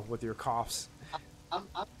as well with your coughs. I'm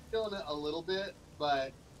feeling it a little bit,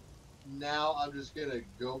 but now I'm just gonna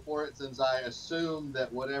go for it, since I assume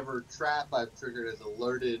that whatever trap I've triggered has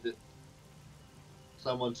alerted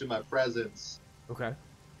someone to my presence. Okay.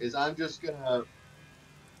 I'm just gonna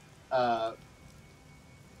I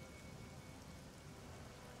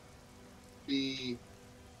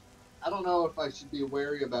don't know if I should be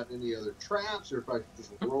wary about any other traps, or if I should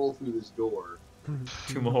just roll through this door.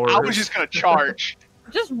 I was just gonna charge.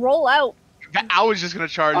 Just roll out. I was just gonna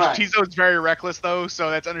charge. Right. Tizo's very reckless though, so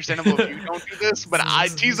that's understandable if you don't do this. But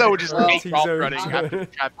Tizo would just take off running. I'm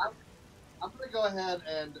gonna go ahead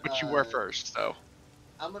and. But you were first, so.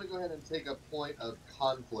 I'm gonna go ahead and take a point of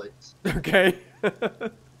conflict. Okay.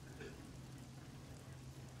 I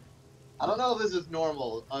don't know if this is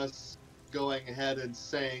normal, us going ahead and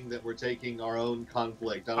saying that we're taking our own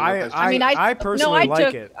conflict. I personally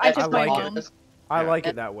like it. I like it. I like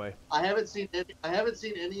it that way. I haven't seen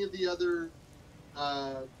any of the other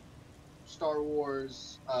Star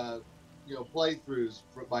Wars playthroughs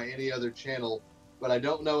by any other channel, but I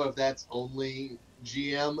don't know if that's only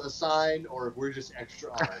GM assigned or if we're just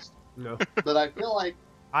extra honest. No. But I feel like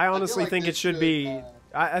I honestly think it should be.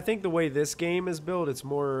 I think the way this game is built, it's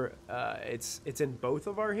more. It's in both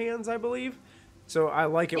of our hands, I believe. So I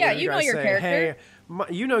like it when you guys say, "Hey,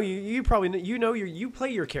 you probably you play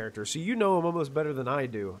your character, so you know him almost better than I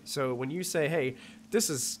do." So when you say, "Hey, this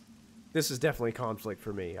is This is definitely conflict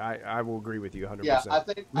for me. I will agree with you 100%. Yeah, I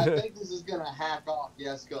think this is gonna hack off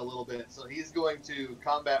Yeska a little bit. So he's going to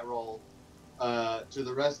combat roll to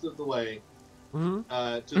the rest of the way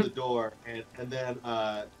to the door, and then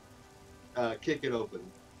kick it open.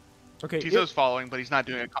 Okay. Tizo's following, but he's not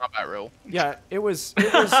doing a combat roll. Yeah, it was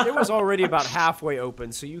already about halfway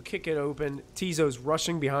open. So you kick it open. Tizo's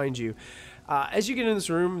rushing behind you. As you get in this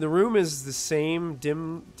room, the room is the same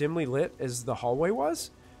dimly lit as the hallway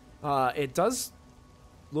was. It does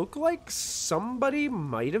look like somebody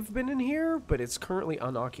might have been in here, but it's currently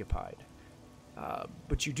unoccupied.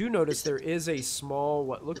 But you do notice there is a small,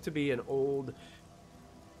 what looked to be an old,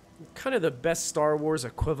 kind of the best Star Wars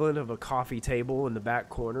equivalent of a coffee table in the back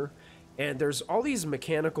corner. And there's all these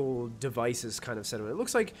mechanical devices kind of set up. It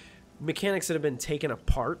looks like mechanics that have been taken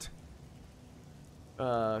apart.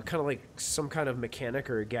 Kind of like some kind of mechanic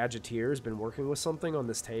or a gadgeteer has been working with something on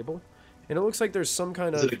this table. And it looks like there's some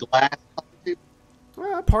kind of... Is it a glass?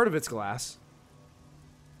 Part of it's glass.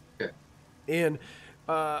 Okay. And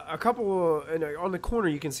a couple... on the corner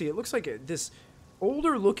you can see, it looks like this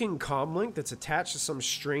older-looking comlink that's attached to some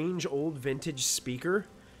strange old vintage speaker.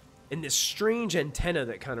 And this strange antenna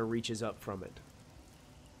that kind of reaches up from it.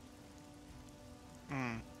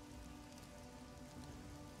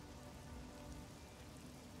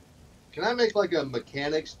 Can I make like a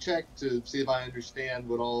mechanics check to see if I understand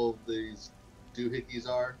what all of these doohickeys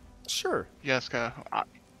are? Sure. Yeska,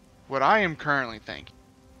 what I am currently thinking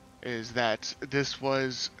is that this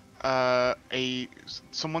was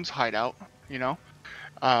someone's hideout, you know?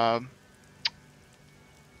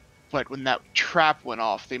 But when that trap went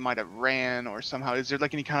off, they might have ran or somehow. Is there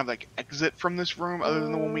like any kind of like exit from this room other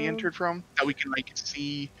than the one we entered from that we can like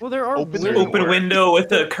see? Well, there are open window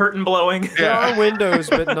with a curtain blowing. There are windows,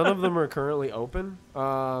 but none of them are currently open.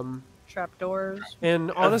 Trapdoors.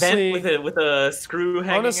 And A honestly, vent with a screw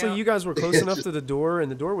hanging honestly, out. you guys were close enough to the door, and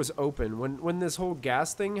the door was open. When this whole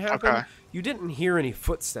gas thing happened, Okay. you didn't hear any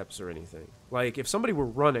footsteps or anything. Like if somebody were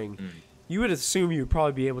running, you would assume you'd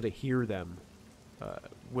probably be able to hear them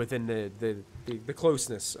within the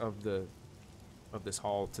closeness of this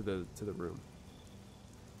hall to the room.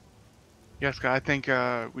 Yeska, I think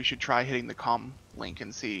we should try hitting the comm link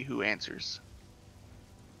and see who answers.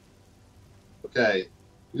 Okay,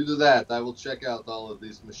 you do that. I will check out all of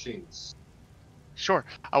these machines. Sure.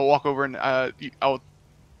 I will walk over and I'll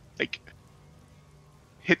like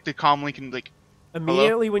hit the comm link and like.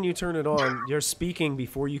 Immediately when you turn it on, you're speaking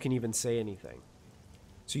before you can even say anything.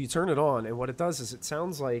 So you turn it on, and what it does is it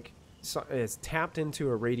sounds like it's tapped into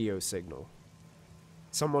a radio signal,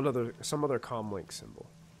 some other comlink symbol,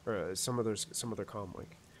 or some other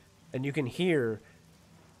comlink, and you can hear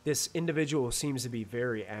this individual seems to be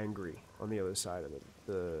very angry on the other side of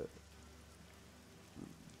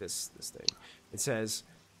this thing. It says,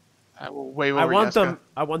 I will wave over I want Yeska.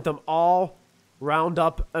 I want them all round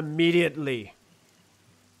up immediately.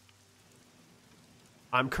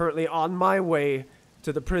 I'm currently on my way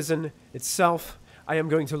to the prison itself. I am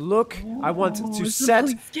going to look. I want to set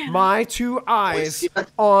my 2 eyes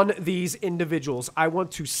on these individuals. I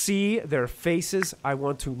want to see their faces. I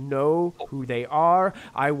want to know who they are.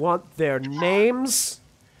 I want their names.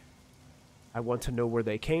 I want to know where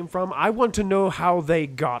they came from. I want to know how they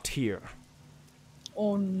got here.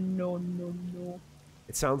 Oh, no.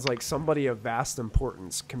 It sounds like somebody of vast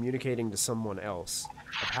importance communicating to someone else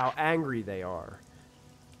of how angry they are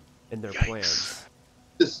and their plans.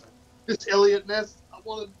 This Elliot Ness, I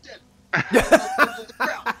want him dead.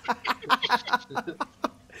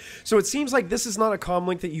 So it seems like this is not a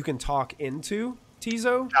comlink that you can talk into,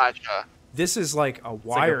 Tizo. Gotcha. This is like a It's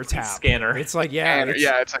like a wiretap scanner. It's like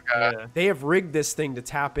It's like a. they have rigged this thing to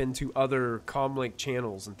tap into other comlink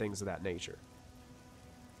channels and things of that nature.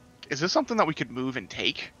 Is this something that we could move and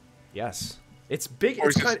take? Yes, it's big. Or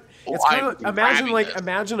It's is this kind of live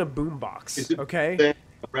imagine a boombox. Okay,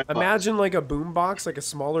 imagine like a boombox, like a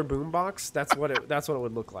smaller boombox. That's what it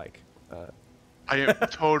would look like. I am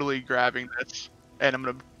totally grabbing this, and I'm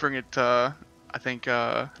gonna bring it to. I think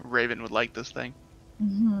Raven would like this thing.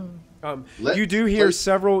 You do hear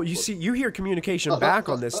several. You hear communication back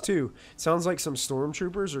on this too. Sounds like some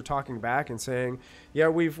stormtroopers are talking back and saying, "Yeah,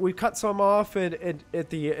 we've cut some off at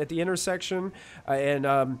the intersection,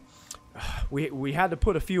 and we had to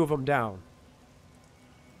put a few of them down."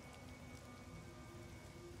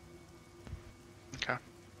 Okay.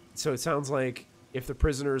 So it sounds like if the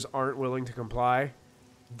prisoners aren't willing to comply,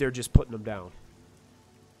 they're just putting them down.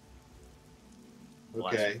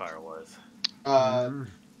 Okay. Fire was.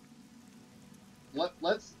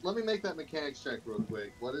 Let me make that mechanics check real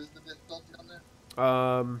quick. What is the difficulty on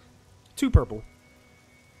that? 2 purple.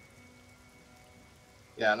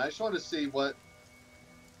 Yeah, and I just want to see what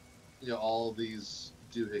all these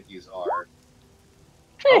doohickeys are.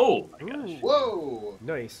 Oh my gosh. Ooh, Whoa!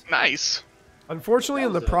 nice. Nice. Unfortunately, That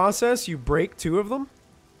in the was a- process, you break 2 of them.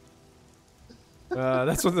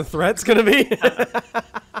 That's what the threat's gonna be.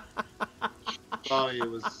 Sorry, it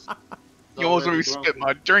was. You almost made me spit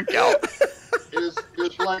my drink out. It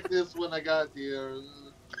was like this when I got here.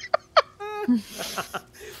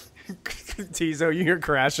 Tizo, you're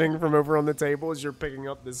crashing from over on the table as you're picking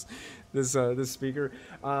up this speaker.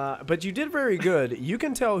 But you did very good. You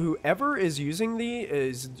can tell whoever is using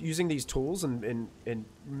these tools and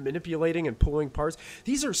manipulating and pulling parts.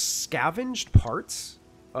 These are scavenged parts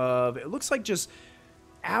of, it looks like, just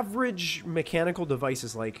average mechanical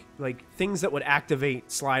devices, like things that would activate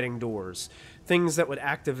sliding doors, things that would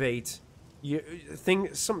activate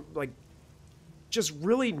just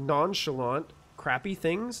really nonchalant, crappy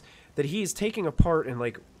things that he's taking apart and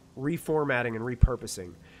like reformatting and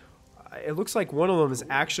repurposing. It looks like one of them is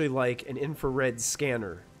actually like an infrared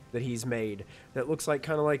scanner that he's made that looks like,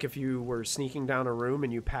 kind of like if you were sneaking down a room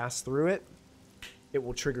and you pass through it, it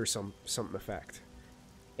will trigger some effect.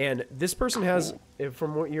 And this person has,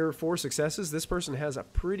 from what your 4 successes, this person has a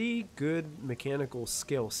pretty good mechanical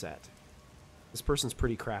skill set. This person's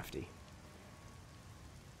pretty crafty.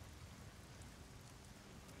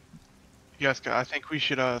 Yes, I think we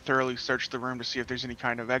should thoroughly search the room to see if there's any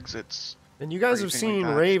kind of exits. And you guys have anything like seen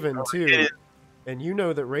that. Raven too, Yeah. and you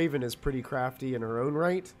know that Raven is pretty crafty in her own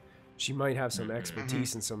right. She might have some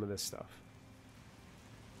expertise in some of this stuff.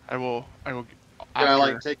 I will. Can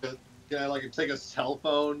I take a cell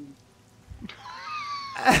phone?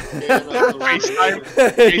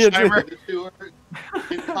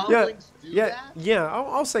 Yeah.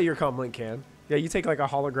 I'll say your comlink can. Yeah, you take like a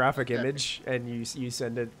holographic image and you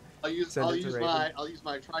send it. I'll use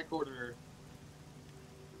my tricorder.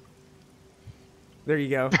 There you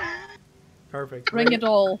go. Perfect. Ring it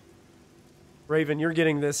all. Raven, you're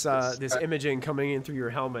getting this this imaging coming in through your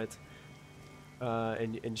helmet,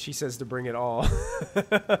 and she says to bring it all.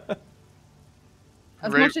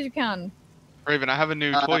 As much as you can. Raven, I have a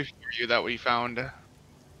new toy for you that we found.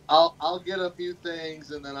 I'll get a few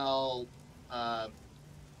things and then I'll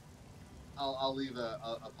leave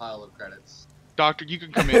a pile of credits. Doctor, you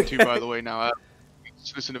can come in too, by the way. Now,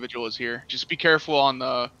 this individual is here. Just be careful on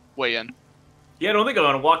the way in. Yeah, I don't think I'm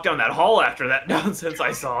gonna walk down that hall after that nonsense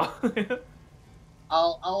I saw.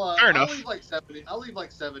 I'll Fair enough. leave like 70. I'll leave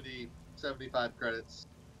like 70, 75 credits.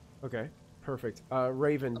 Okay, perfect.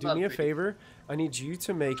 Raven, do About me a 50. favor. I need you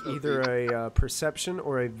to make either a perception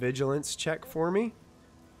or a vigilance check for me.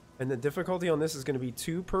 And the difficulty on this is going to be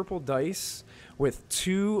 2 purple dice with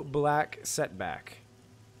 2 black setback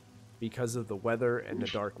because of the weather and the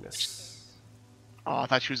darkness. Oh, I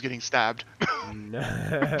thought she was getting stabbed No.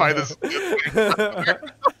 by this.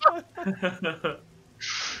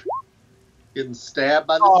 Getting stabbed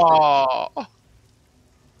by the Oh,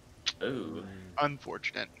 Ooh.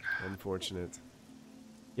 unfortunate. Unfortunate.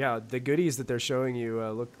 Yeah, the goodies that they're showing you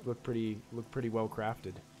look pretty well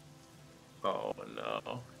crafted. Oh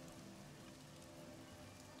no.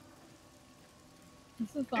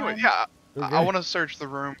 This is fine. Anyway, yeah, Okay. I want to search the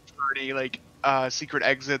room for any like secret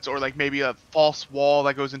exits or like maybe a false wall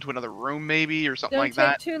that goes into another room, maybe, or something Don't like take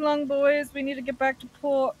that. too long, boys. We need to get back to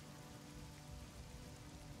port.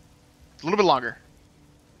 It's a little bit longer.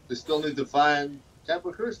 They still need to find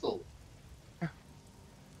Temple Crystal.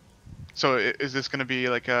 So is this going to be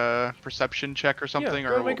like a perception check or something? Yeah,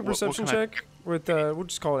 or go ahead and make a what perception can I- check with we'll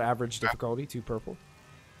just call it average difficulty, 2 purple.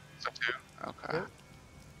 So 2? Okay. Yeah.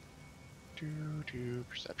 Do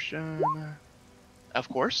perception. Of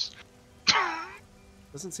course.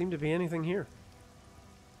 Doesn't seem to be anything here.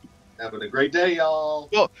 Having a great day, y'all.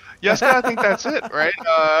 Yes, I think that's it, right?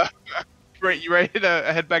 Right, you ready to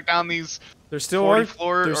head back down these There still 40 are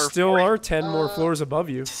floor there or still 40? are 10 more floors above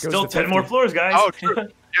you. Goes Still to 10 more 50. floors, guys. Oh, true.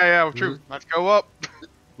 Yeah, true. Let's go up.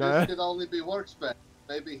 This could only be workspace.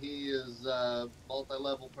 Maybe he is a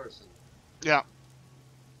multi-level person. Yeah. Okay.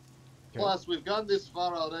 Plus, we've gone this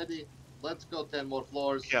far already. Let's go 10 more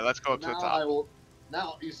floors. Yeah, let's go up to the Now top.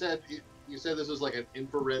 Now you said this was like an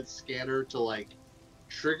infrared scanner to like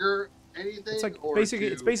trigger anything. It's like or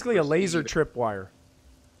basically a laser perceive it? tripwire.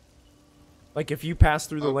 Like if you pass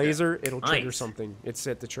through the Okay. laser, it'll trigger Nice. something. It's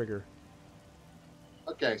set to trigger.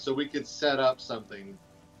 Okay, so we could set up something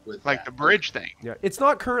with Like that. the bridge thing. Yeah, it's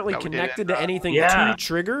not currently That we did connected in, to anything Yeah. to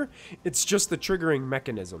trigger. It's just the triggering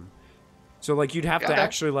mechanism. So like you'd have to Yeah.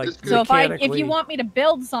 actually like This could- So if mechanically. you want me to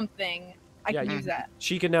build something, I Yeah, can you- use that.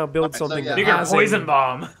 she can now build Okay, so something yeah. that Bigger has poison a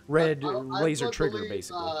bomb. red I laser would trigger, believe,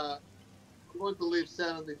 basically. I'm going to leave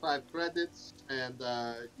 75 credits and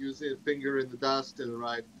use a finger in the dust and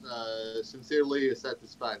write sincerely a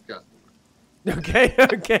satisfied customer. Okay,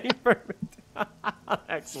 okay, perfect.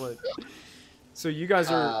 Excellent. So you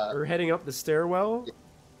guys are heading up the stairwell?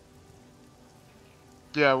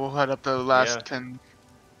 Yeah, we'll head up the last Yeah. 10.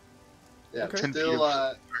 Yeah, Okay. 10 feet still,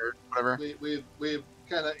 or whatever. we've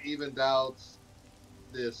kind of evened out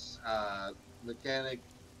this mechanic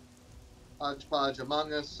hodgepodge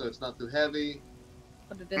among us, so it's not too heavy.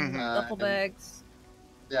 Put it in Mhm. duffel bags.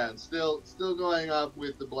 Yeah, and still going up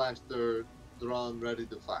with the blaster drawn, ready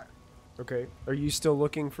to fire. Okay. Are you still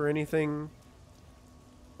looking for anything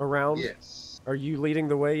around? Yes. Are you leading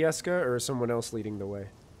the way, Yeska, or is someone else leading the way?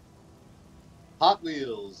 Hot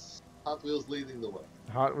Wheels leading the way.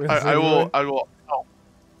 Hot Wheels I leading the way? will help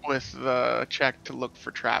with the check to look for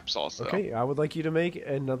traps also. Okay, I would like you to make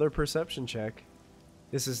another perception check.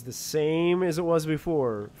 This is the same as it was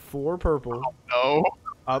before. 4 purple, No.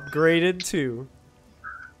 upgraded to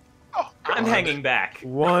Oh, I'm God. hanging back.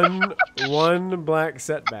 one black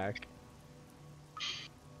setback,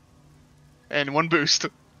 And 1 boost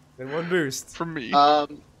and 1 boost from me.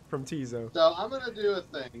 from Tizo. So I'm gonna do a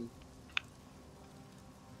thing.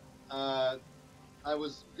 I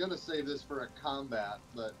was gonna save this for a combat,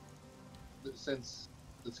 but since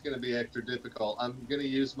it's gonna be extra difficult, I'm gonna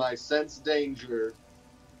use my sense danger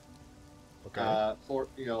Okay. for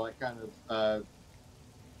like kind of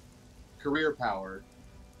career power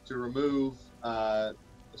to remove a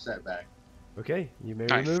setback, Okay, you may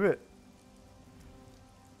Nice. remove it.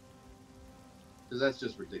 because that's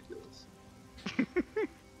just ridiculous.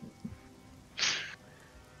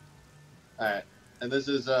 All right, and this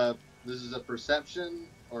is a perception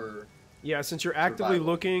or Yeah, since you're actively Survival.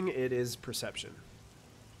 looking, it is perception.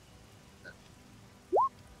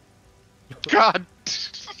 God.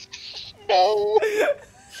 No.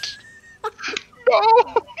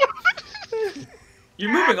 No.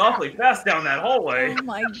 You're moving awfully fast down that hallway. Oh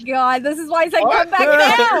my god, this is why I said come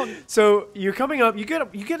back down! So you're coming up. You get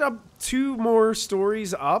up 2 more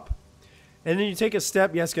stories up, and then you take a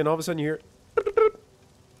step, Yeska, and all of a sudden you hear,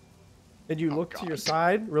 and you look to your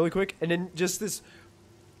side really quick, and then just this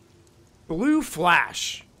blue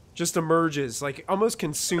flash just emerges, like almost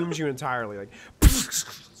consumes you entirely, like.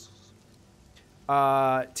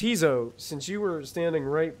 Tizo, since you were standing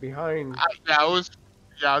right behind. I was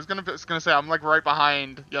gonna say I'm like right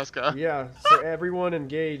behind Yeska. Yeah, so everyone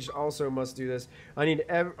engaged also must do this. I need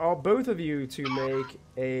both of you to make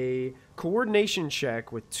a coordination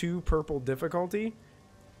check with 2 purple difficulty.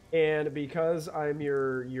 And because I'm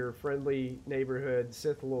your friendly neighborhood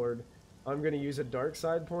Sith Lord, I'm going to use a dark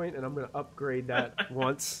side point, and I'm going to upgrade that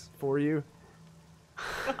once for you.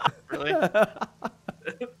 Really?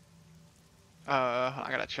 I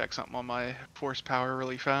gotta check something on my force power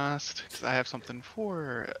really fast, because I have something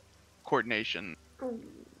for coordination.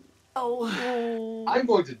 Oh. I'm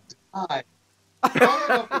going to die.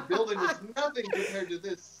 Falling off the building was nothing compared to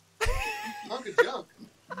this hunk of junk.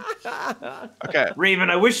 Okay. Raven,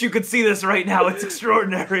 I wish you could see this right now. It's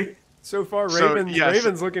extraordinary. So far, So, Raven's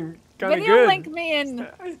yes. looking kind of Video good. link me in,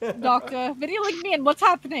 Doctor. Video link me in. What's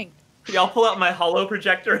happening? Y'all pull out my hollow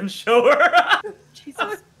projector and show her.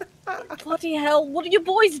 Jesus. Bloody hell. What are you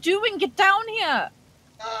boys doing? Get down here.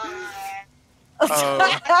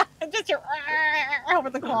 Just your over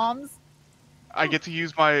the comms. I get to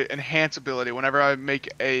use my enhance ability whenever I make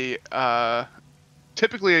a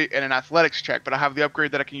typically in an athletics check, but I have the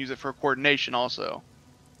upgrade that I can use it for coordination also.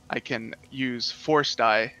 I can use force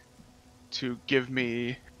die to give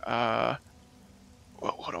me hold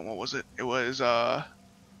on, what was it? It was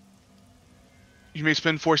you may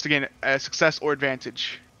spend force to gain a success or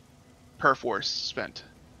advantage per force spent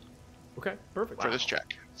Okay, perfect. for this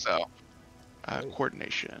check. So Right.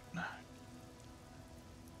 coordination.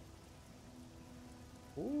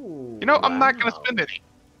 Ooh, You know, I'm not gonna Wow. spend any.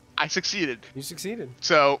 I succeeded. You succeeded.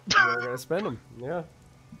 So You're going to spend them. Yeah.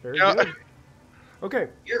 Very Yeah. good. Okay.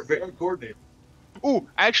 You're very coordinated. ooh,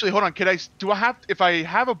 actually, hold on. Do I have, if I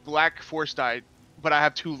have a black force die, but I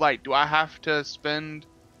have 2 light, do I have to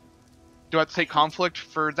take conflict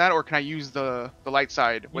for that, or can I use the light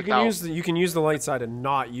side You without? can use the light side and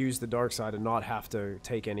not use the dark side and not have to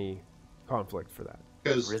take any conflict for that.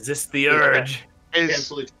 Because Resist the urge.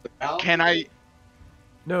 cancel each other out. Can I?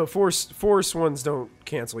 No, force ones don't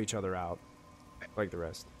cancel each other out like the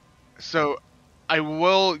rest. So, I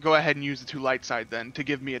will go ahead and use the 2 light side then to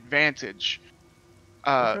give me advantage.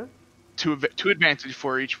 Okay. Two advantage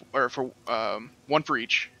for each, or for 1 for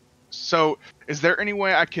each. So, is there any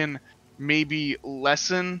way I can maybe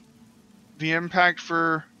lessen the impact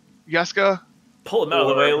for Yeska? Pull him out of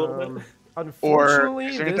the way a little Um, bit. Unfortunately,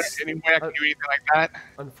 is there this any way I can do anything like that?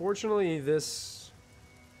 unfortunately this.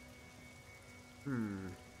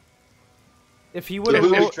 If he would have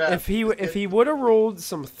rolled, if he would have rolled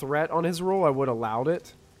some threat on his roll, I would have allowed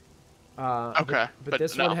it. Okay, but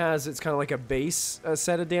this no. one has, it's kind of like a base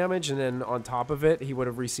set of damage, and then on top of it, he would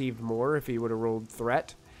have received more if he would have rolled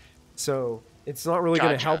threat. So it's not really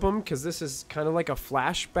going to help him, because this is kind of like a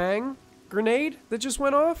flashbang grenade that just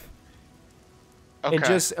went off. Okay. And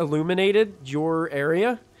just illuminated your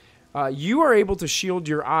area. You are able to shield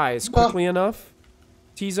your eyes quickly enough.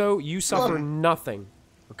 Tizo, you suffer nothing.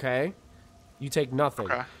 Okay? You take nothing.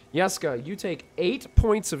 Okay. Yeska, you take 8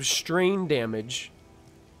 points of strain damage.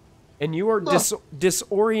 And you are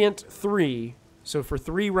disorient 3. So for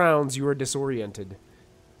 3 rounds, you are disoriented.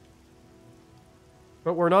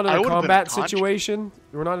 But we're not in a combat situation.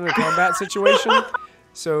 We're not in a combat situation.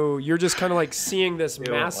 So you're just kind of like seeing this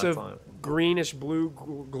massive greenish blue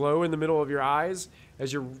glow in the middle of your eyes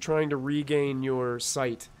as you're trying to regain your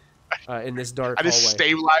sight in this dark hallway. I just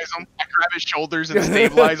stabilize him. I grab his shoulders and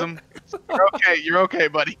stabilize him. You're okay. You're okay,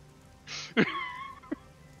 buddy.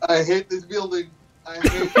 I hate this building. I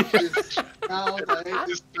hate this house. I hate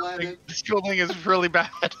this planet. This building is really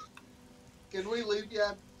bad. Can we leave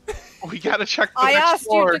yet? We gotta check the I next asked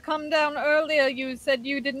floor. you to come down earlier. You said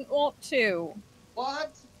you didn't want to.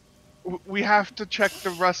 What? We have to check the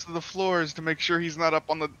rest of the floors to make sure he's not up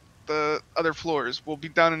on the other floors. We'll be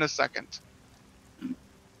down in a second.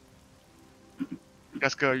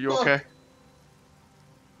 Jessica, are you okay?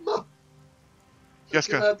 No.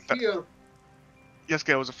 Jessica, Here.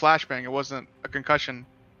 Jessica, it was a flashbang. It wasn't a concussion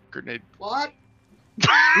grenade. What?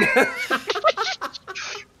 I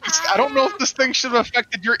don't know if this thing should have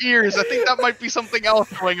affected your ears. I think that might be something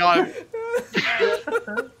else going on.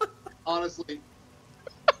 Honestly,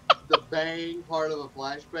 the bang part of a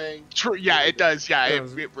flashbang. True. Yeah, it does. Yeah,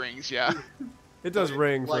 it rings. Yeah. It does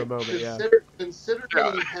ring for a moment, Consider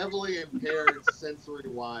me heavily impaired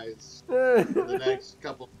sensory-wise for the next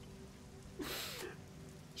couple.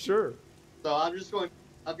 Sure. So I'm just going.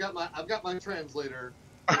 I've got my translator.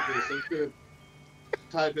 Okay, so I'm gonna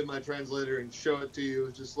type in my translator and show it to you.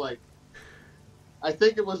 It's just like, I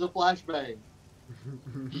think it was a flashbang.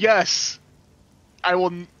 Yes. I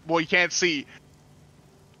will. Well, you can't see.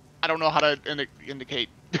 I don't know how to indicate.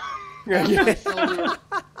 Shoulder,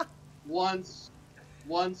 once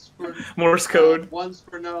for Morse code. Once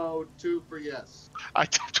for no, 2 for yes. I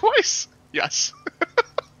tapped twice. Yes.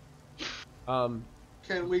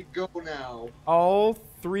 Can we go now? All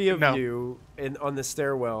 3 of you on the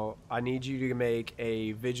stairwell, I need you to make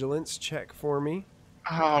a vigilance check for me.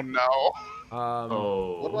 Oh no.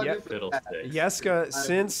 What do I do for that? Yeska,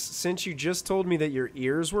 since you just told me that your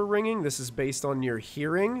ears were ringing, this is based on your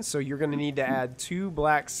hearing, so you're going to need to add 2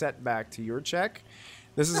 black setback to your check.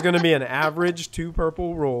 This is going to be an average 2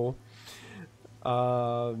 purple roll.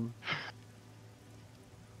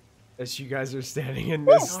 As you guys are standing in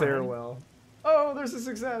this stairwell. Oh, there's a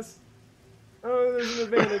success. Oh, there's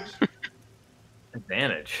an advantage.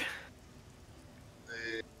 Advantage.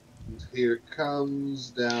 And here it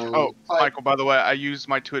comes down. Oh, Michael, by the way, I used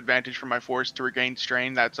my 2 advantage for my force to regain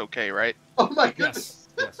strain. That's okay, right? Oh my goodness.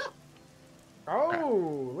 Yes.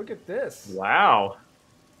 Oh, look at this. Wow.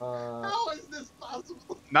 How is this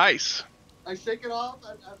possible? Nice. I shake it off.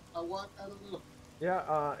 I walk out of the.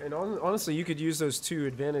 Yeah, and honestly, you could use those 2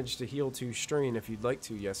 advantage to heal 2 strain if you'd like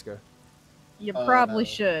to, Yeska. You probably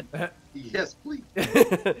should. Yes, please.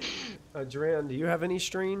 Duran, do you have any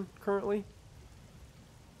strain currently?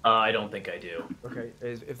 I don't think I do. Okay.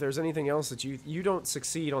 If there's anything else that you don't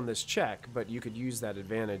succeed on this check, but you could use that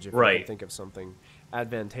advantage if you can think of something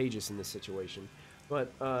advantageous in this situation.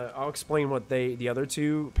 But I'll explain what the other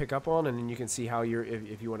 2 pick up on, and then you can see how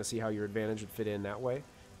if you want to see how your advantage would fit in that way.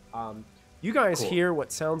 You guys hear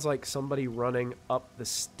what sounds like somebody running up the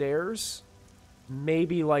stairs,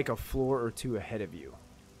 maybe like a floor or 2 ahead of you.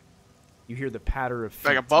 You hear the patter of feet.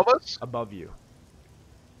 Like above us? Above you.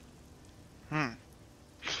 I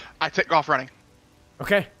take off running.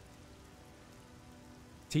 Okay.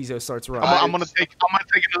 Tizo starts running. I'm gonna take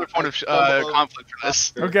another point of conflict for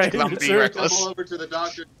this. Okay. I'm being reckless. Come over to the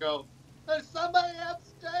doctor and go, there's somebody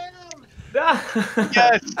upstairs.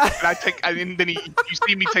 Yes. And then you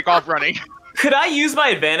see me take off running. Could I use my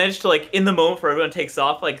advantage to, like, in the moment where everyone takes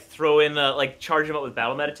off, like, throw in, like, charge them up with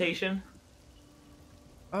battle meditation?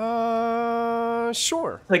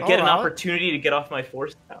 Sure. Like, get an opportunity to get off my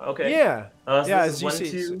force? Okay. Yeah. So yeah, this as is you 1,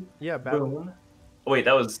 see. 2, Yeah, battle. boom. Oh, wait,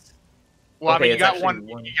 that was... Well, okay, I mean,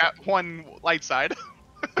 you got one light side.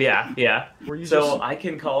 Yeah. Were you So just... I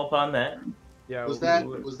can call upon that. Yeah. Was that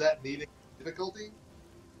needing difficulty?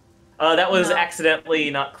 That was No. accidentally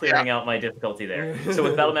not clearing out my difficulty there. So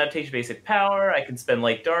with Battle Meditation Basic Power, I can spend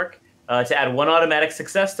Light Dark to add 1 automatic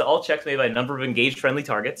success to all checks made by a number of engaged friendly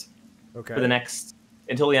targets Okay. for the next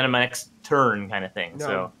until the end of my next turn, kind of thing. Now,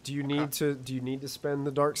 So do you need to spend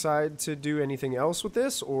the dark side to do anything else with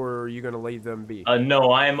this, or are you going to leave them be?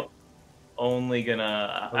 no, I'm only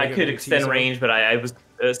gonna. Only I gonna could do extend T-zone? range, but I was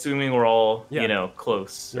assuming we're all Yeah.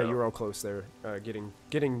 close. So. Yeah, you were all close there. Getting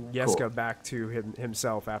Yeska back to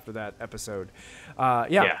himself after that episode.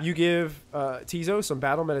 Yeah. You give Tizo some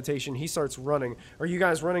battle meditation. He starts running. Are you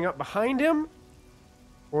guys running up behind him,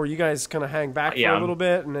 or you guys kind of hang back for a little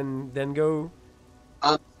bit and then go?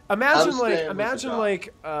 Imagine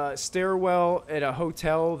like a stairwell at a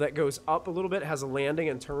hotel that goes up a little bit, has a landing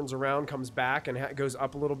and turns around, comes back, and goes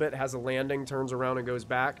up a little bit, has a landing, turns around and goes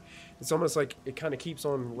back. It's almost like it kind of keeps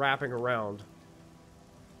on wrapping around.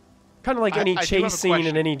 Kind of like any chase scene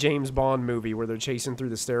in any James Bond movie where they're chasing through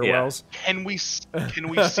the stairwells. Yeah. Can we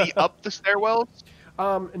see up the stairwells?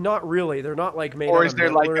 Not really. They're not like made Or out is of there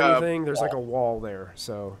metal like or a anything. There's like a wall? wall there,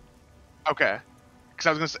 so. Okay. Because I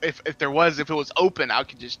was gonna say, if it was open, I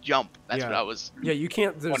could just jump. That's what I was. Yeah, you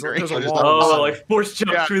can't. There's wondering. a Just wall. Oh, like force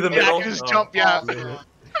jump through the middle. I can just jump. Yeah.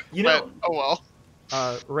 You But, know, oh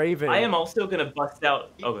well. Raven. I am also gonna bust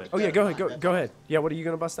out. Oh, good. Oh yeah, go ahead. Go ahead. Yeah, what are you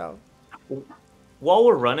gonna bust out? While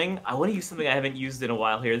we're running, I want to use something I haven't used in a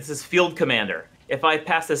while here. This is Field Commander. If I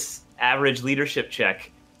pass this average leadership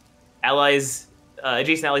check,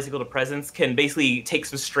 adjacent allies equal to presence can basically take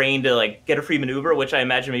some strain to like get a free maneuver, which I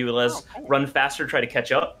imagine maybe let us run faster, try to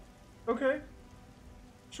catch up. Okay.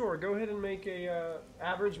 Sure. Go ahead and make a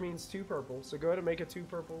average means 2 purple. So go ahead and make a 2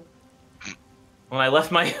 purple. Well, I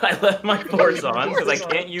left my force on because I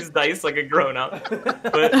can't use dice like a grown up.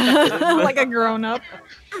 But Like a grown up.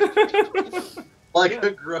 Like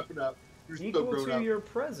a grown up. You're still Equal grown to up. your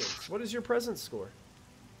presence. What is your presence score?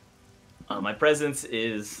 my presence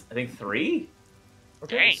is I think 3.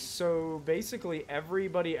 Okay. Dang. So basically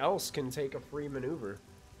everybody else can take a free maneuver.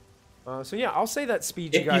 So yeah, I'll say that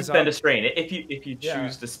speeds you If you guys spend up. a strain, if you Yeah.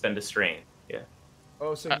 choose to spend a strain, yeah.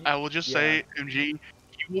 Oh, so I will just say, MG, you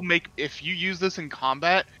will make if you use this in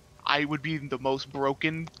combat, I would be the most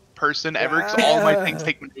broken person ever because all my things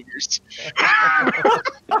take maneuvers.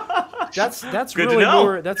 that's Good to really know.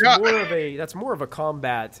 more more of a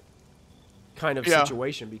combat kind of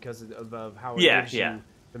situation because of how it gives you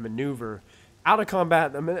the maneuver. Out of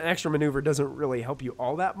combat, an extra maneuver doesn't really help you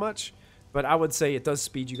all that much, but I would say it does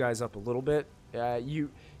speed you guys up a little bit.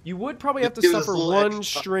 You would probably have to gives us suffer a little 1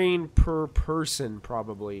 extra. strain per person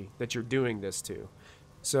probably that you're doing this to.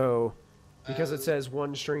 So because it says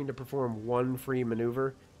 1 strain to perform 1 free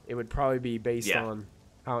maneuver, it would probably be based on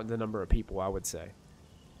the number of people, I would say.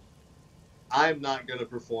 I'm not going to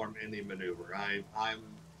perform any maneuver. I'm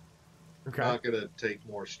Okay. not going to take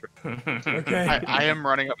more strength. Okay. I am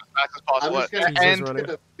running up as fast as I'm possible. just going Tizo's And running.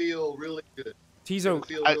 to feel really good. Tizo,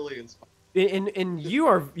 Feel really inspired. and you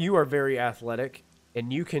are very athletic,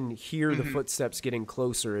 and you can hear the footsteps getting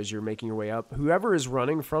closer as you're making your way up. Whoever is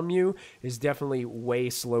running from you is definitely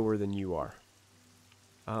way slower than you are.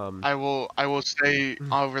 I will say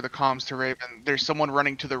over the comms to Raven, there's someone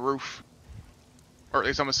running to the roof. Or at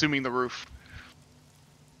least I'm assuming the roof.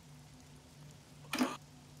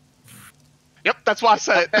 Yep, that's why I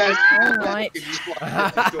said it. All right. If you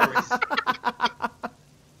fly stories.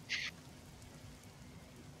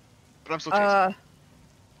 But I'm still chasing.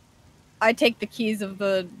 I take the keys of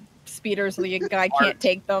the speeders so the guy can't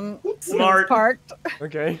take them. Smart. He's parked.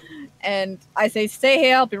 Okay. And I say, stay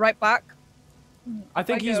here, I'll be right back. I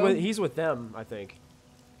think I he's go. with them, I think.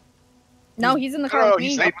 No, he's in the car No, with he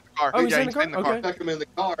me. stayed with the car. Oh, he's yeah, in he the stayed in the car? car. Okay. Stuck him in the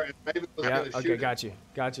car, and Raven was Yeah, going to okay, shoot him.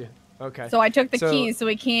 got you. Okay. So I took the So- keys so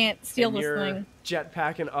he can't steal And this you're thing.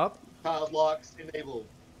 jetpacking up. Child locks enabled.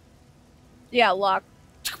 Yeah, lock.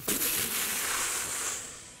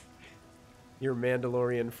 Your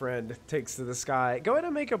Mandalorian friend takes to the sky. Go ahead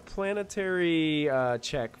and make a planetary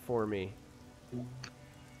check for me.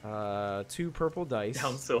 2 purple dice.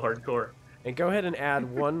 Sounds so hardcore. And go ahead and add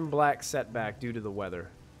 1 black setback due to the weather.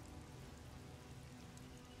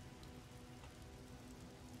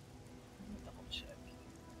 Double check.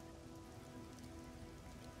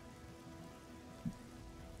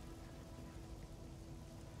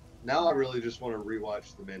 Now I really just want to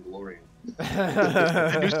rewatch The Mandalorian.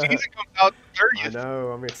 The new season comes out I 30th. know.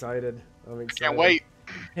 I'm excited. Can't wait.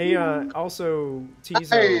 Hey, also, Tizo,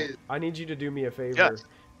 Hey. I need you to do me a favor. Yes.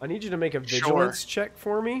 I need you to make a vigilance check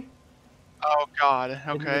for me. Oh God.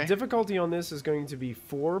 And Okay. the difficulty on this is going to be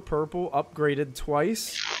 4 purple upgraded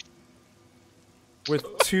twice, with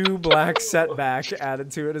 2 black setback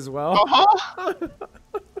added to it as well. Uh-huh.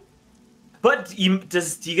 But do you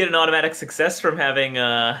get an automatic success from having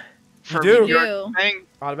For do. me, you're You. saying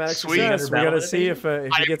Automatic Sweet. success. We gotta see if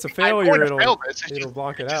he gets a failure, it'll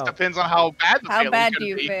block it just out. depends on how bad the How failing's bad gonna do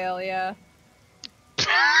you be. fail? Yeah.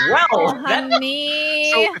 well, Oh, that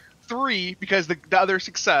honey. So 3 because the other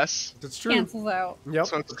success. That's true. Cancels out. Yep.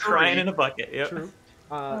 So it's crying 3. in a bucket. Yep. True.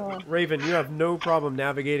 Oh. Raven, you have no problem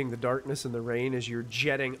navigating the darkness and the rain as you're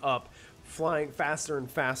jetting up, flying faster and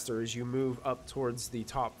faster as you move up towards the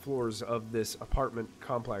top floors of this apartment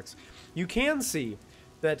complex. You can see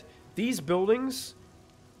that these buildings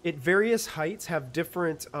at various heights have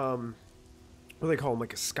different, what do they call them,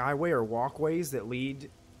 like a skyway or walkways that lead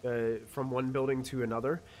from one building to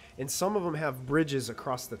another. And some of them have bridges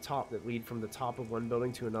across the top that lead from the top of one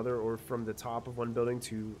building to another, or from the top of one building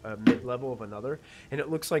to a mid-level of another. And it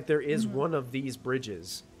looks like there is one of these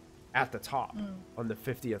bridges at the top on the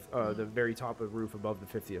 50th, the very top of the roof above the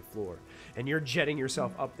 50th floor. And you're jetting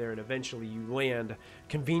yourself up there, and eventually you land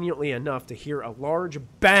conveniently enough to hear a large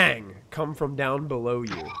bang come from down below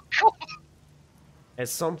you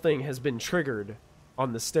as something has been triggered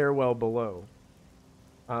on the stairwell below.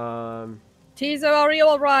 Tizo, are you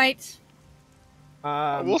alright?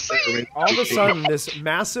 We'll see. All of a sudden, this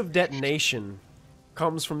massive detonation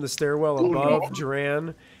comes from the stairwell above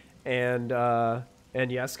Duran and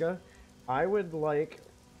Yeska. I would like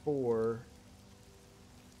for...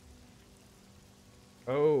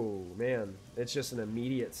 Oh, man. It's just an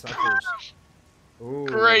immediate suffers. Ooh.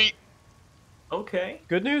 Great. Okay.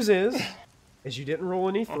 Good news is you didn't roll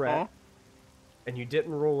any threat, and you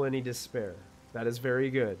didn't roll any despair. That is very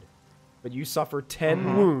good. But you suffer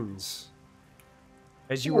 10 wounds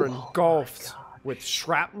as you were engulfed with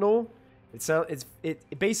shrapnel.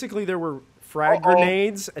 It basically there were frag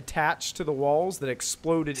grenades attached to the walls that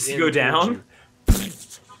exploded. Does he go down?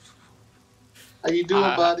 How you doing,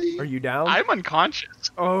 buddy? Are you down? I'm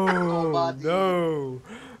unconscious. Oh buddy. no!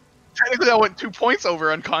 Technically, I went 2 points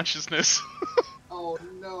over unconsciousness. Oh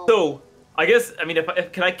no. So I guess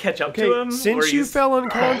if can I catch up to him? Okay, or since you he's- fell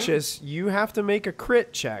unconscious, you have to make a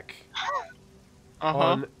crit check.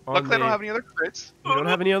 on Luckily, I the- don't have any other crits. You don't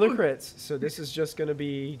have any other crits, so this is just going to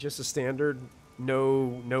be just a standard,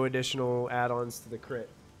 no additional add-ons to the crit.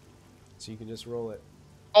 So you can just roll it.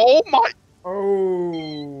 Oh my!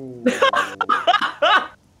 Oh.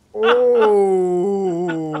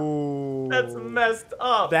 Oh. That's messed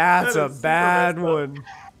up. That's That a is super bad messed up. one.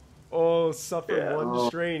 Oh, suffer Yeah. one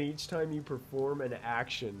strain each time you perform an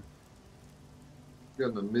action.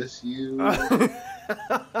 Gonna miss you.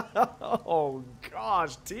 Oh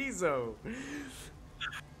gosh, Tizo.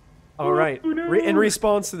 All right. In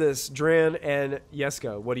response to this, Dran and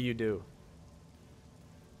Yeska, what do you do?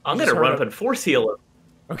 I'm Just gonna heard run a- up and force heal him.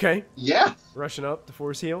 Yeah. Rushing up to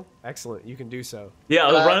force heal. Excellent. You can do so. Yeah,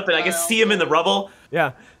 I'll run up and I can see him in the rubble.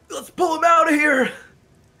 Yeah. Let's pull him out of here.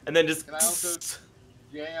 And then just. Can I also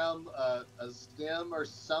jam a stem or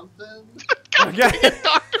something? Okay.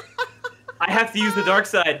 I have to use the dark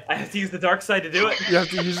side. I have to use the dark side to do it. You have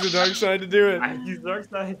to use the dark side to do it. I have to use the dark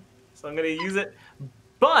side, so I'm gonna use it.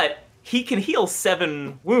 But he can heal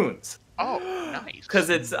 7 wounds Oh, nice.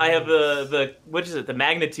 because I have the what is it? The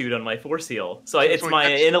magnitude on my force heal. So it's my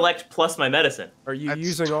that's- intellect plus my medicine. Are you That's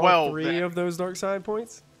using all 12 3 then. of those dark side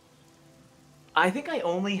points? I think I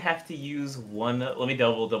only have to use one. Let me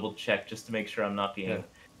double check just to make sure I'm not being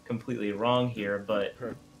completely wrong here. But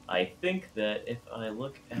Okay. I think that if I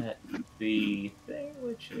look at the thing,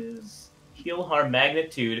 which is heal harm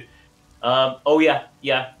magnitude, oh yeah.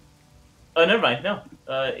 Oh, never mind. No,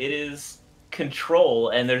 it is control,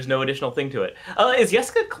 and there's no additional thing to it. Is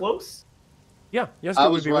Yeska close? Yeah. Yes, I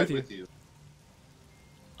would was be right with you.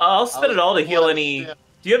 I'll spend it all to heal Well, any. yeah.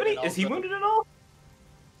 Do you have any? And Is he also- wounded at all?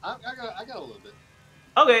 I got a little bit.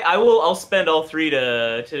 Okay, I'll spend all 3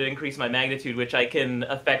 to increase my magnitude, which I can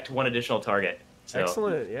affect 1 additional target. So.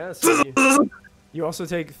 Excellent. Yeah. So you also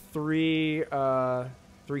take 3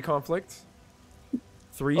 conflict,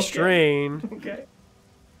 3 Okay. strain, Okay.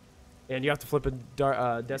 and you have to flip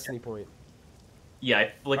a destiny point. Yeah,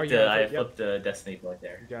 I flipped. Oh, yeah, I yep. flipped a destiny point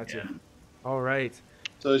there. Gotcha. Yeah. All right.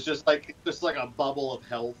 So it's just like a bubble of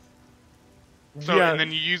health. So, yeah. and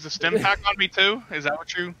then you use the stim pack on me too? Is that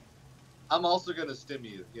what you? I'm also gonna stim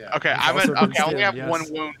you. Yeah. Okay, It's I'm also at, been okay. I only stimmed, have yes.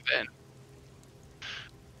 1 wound then.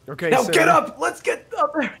 Okay. Now so get up! Let's get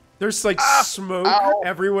up there. There's like smoke Ow.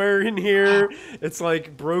 everywhere in here. It's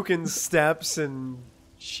like broken steps and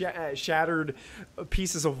shattered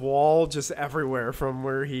pieces of wall just everywhere from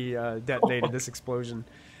where he detonated this explosion.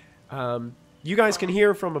 You guys can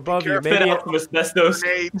hear from above you. Spit Maybe out some asbestos.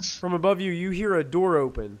 Grenades. from above you, you hear a door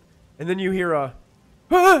open, and then you hear a,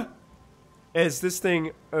 ah! as this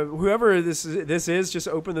thing, whoever this is, just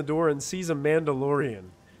opened the door and sees a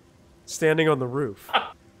Mandalorian standing on the roof.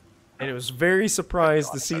 And it was very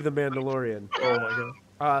surprised to see the Mandalorian. Oh my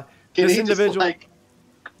god. This individual,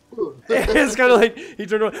 it's kind of like he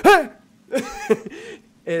turned around. "Ah!"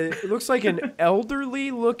 It looks like an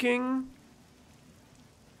elderly-looking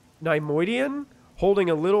Niemoidian holding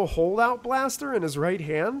a little holdout blaster in his right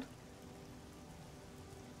hand.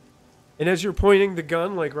 And as you're pointing the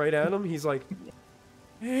gun like right at him, he's like,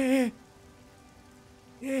 "Eh,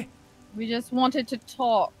 eh, We just wanted to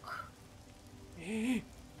talk. eh."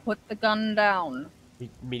 Put the gun down. He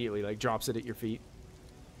immediately like drops it at your feet.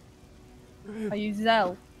 Are you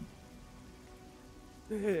Zell?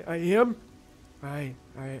 I am. I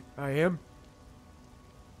am.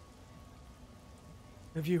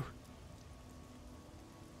 Have you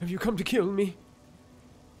come to kill me?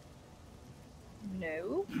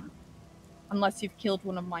 No. Unless you've killed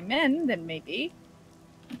one of my men, then maybe.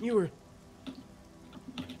 You were.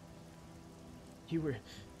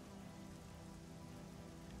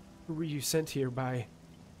 Who were you sent here by?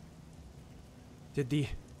 Did the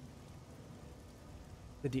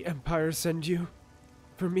Empire send you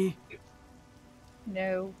for me?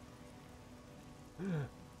 No.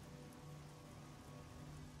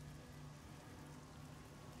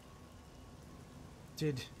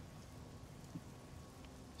 Did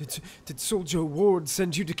Suljo Warde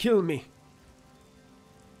send you to kill me?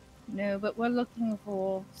 No, but we're looking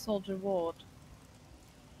for Suljo Warde.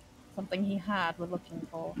 Something he had, we're looking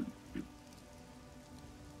for.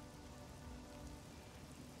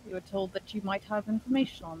 We were told that you might have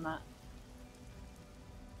information on that.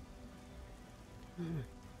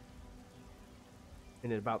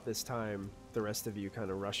 And at about this time, the rest of you kind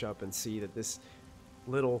of rush up and see that this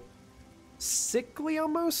little sickly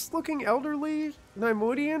almost looking elderly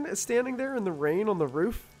Niemoidian is standing there in the rain on the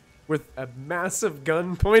roof with a massive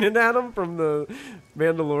gun pointed at him from the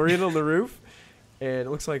Mandalorian on the roof. And it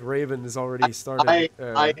looks like Raven has already started.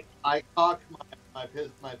 I cock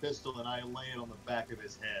my pistol and I lay it on the back of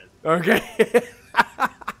his head. Okay.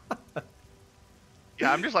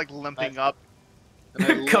 Yeah, I'm just like limping up.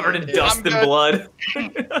 Covered in dust and blood.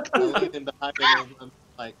 I lean in behind him and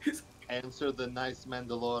like answer the nice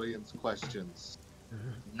Mandalorian's questions.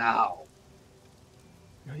 Now.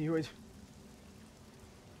 You would.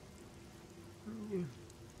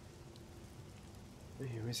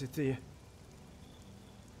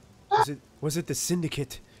 Was it the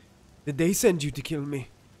Syndicate? Did they send you to kill me?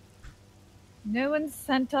 No one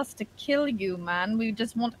sent us to kill you, man. We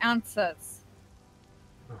just want answers.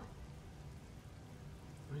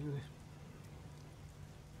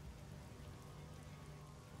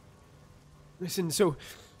 Listen, so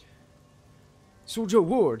Suljo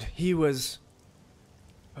Warde, he was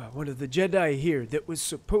one of the Jedi here that was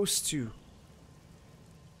supposed to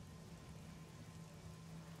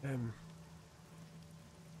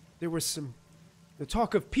there was the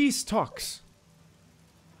talk of peace talks.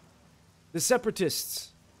 The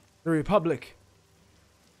Separatists, the Republic.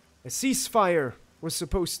 A ceasefire was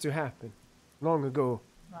supposed to happen long ago.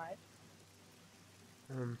 Right.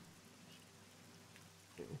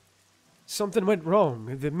 Something went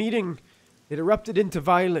wrong. The meeting, it erupted into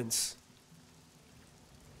violence.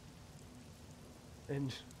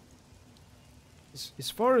 And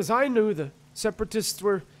as far as I knew, the Separatists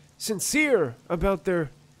were sincere about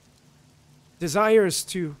their desires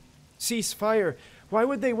to cease fire. Why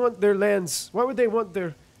would they want their lands, why would they want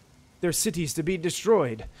their cities to be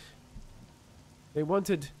destroyed? They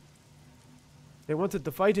wanted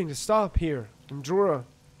the fighting to stop here in Jorah.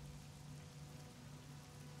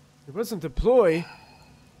 It wasn't a ploy.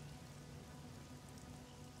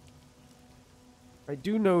 I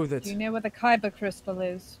do know that... Do you know where the Kyber crystal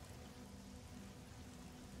is?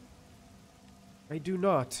 I do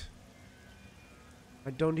not.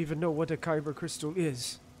 I don't even know what a Kyber crystal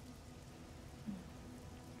is.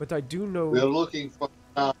 But I do know... We're looking for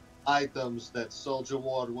items that Suljo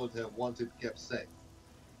Warde would have wanted kept safe.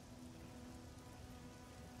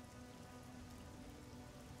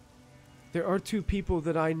 There are two people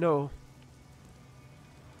that I know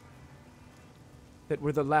that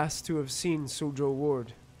were the last to have seen Suljo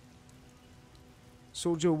Warde.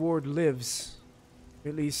 Suljo Warde lives.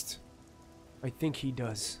 At least, I think he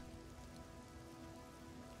does.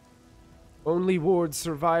 Only Warde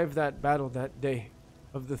survived that battle that day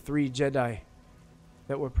of the 3 Jedi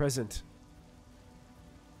that were present.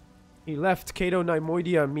 He left Cato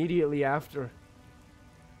Niemoidia immediately after.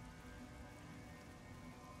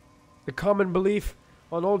 The common belief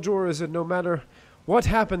on all Jorah is that no matter what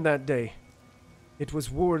happened that day, it was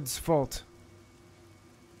Warde's fault.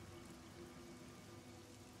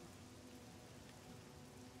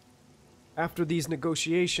 After these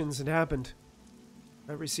negotiations had happened,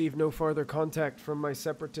 I received no further contact from my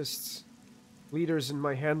separatists, leaders, and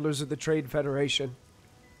my handlers of the Trade Federation.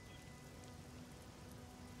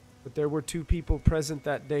 But there were 2 people present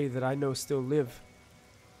that day that I know still live.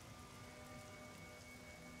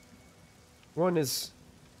 One is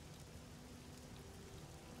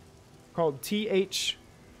called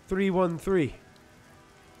TH-313,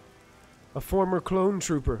 a former clone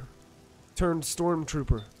trooper turned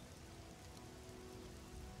stormtrooper.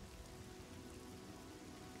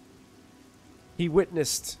 He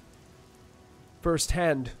witnessed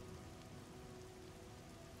firsthand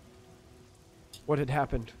what had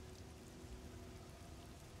happened.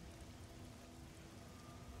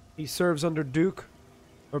 He serves under Duke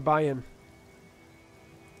Urbayan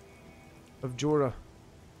of Jorah.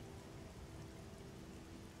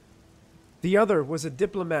 The other was a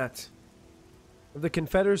diplomat of the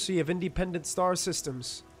Confederacy of Independent Star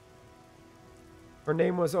Systems. Her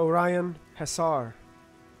name was Orion Hassar.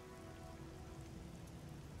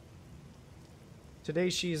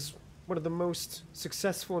 Today she's one of the most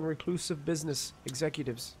successful and reclusive business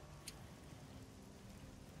executives.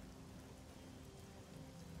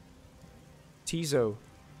 Tizo.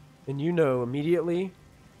 And you know immediately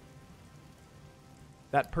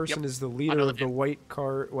that person is the leader of the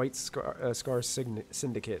White Scar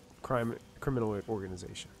Syndicate, criminal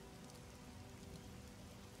organization.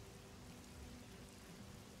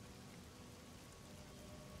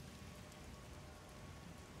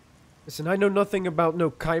 Listen, I know nothing about no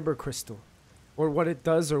Kyber crystal, or what it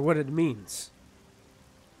does, or what it means.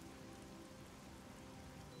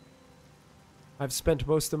 I've spent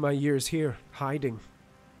most of my years here, hiding,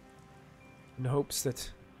 in hopes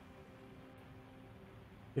that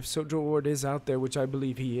if Suljo Warde is out there, which I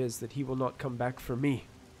believe he is, that he will not come back for me.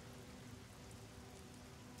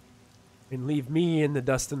 And leave me in the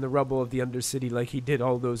dust and the rubble of the Undercity like he did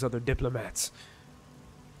all those other diplomats.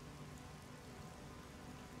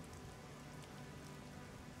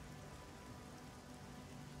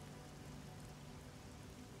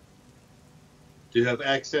 Do you have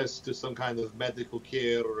access to some kind of medical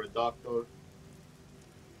care or a doctor?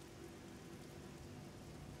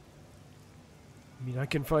 I mean, I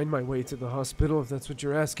can find my way to the hospital if that's what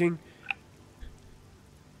you're asking.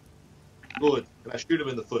 Good. And I shoot him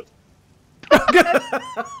in the foot.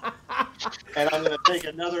 And I'm gonna take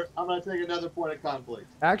another point of conflict.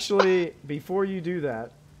 Actually, before you do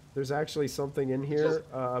that, there's actually something in here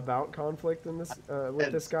about conflict in this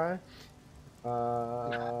with this guy.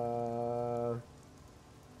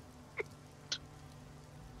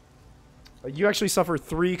 You actually suffer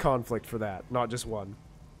 3 conflict for that, not just 1.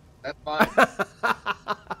 That's fine.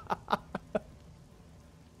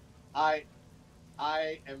 I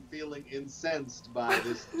am feeling incensed by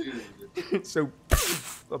this dude. So,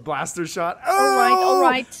 a blaster shot. All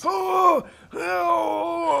right.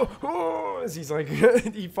 As he's like,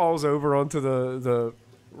 he falls over onto the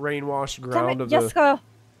rain-washed ground of Jessica.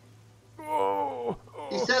 the.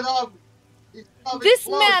 He set off. This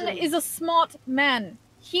man is a smart man.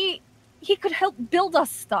 He could help build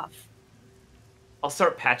us stuff. I'll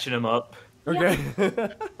start patching him up. Okay.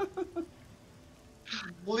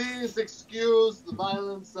 Please excuse the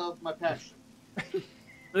violence of my passion.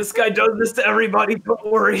 This guy does this to everybody. Don't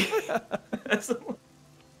worry.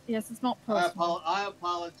 Yes, it's not personal. I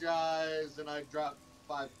apologize, and I dropped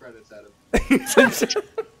 5 credits at him.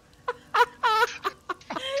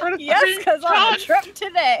 Yes, because I'm on a trip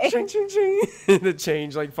today. Ching, ching, ching. The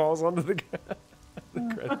change like falls onto the credits.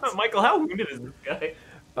 Michael, how wounded is this guy?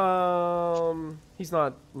 He's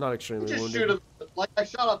not extremely Just wounded. shoot him. Like I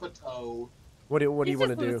shot up a toe. What do you want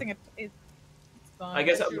to do? It's fine. I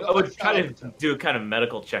guess I would kind of do a kind of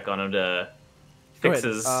medical check on him to fix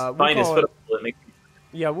his find his foot.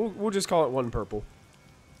 Yeah, we'll just call it 1 purple.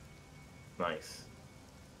 Nice.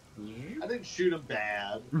 I didn't shoot him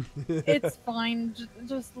bad. It's fine.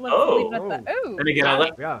 Just let's leave it at that. Oh. And again, I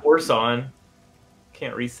left the horse on.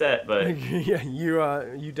 Can't reset, but yeah,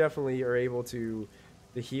 you definitely are able to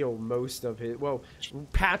heal most of his. Well,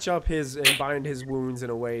 patch up his and bind his wounds in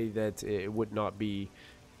a way that it would not be,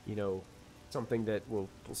 something that will.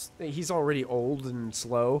 He's already old and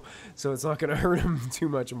slow, so it's not going to hurt him too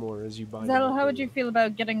much more as you bind. Zell, how would you feel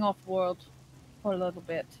about getting off world for a little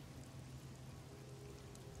bit?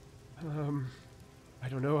 I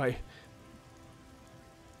don't know.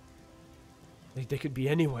 They could be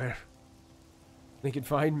anywhere. They could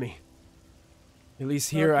find me. At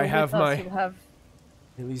least here I have my.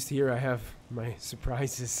 At least here I have my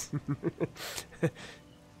surprises.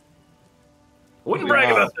 Wouldn't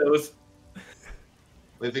brag about those.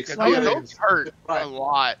 With Those hurt a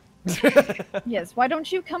lot. Yes, why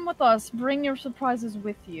don't you come with us, bring your surprises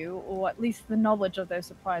with you, or at least the knowledge of those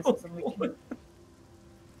surprises, and we can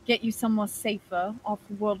get you somewhere safer off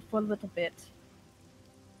the world for a little bit.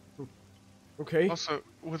 Okay. Also,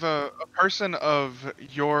 with a person of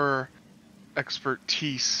your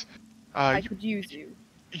expertise, I could use you.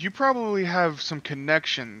 you probably have some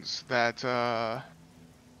connections that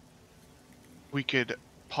we could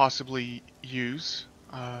possibly use.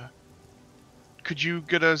 Could you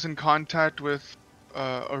get us in contact with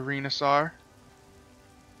Arena Sar?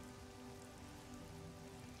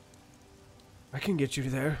 I can get you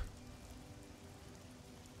there.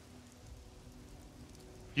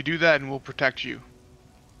 You do that and we'll protect you.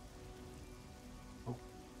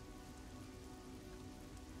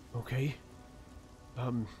 Okay.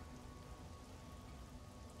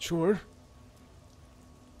 Sure.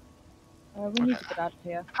 We need to get out of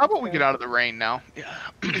here. How about we get out of the rain now? Yeah.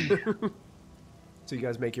 So you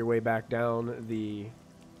guys make your way back down the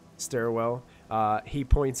stairwell. He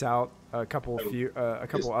points out a couple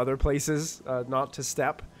other places not to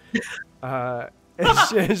step.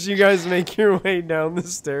 As you guys make your way down the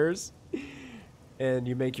stairs, and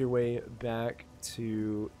you make your way back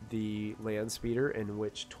to the land speeder, in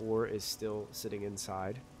which Tor is still sitting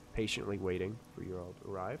inside, patiently waiting for you all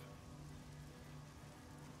to arrive.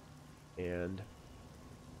 And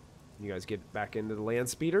you guys get back into the land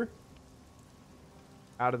speeder,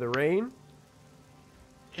 out of the rain.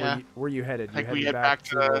 Yeah. Where you headed? I think You we headed head back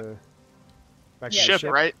to the ship,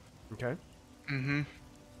 right? Okay. Mm-hmm.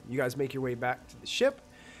 You guys make your way back to the ship.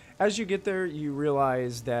 As you get there, you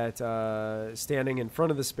realize that standing in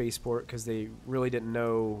front of the spaceport, because they really didn't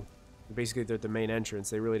know, basically they're at the main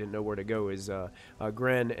entrance, they really didn't know where to go, is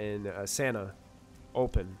Gren and Santa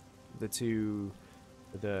Open,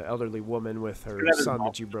 the elderly woman with her son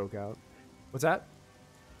that you broke out. What's that?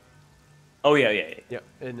 Oh, yeah. Yeah.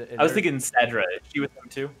 And I was thinking Sadra. Is she with them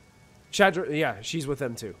too? Shadra, yeah, she's with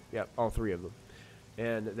them too. Yep, all three of them.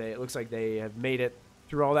 And it looks like they have made it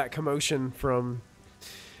through all that commotion from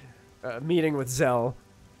meeting with Zell.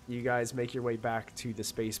 You guys make your way back to the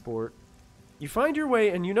spaceport. You find your way,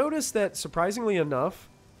 and you notice that, surprisingly enough,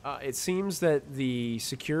 it seems that the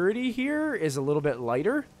security here is a little bit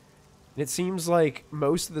lighter. It seems like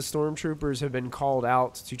most of the stormtroopers have been called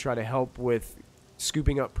out to try to help with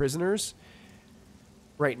scooping up prisoners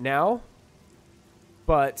right now.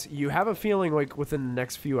 But you have a feeling like within the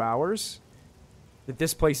next few hours that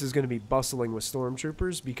this place is going to be bustling with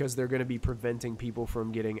stormtroopers, because they're going to be preventing people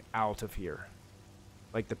from getting out of here.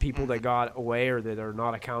 Like the people that got away or that are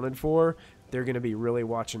not accounted for, they're going to be really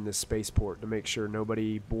watching this spaceport to make sure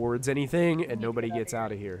nobody boards anything and nobody gets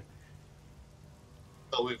out of here.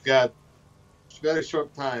 So we've got a very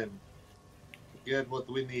short time to get what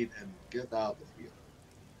we need and get out of here.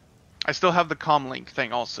 I still have the comlink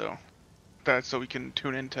thing also, so we can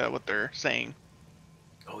tune into what they're saying.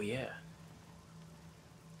 Oh, yeah.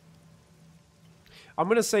 I'm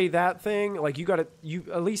going to say that thing, like you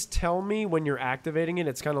at least tell me when you're activating it.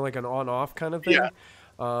 It's kind of like an on-off kind of thing. Yeah.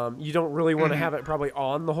 You don't really want to have it probably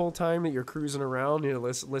on the whole time that you're cruising around,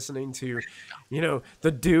 listening to,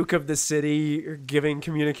 the Duke of the city giving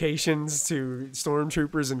communications to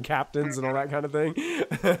stormtroopers and captains and all that kind of thing.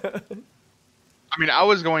 I mean, I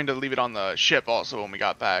was going to leave it on the ship also when we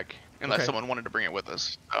got back, unless someone wanted to bring it with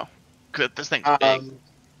us. So, because this thing's big.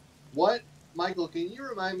 Michael, can you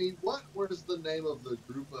remind me, what was the name of the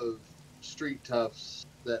group of street toughs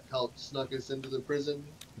that helped snuck us into the prison?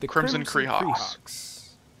 The Crimson Kreehawks.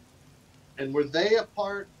 And were they a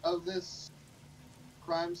part of this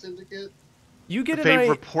crime syndicate? You get They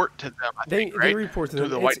report to them, I think, right? They report to them.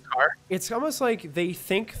 The white car? It's almost like they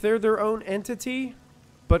think they're their own entity,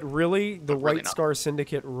 but really the White Scar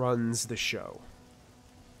Syndicate runs the show.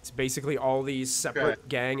 It's basically all these separate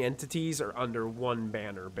gang entities are under one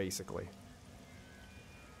banner, basically.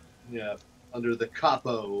 Yeah, under the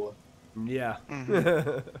capo. Yeah.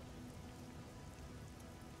 Mm-hmm.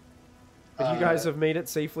 But you guys have made it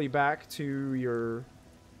safely back to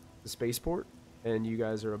the spaceport, and you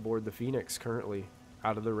guys are aboard the Phoenix currently,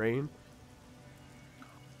 out of the rain.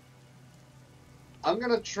 I'm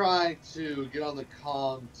gonna try to get on the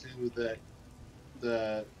comm to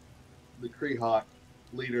the Kreehawk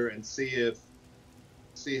leader and see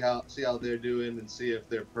how they're doing and see if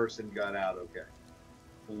their person got out okay.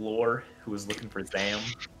 Lore, who was looking for Zam.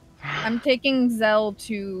 I'm taking Zell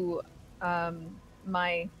to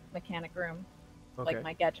my mechanic room, like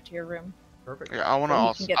my gadgeteer room. Perfect. Yeah, I want to so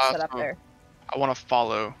also get set up there. I want to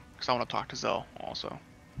follow because I want to talk to Zell also.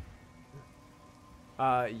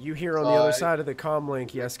 You hear on the other side of the comm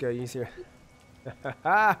link, Yeska, you hear.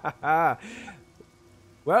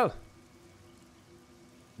 Well,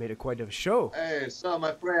 Made it quite a show. Hey, so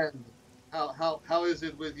my friend, how is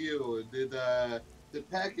it with you? Did the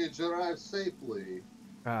package arrive safely?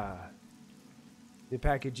 The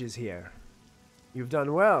package is here. You've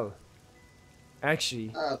done well.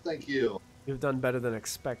 Actually, Thank you. you've done better than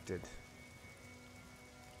expected.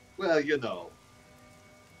 Well, you know,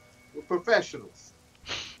 we're professionals.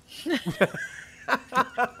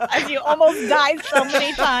 As you almost died so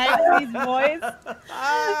many times, these boys.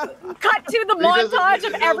 Cut to the montage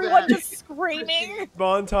of everyone just screaming.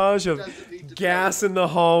 Montage of gas in the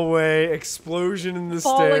hallway, explosion in the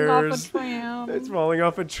Falling stairs. off a tram. It's falling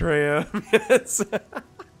off a tram. Yes.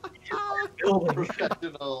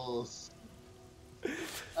 Professionals.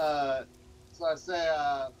 So I say,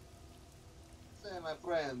 my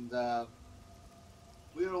friend,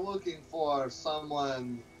 we are looking for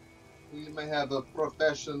someone who you may have a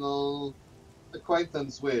professional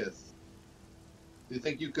acquaintance with. Do you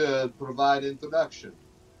think you could provide introduction?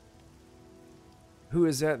 Who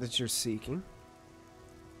is that you're seeking?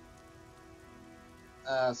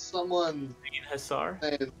 Someone Hussar?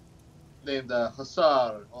 named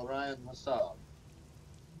Hussar, Orion Hussar.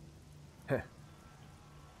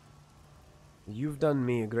 You've done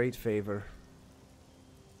me a great favor.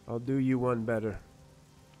 I'll do you one better.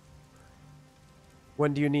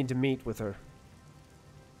 When do you need to meet with her?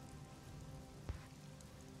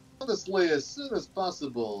 Honestly, as soon as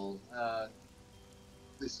possible.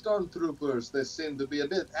 The stormtroopers, they seem to be a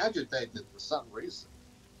bit agitated for some reason.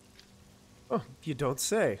 Oh, you don't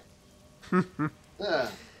say. Yeah.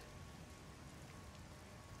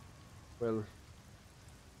 Well,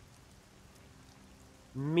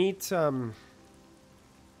 meet,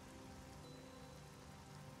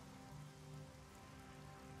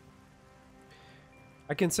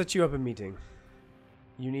 I can set you up a meeting.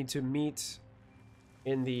 You need to meet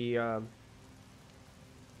in the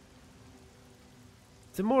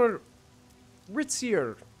more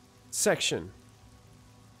ritzier section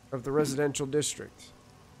of the residential district.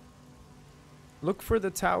 Look for the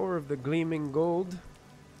Tower of the Gleaming Gold,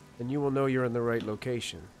 and you will know you're in the right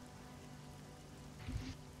location.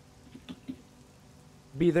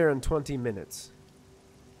 Be there in 20 minutes.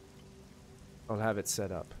 I'll have it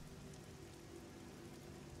set up.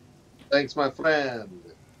 Thanks, my friend.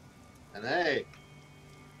 And hey,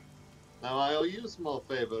 now I owe you a small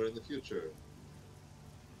favor in the future.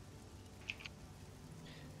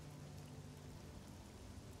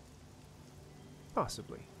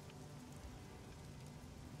 Possibly.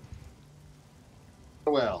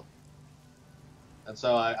 Well. And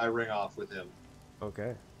so I ring off with him.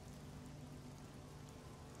 Okay.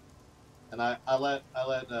 And I let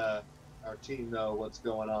our team know what's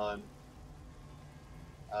going on.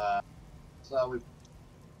 So we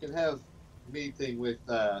can have a meeting with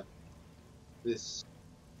this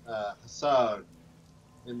Hussar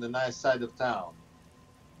in the nice side of town.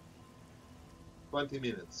 20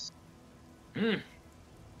 minutes. What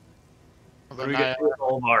do we get with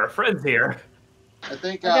all of our friends here? I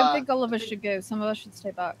think. I don't think all of us should go. Some of us should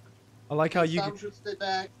stay back. I like how you. Some should stay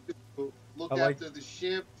back to look after the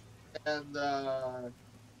ship and our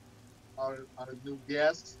new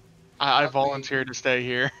guests. I volunteer to stay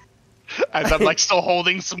here. As I'm like still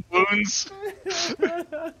holding some wounds.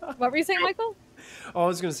 What were you saying, Michael? Oh, I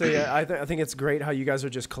was gonna say, I think it's great how you guys are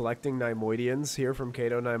just collecting Niemoidians here from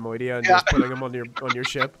Cato Niemoidia and just putting them on your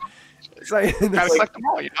ship. It's like, Gotta collect them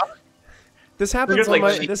all, you know? this happens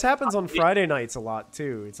like this happens on Friday nights a lot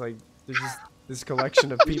too. It's like there's just this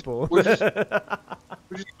collection of people. We're just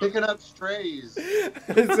picking up strays.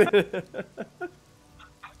 You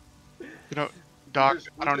know, Doc,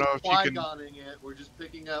 I don't know if you can. It. We're just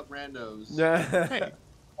picking up randos. Hey,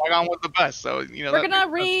 Qui-Gon was the best, so you know. We're gonna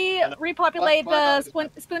repopulate the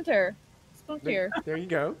Splinter. Splinter. There you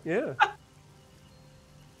go. Yeah.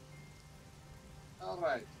 All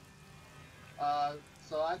right.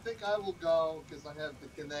 So I think I will go because I have the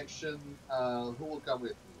connection. Who will come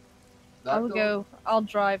with me? I will go. I'll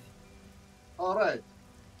drive. All right.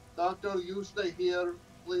 Doctor, you stay here,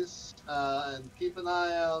 please, and keep an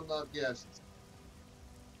eye on our guests.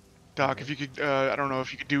 Doc, if you could, I don't know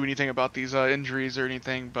if you could do anything about these injuries or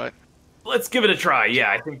anything, but Let's give it a try.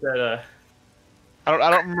 Yeah, I think that.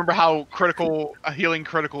 I don't remember how critical healing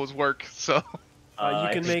criticals work. So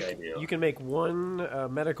you can make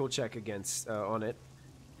one medical check against on it,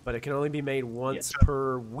 but it can only be made once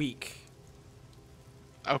per week.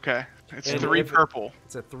 Okay, it's And 3 purple.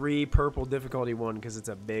 It's a 3 purple difficulty one because it's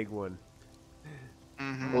a big one.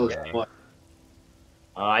 Mm-hmm. Okay.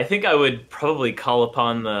 I think I would probably call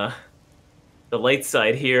upon the light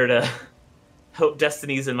side here to hope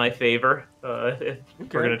destiny's in my favor if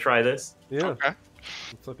we're gonna try this. Yeah. Okay.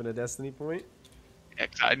 Flipping a destiny point.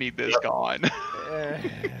 I need this gone.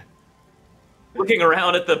 Looking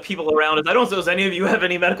around at the people around us, I don't suppose any of you have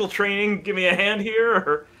any medical training. Give me a hand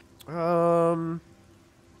here. Or...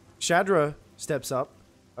 Shadra steps up.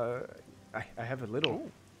 I have a little,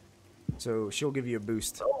 so she'll give you a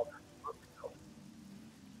boost.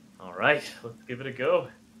 All right, let's give it a go.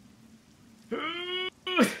 I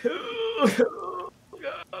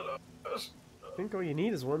think all you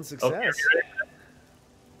need is one success. Okay,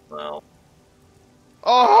 well.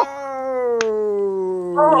 Oh!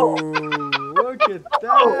 Look at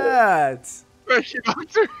that!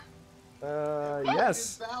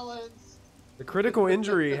 Yes. The critical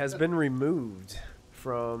injury has been removed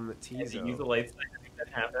from Tizo. Use the lights. I think that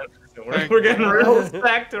happened. So we're getting real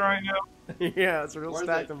stacked right now. Yeah, it's real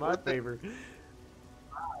stacked in my favor.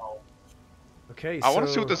 Wow. Okay, I want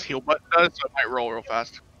to see what this heal button does, so it might roll real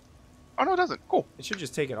fast. Oh no, it doesn't. Cool. It should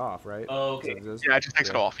just take it off, right? Oh, okay. Yeah, it just takes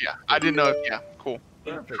it off. Yeah, I didn't know. Yeah, cool.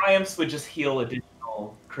 Triumphs would just heal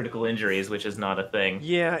additional critical injuries, which is not a thing.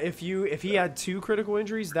 Yeah, if he had 2 critical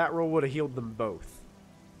injuries, that roll would have healed them both.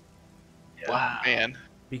 Yeah. Wow, man.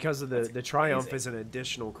 Because of the Triumph is an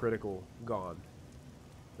additional critical gone.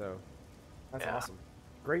 So, that's awesome.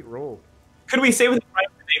 Great roll. Could we say with the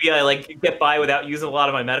Triumph that maybe I like get by without using a lot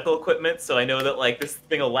of my medical equipment, so I know that like this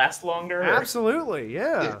thing will last longer? Absolutely,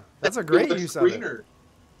 yeah. That's a great use of it.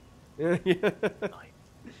 Yeah.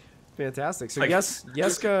 Fantastic. So Like,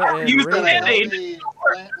 Yeska and use the Raven.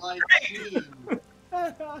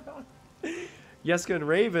 Yeska and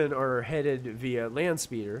Raven are headed via land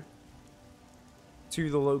speeder to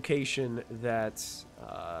the location that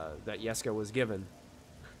that Yeska was given.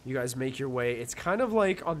 You guys make your way. It's kind of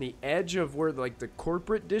like on the edge of where like the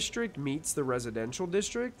corporate district meets the residential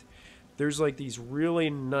district. There's like these really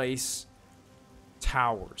nice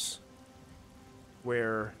towers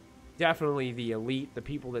where definitely the elite, the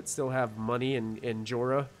people that still have money in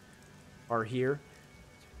Jorah, are here.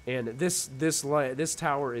 And this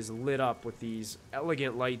tower is lit up with these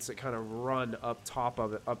elegant lights that kind of run up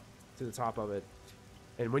to the top of it.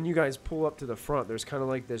 And when you guys pull up to the front, there's kind of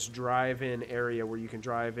like this drive-in area where you can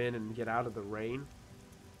drive in and get out of the rain.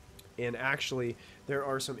 And actually, there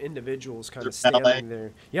are some individuals kind of standing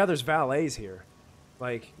there. Yeah, there's valets here.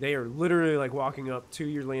 Like, they are literally like walking up to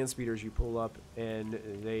your land speeders. You pull up, and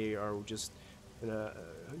they are just,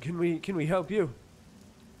 can we help you?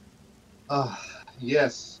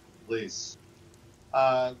 Yes, please.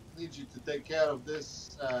 Need you to take care of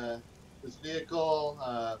this this vehicle.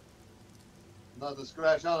 Not a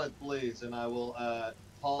scratch on it, please, and I will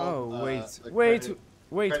palm. Oh,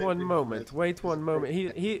 wait one moment. Wait one moment.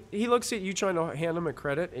 He looks at you trying to hand him a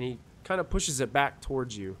credit, and he kind of pushes it back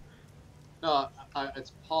towards you. No,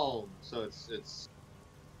 it's palm, so it's.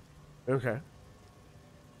 Okay.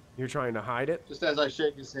 You're trying to hide it? Just as I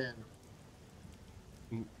shake his hand.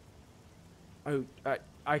 Oh,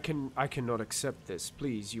 I cannot accept this.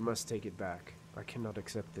 Please, you must take it back. I cannot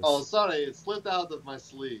accept this. Oh, sorry, it slipped out of my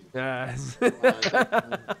sleeve.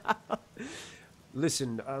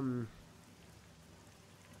 Listen,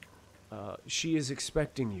 she is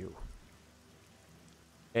expecting you.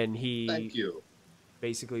 And he Thank you.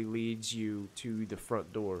 basically leads you to the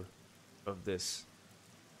front door of this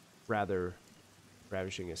rather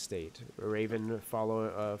ravishing estate. Raven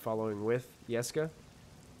following with Yeska.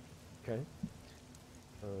 Okay.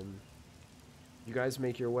 You guys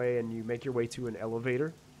make your way, and you make your way to an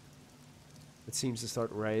elevator that seems to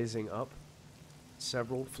start rising up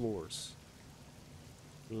several floors.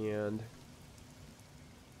 And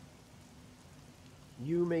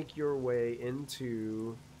you make your way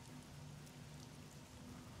into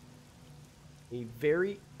a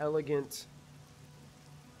very elegant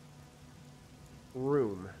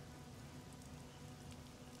room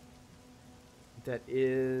that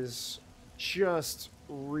is just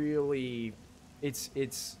really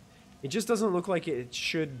it just doesn't look like it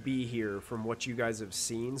should be here from what you guys have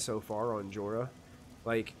seen so far on Jorah.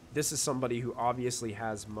 Like, this is somebody who obviously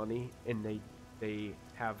has money, and they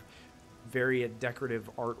have very decorative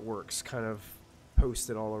artworks kind of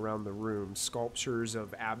posted all around the room, sculptures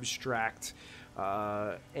of abstract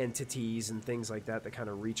entities and things like that kind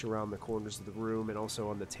of reach around the corners of the room, and also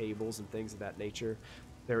on the tables and things of that nature.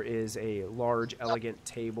 There is a large, elegant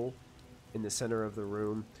table in the center of the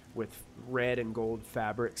room with red and gold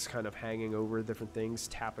fabrics kind of hanging over different things,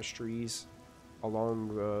 tapestries along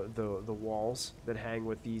the walls that hang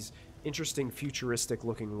with these interesting futuristic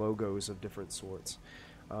looking logos of different sorts.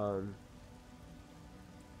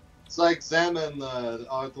 It's like Sam and the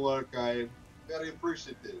artwork. I'm very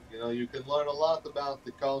appreciative. You know, you can learn a lot about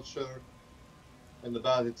the culture and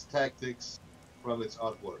about its tactics from its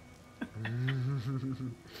artwork.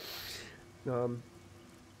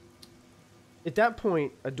 At that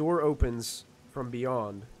point, a door opens from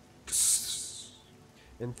beyond,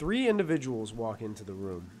 and 3 individuals walk into the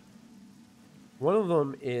room. One of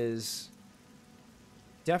them is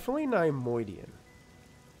definitely Niemoidian.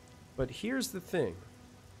 But here's the thing.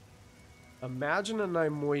 Imagine a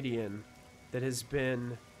Niemoidian that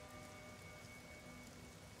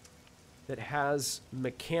has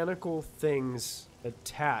mechanical things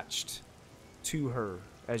attached to her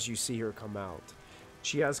as you see her come out.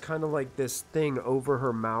 She has kind of like this thing over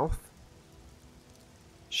her mouth.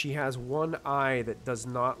 She has one eye that does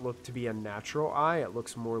not look to be a natural eye. It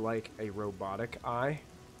looks more like a robotic eye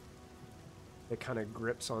that kind of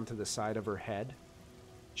grips onto the side of her head.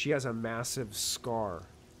 She has a massive scar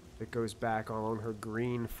that goes back along her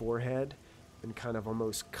green forehead and kind of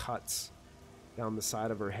almost cuts down the side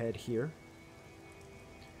of her head here.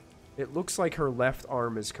 It looks like her left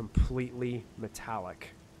arm is completely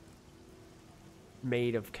metallic,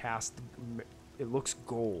 made of cast. It looks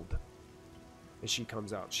gold as she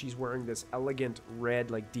comes out. She's wearing this elegant red,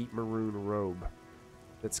 like deep maroon robe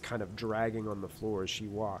that's kind of dragging on the floor as she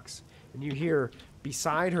walks. And you hear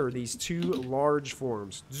beside her these 2 large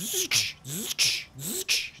forms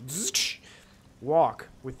walk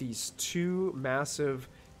with these 2 massive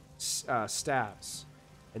staffs,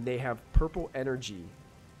 and they have purple energy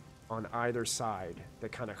on either side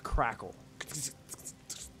that kind of crackle.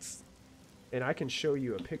 And I can show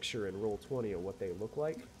you a picture in Roll20 of what they look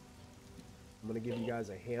like. I'm going to give you guys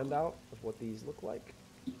a handout of what these look like.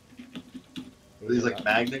 Are these like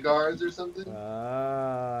Magna Guards or something?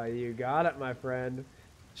 You got it, my friend.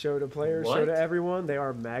 Show to players, What? show to everyone. They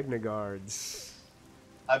are Magna Guards.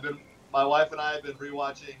 My wife and I have been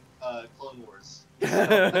rewatching Clone Wars.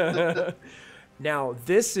 Now,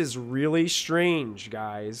 this is really strange,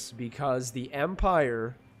 guys, because the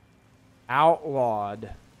Empire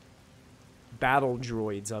outlawed battle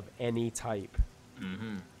droids of any type.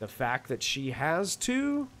 Mm-hmm. The fact that she has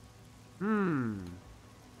 2, and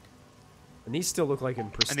these still look like in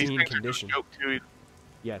And these pristine things condition. are no joke too.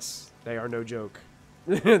 Yes, they are no joke.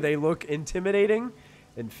 They look intimidating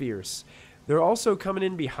and fierce. They're also coming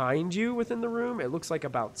in behind you within the room. It looks like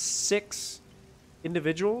about 6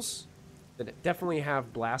 individuals that definitely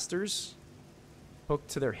have blasters hooked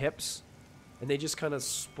to their hips, and they just kind of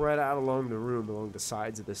spread out along the room, along the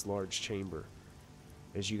sides of this large chamber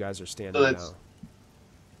as you guys are standing So that's now.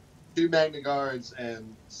 2 Magna Guards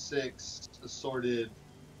and 6 assorted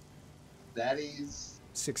baddies.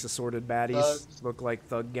 6 assorted baddies. Thugs. Look like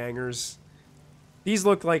thug gangers. These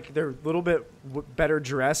look like they're a little bit better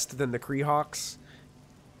dressed than the Kreehawks.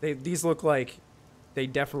 These look like they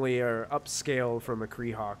definitely are upscale from a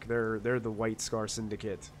Kreehawk. They're the White Scar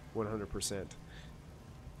Syndicate, 100%.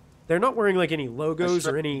 They're not wearing like any logos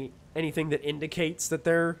or anything that indicates that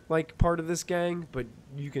they're like part of this gang, but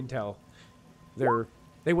you can tell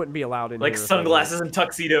they wouldn't be allowed in Like here if they were. sunglasses and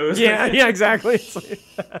tuxedos. Yeah, exactly. It's like,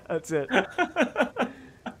 that's it.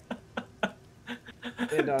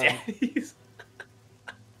 And Daddies.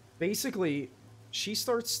 basically, she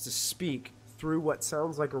starts to speak through what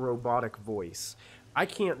sounds like a robotic voice. I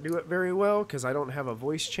can't do it very well because I don't have a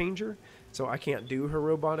voice changer, so I can't do her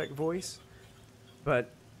robotic voice.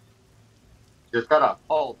 But Just gotta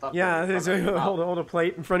hold up. yeah, hold a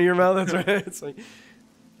plate in front of your mouth. That's right. It's like,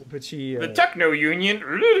 but she. The Techno Union.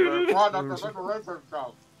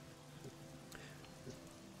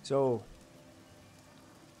 So,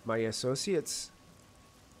 my associates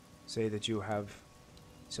say that you have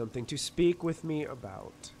something to speak with me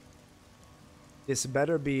about. This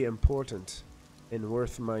better be important and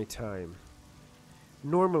worth my time.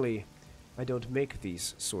 Normally, I don't make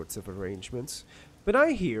these sorts of arrangements, but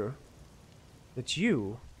I hear that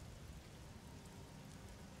you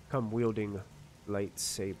come wielding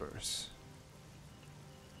lightsabers.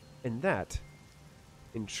 And that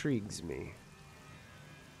intrigues me.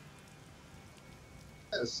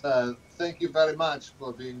 Yes, thank you very much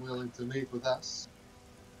for being willing to meet with us.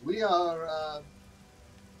 We are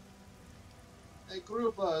a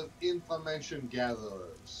group of information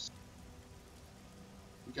gatherers.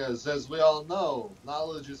 Because, as we all know,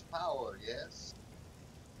 knowledge is power, yes?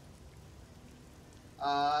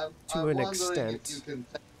 I'm To an wondering extent. if you can...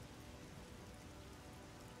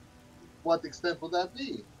 What extent would that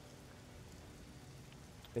be?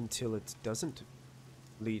 Until it doesn't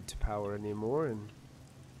lead to power anymore, and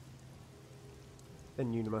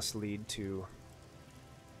then you must lead to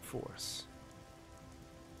force.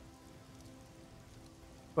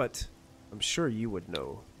 But I'm sure you would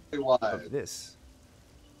know Why? of this.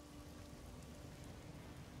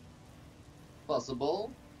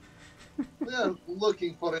 Possible. We are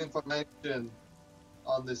looking for information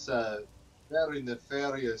on this very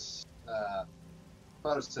nefarious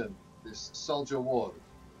person, this Suljo Warde.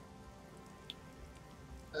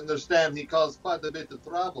 Understand he caused quite a bit of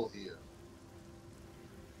trouble here.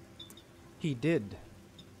 He did.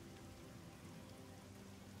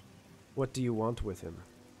 What do you want with him?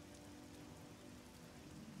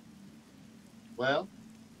 Well,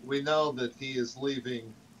 we know that he is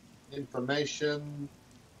leaving information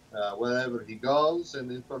wherever he goes,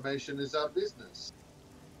 and information is our business.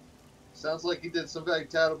 Sounds like he did some very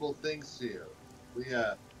terrible things here. We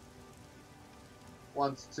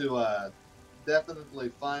want to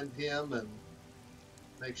definitely find him and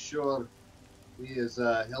make sure he is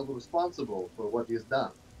held responsible for what he has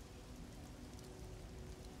done.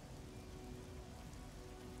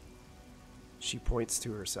 She points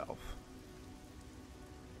to herself.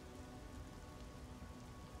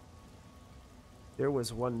 There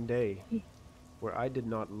was one day where I did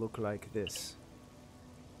not look like this.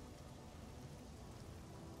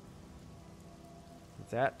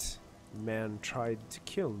 That man tried to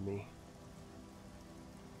kill me.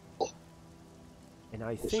 And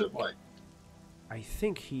I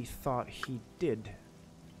think he thought he did.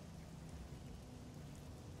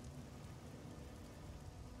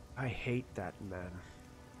 I hate that man.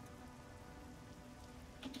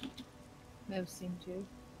 I've seen too.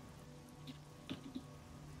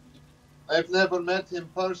 I've never met him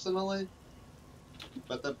personally,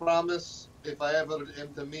 but I promise if I ever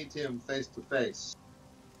am to meet him face to face,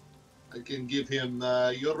 I can give him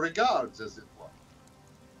your regards, as it were.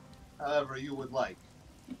 However you would like.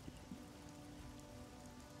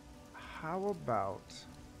 How about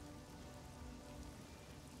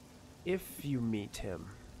if you meet him,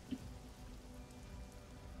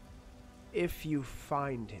 if you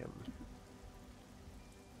find him,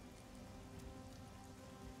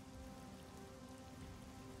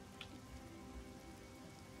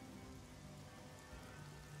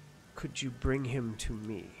 could you bring him to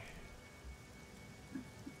me?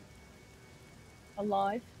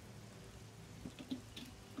 Alive?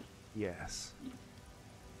 Yes.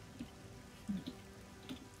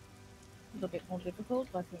 A little bit more difficult,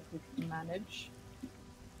 but I think we can manage.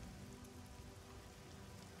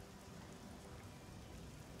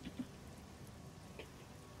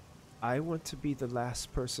 I want to be the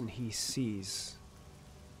last person he sees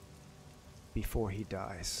before he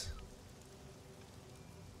dies.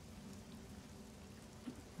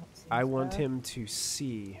 I want him to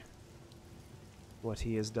see what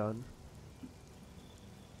he has done.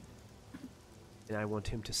 And I want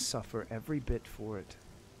him to suffer every bit for it.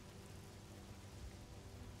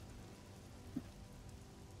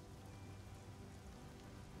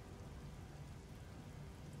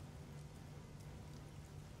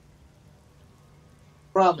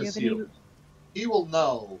 Promise you, he will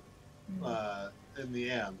know in the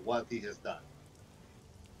end what he has done.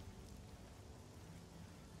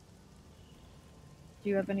 Do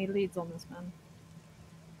you have any leads on this man?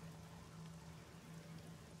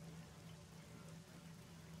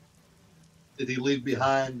 Did he leave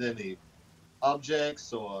behind any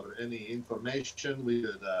objects or any information we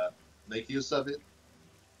could make use of it?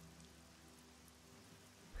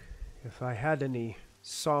 If I had any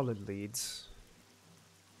solid leads,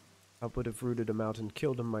 I would have rooted him out and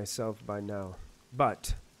killed him myself by now.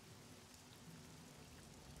 But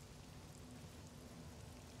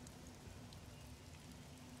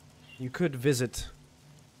you could visit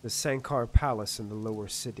the Sankar Palace in the lower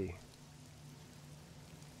city.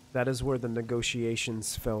 That is where the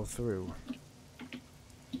negotiations fell through.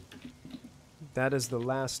 That is the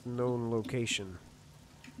last known location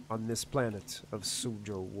on this planet of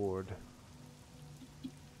Suljo Warde.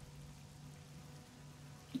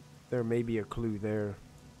 There may be a clue there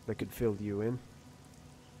that could fill you in.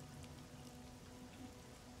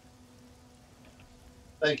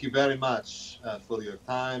 Thank you very much for your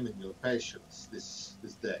time and your patience this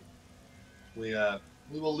day. We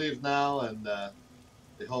will leave now, and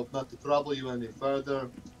we hope not to trouble you any further,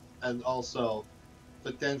 and also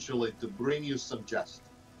potentially to bring you some justice.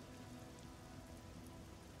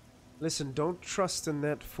 Listen, don't trust in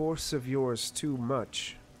that force of yours too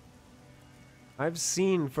much. I've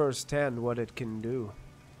seen firsthand what it can do.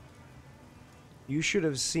 You should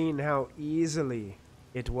have seen how easily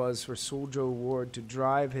it was for Suljo Warde to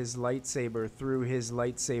drive his lightsaber through his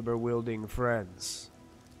lightsaber-wielding friends.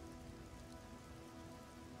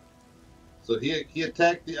 So he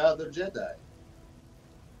attacked the other Jedi.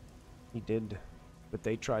 He did, but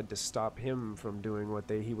they tried to stop him from doing what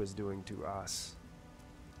he was doing to us.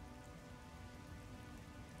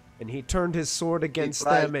 And he turned his sword against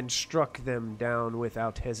them and struck them down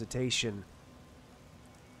without hesitation.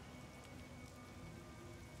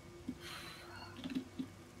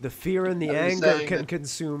 The fear and the Are you anger saying can that-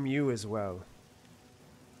 consume you as well.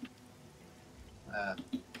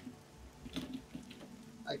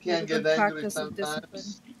 I can a get good angry practice of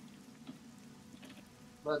sometimes.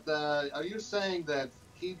 But are you saying that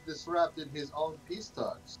he disrupted his own peace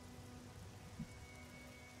talks?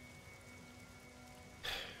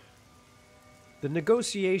 The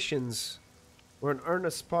negotiations were an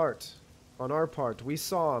earnest part on our part. We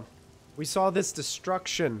saw this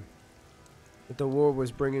destruction that the war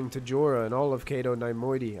was bringing to Jorah and all of Cato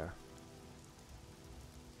Niemoidia.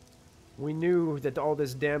 We knew that all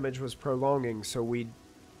this damage was prolonging, so we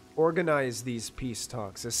organized these peace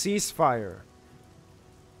talks, a ceasefire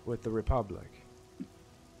with the Republic.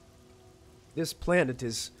 This planet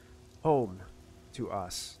is home to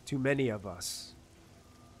us, to many of us.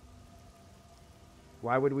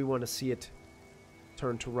 Why would we want to see it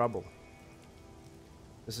turn to rubble?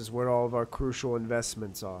 This is where all of our crucial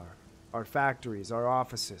investments are. Our factories, our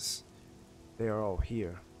offices, they are all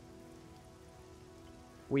here.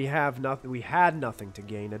 We had nothing to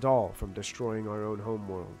gain at all from destroying our own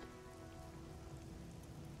homeworld.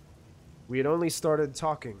 We had only started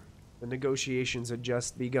talking. The negotiations had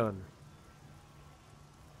just begun.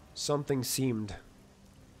 Something seemed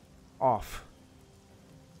off.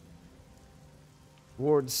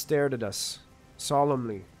 Ward stared at us,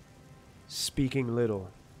 solemnly, speaking little.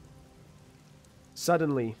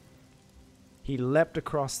 Suddenly, he leapt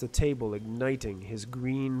across the table, igniting his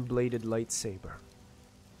green-bladed lightsaber.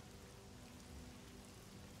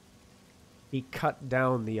 He cut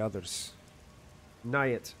down the others.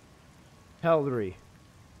 Nyat, Pelry,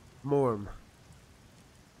 Morm,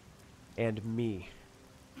 and me.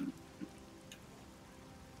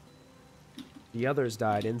 The others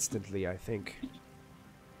died instantly, I think.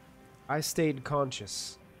 I stayed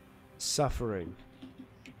conscious, suffering,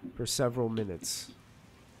 for several minutes.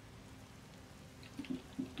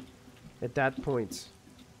 At that point,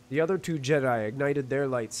 the other two Jedi ignited their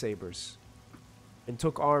lightsabers and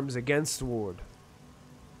took arms against Ward.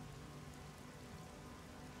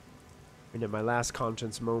 And in my last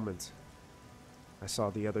conscious moment, I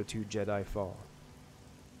saw the other two Jedi fall.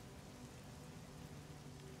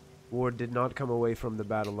 Ward did not come away from the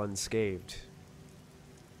battle unscathed.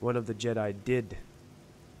 One of the Jedi did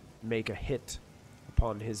make a hit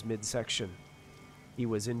upon his midsection. He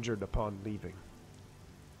was injured upon leaving.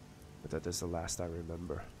 But that is the last I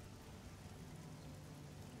remember.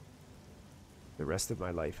 The rest of my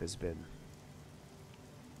life has been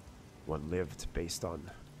one lived based on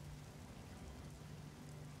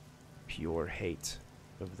pure hate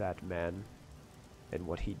of that man and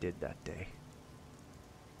what he did that day.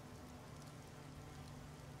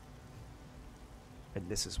 And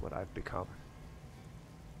this is what I've become.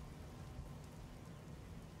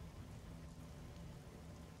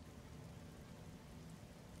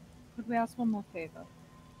 Could we ask one more favor?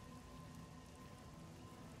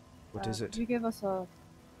 What is it? Could you give us a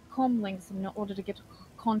comm links in order to get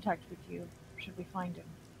contact with you, should we find him?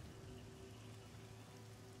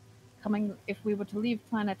 If we were to leave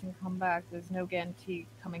planet and come back, there's no guarantee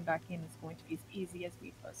coming back in is going to be as easy as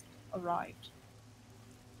we first arrived.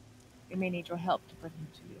 We may need your help to bring him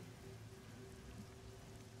to you.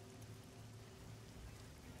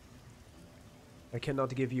 I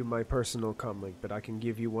cannot give you my personal comlink, but I can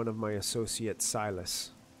give you one of my associates,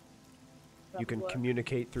 Silas. You can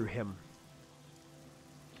communicate through him.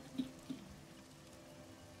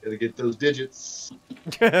 Gotta get those digits.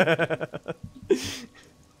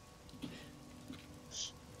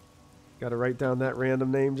 Gotta write down that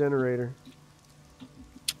random name generator.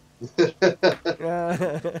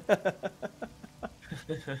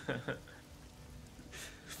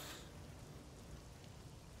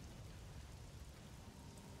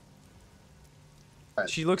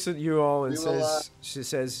 She looks at you all and she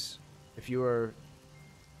says, if you are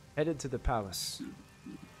headed to the palace,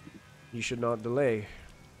 you should not delay.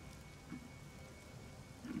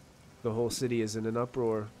 The whole city is in an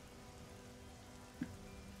uproar.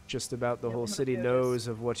 Just about the whole city knows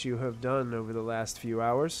of what you have done over the last few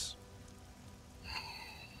hours.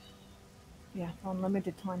 Yeah, for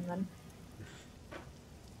unlimited time then.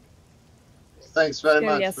 Thanks very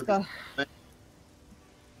much. Jeska.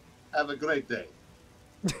 Have a great day.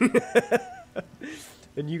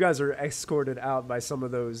 And you guys are escorted out by some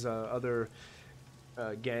of those other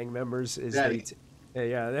gang members as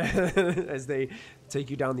as they take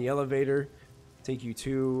you down the elevator, take you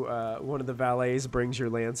to one of the valets brings your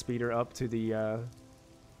land speeder up to the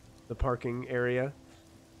parking area,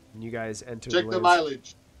 and you guys enter. Check the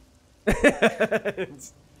mileage.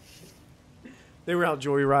 They were out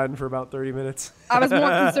joyriding for about 30 minutes. I was more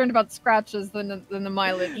concerned about scratches than the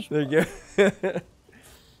mileage. There you go.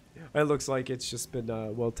 It looks like it's just been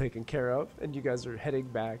well taken care of, and you guys are heading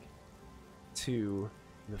back to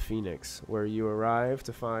the Phoenix, where you arrive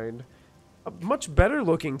to find a much better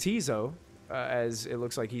looking Tizo, as it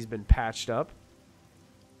looks like he's been patched up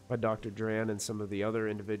by Dr. Dran and some of the other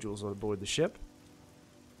individuals on board the ship.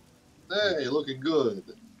 Hey, looking good.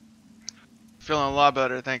 Feeling a lot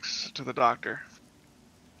better thanks to the doctor.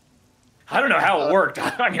 I don't know how it worked.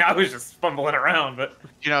 I mean, I was just fumbling around, but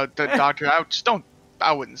You know, the doctor,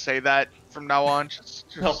 I wouldn't say that from now on. Just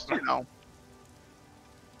you know.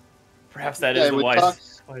 perhaps that Yeah, is the we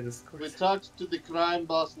wisest We course. talked to the crime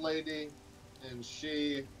boss lady, and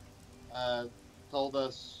she told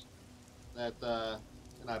us that,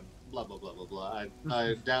 and I blah blah blah blah blah.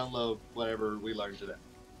 I download whatever we learned today.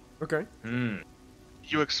 Okay.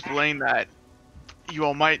 You explain that. You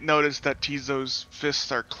all might notice that Tizo's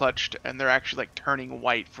fists are clutched, and they're actually like turning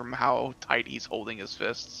white from how tight he's holding his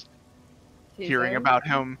fists. Hearing about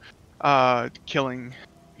him killing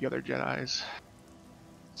the other Jedis.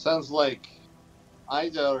 Sounds like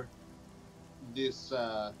either this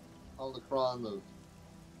holocron of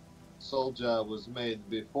Suljo was made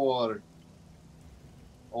before,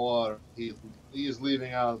 or he is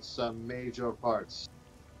leaving out some major parts.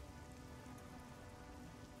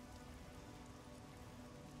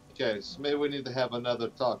 Okay, so maybe we need to have another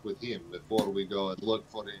talk with him before we go and look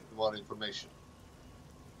for more information.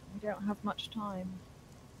 We don't have much time.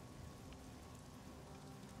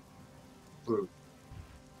 True.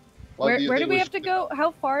 Where do we have to go?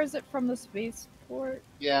 How far is it from the spaceport?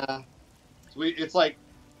 Yeah, it's like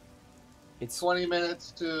It's 20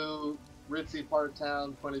 minutes to ritzy part of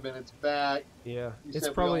town, 20 minutes back. yeah. You It's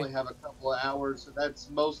said probably we only have a couple of hours, so that's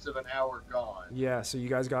most of an hour gone. yeah. So you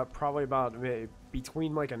guys got probably about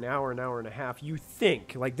between like an hour and a half. You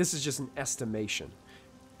think like this is just an estimation,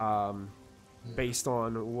 based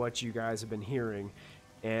on what you guys have been hearing,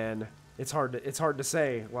 and it's hard to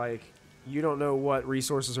say. Like you don't know what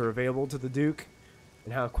resources are available to the Duke,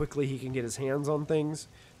 and how quickly he can get his hands on things.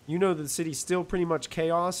 You know that the city's still pretty much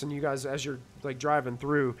chaos, and you guys, as you're like driving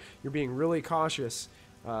through, you're being really cautious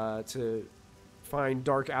to find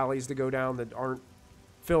dark alleys to go down that aren't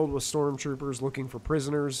filled with stormtroopers looking for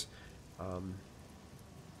prisoners.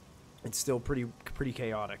 It's still pretty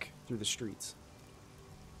chaotic through the streets.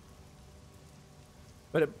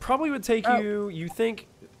 But it probably would take you think,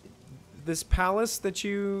 this palace that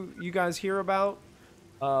you guys hear about.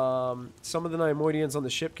 Some of the Niemoidians on the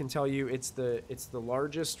ship can tell you it's the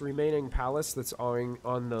largest remaining palace that's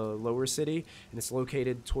on the lower city, and it's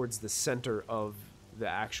located towards the center of the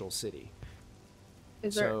actual city.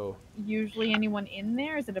 Is there usually anyone in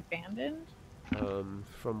there? Is it abandoned?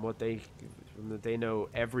 From what they know,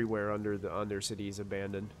 everywhere under the Undercity is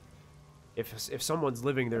abandoned. If someone's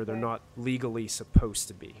living there, they're not legally supposed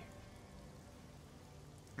to be.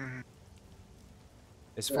 Mhm.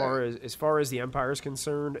 As far as the Empire is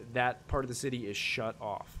concerned, that part of the city is shut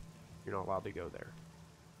off. You're not allowed to go there.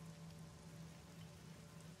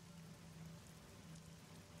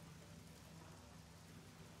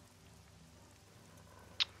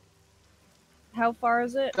 How far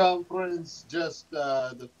is it? Conference, just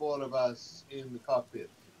the four of us in the cockpit.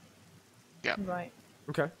 Yeah. Right.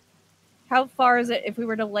 Okay. How far is it if we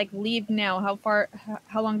were to like leave now?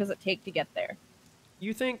 How long does it take to get there?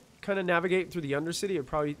 You think kind of navigate through the Undercity, it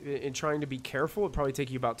probably, in trying to be careful, it'd probably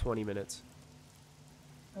take you about 20 minutes.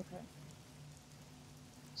 Okay.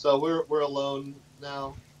 So we're alone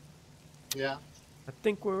now. Yeah. I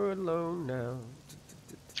think we're alone now.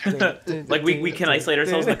 Like we can isolate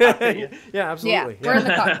ourselves in the cockpit. Yeah, absolutely. Yeah, we're in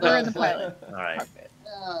the cockpit. We're in the pilot. All right. Cockpit.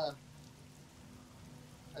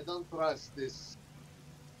 I don't trust this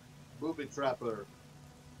booby trapper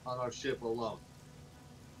on our ship alone.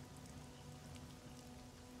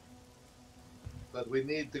 But we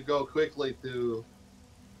need to go quickly to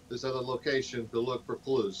this other location to look for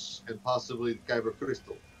clues and possibly the Kyber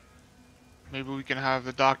crystal. Maybe we can have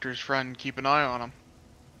the doctor's friend keep an eye on him.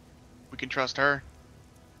 We can trust her.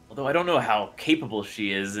 Although I don't know how capable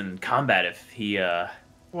she is in combat if he Well,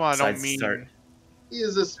 I don't decides to mean. start. He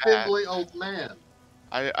is a spindly old man.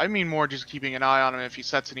 I mean more just keeping an eye on him. If he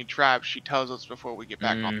sets any traps, she tells us before we get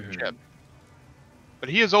back on the ship. But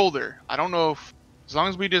he is older. I don't know if, as long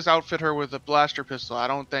as we just outfit her with a blaster pistol, I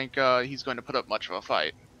don't think he's going to put up much of a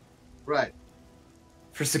fight. Right.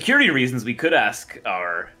 For security reasons, we could ask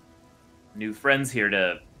our new friends here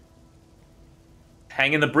to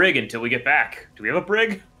hang in the brig until we get back. Do we have a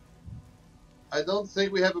brig? I don't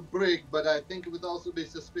think we have a brig, but I think it would also be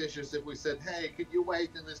suspicious if we said, "Hey, could you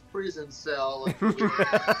wait in this prison cell?"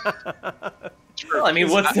 Well, I mean,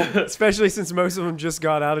 what's the... Especially since most of them just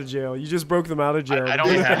got out of jail. You just broke them out of jail. I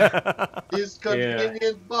don't Yeah. This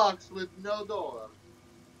convenient box with no door.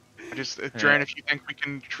 Dran, if you think we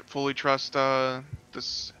can fully trust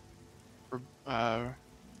this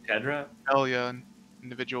Kedra? Elia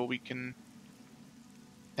individual, we can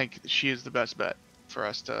think she is the best bet for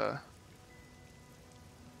us to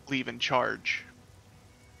leave in charge.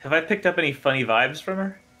 Have I picked up any funny vibes from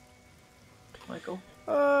her, Michael?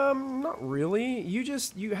 Not really.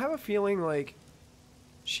 You have a feeling like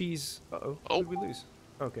she's. Uh-oh. Oh. What did we lose?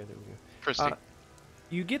 Okay, there we go. Christy.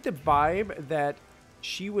 You get the vibe that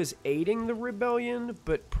she was aiding the rebellion,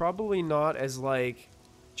 but probably not as like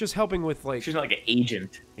just helping with like. She's not like an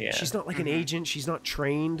agent. Yeah. She's not like an agent. She's not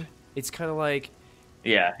trained. It's kind of like.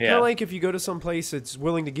 Yeah. Kind of like if you go to some place that's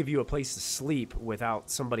willing to give you a place to sleep without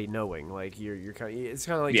somebody knowing. Like you're kind of. It's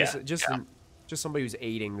kind of like just somebody who's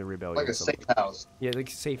aiding the rebellion. Like a safe house. Yeah, like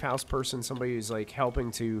a safe house person. Somebody who's like helping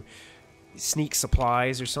to sneak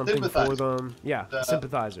supplies or something for them. Yeah,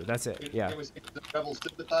 sympathizer. That's it. Yeah. Can we speak to the rebel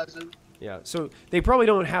sympathizer? Yeah. So they probably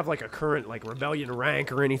don't have like a current like rebellion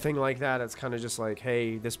rank or anything like that. It's kind of just like,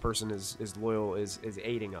 hey, this person is loyal, is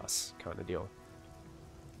aiding us, kind of deal.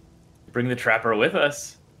 Bring the trapper with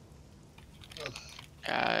us.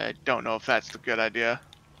 I don't know if that's the good idea.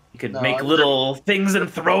 You could make little things and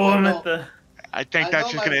throw them at the... I think that's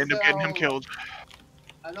just going to end up getting him killed.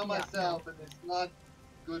 I know myself, and it's not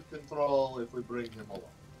good control if we bring him along.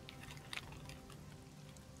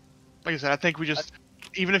 Like I said, I think we just,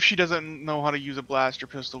 even if she doesn't know how to use a blaster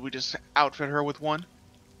pistol, we just outfit her with one.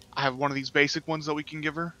 I have one of these basic ones that we can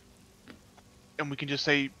give her. And we can just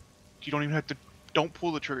say, you don't even have to, don't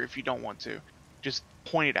pull the trigger if you don't want to. Just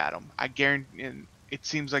point it at him. I guarantee, and it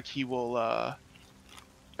seems like he will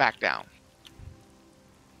back down.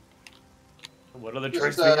 What other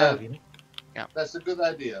tricks do we have? Yeah. That's a good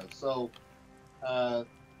idea. So,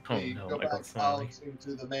 we go back out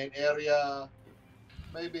into the main area.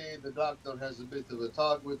 Maybe the doctor has a bit of a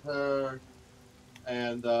talk with her,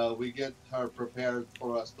 and we get her prepared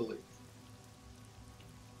for us to leave.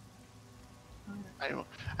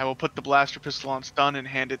 I will put the blaster pistol on stun and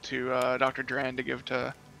hand it to Dr. Duran to give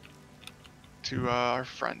to our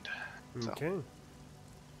friend. Okay.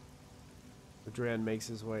 So Duran makes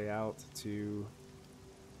his way out to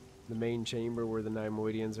the main chamber where the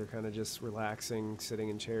Niemoidians are kind of just relaxing, sitting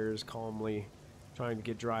in chairs calmly, trying to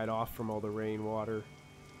get dried off from all the rainwater.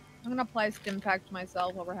 I'm gonna apply stim pack to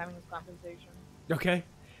myself while we're having this conversation. Okay.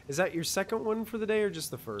 Is that your second one for the day or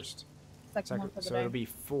just the first? Second one for the so day. it'll be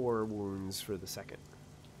 4 wounds for the second.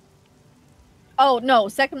 Oh no,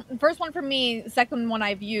 first one for me, second one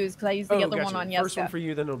I've used because I used the other one on Yeska. First one for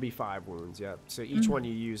you, then it'll be 5 wounds. Yeah. So each one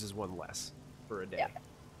you use is 1 less for a day. Yeah.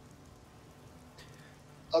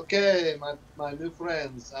 Okay, my new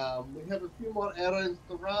friends. We have a few more errands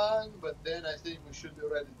to run, but then I think we should be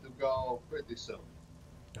ready to go pretty soon.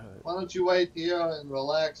 Why don't you wait here and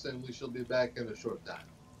relax, and we shall be back in a short time.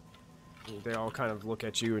 They all kind of look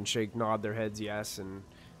at you and nod their heads yes, and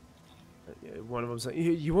one of them's like,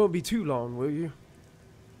 "You won't be too long, will you?"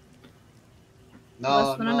 No,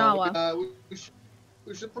 Less than an hour.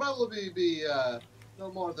 We should probably be no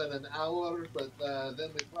more than an hour, but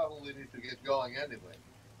then we probably need to get going anyway.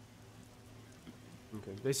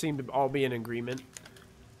 Okay. They seem to all be in agreement.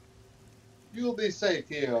 You'll be safe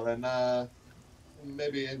here, and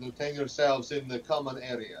maybe entertain yourselves in the common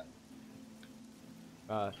area.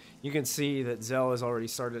 You can see that Zell has already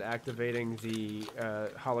started activating the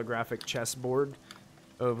holographic chessboard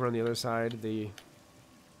over on the other side.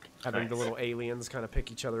 Having the little aliens kind of pick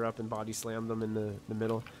each other up and body slam them in the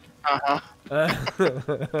middle.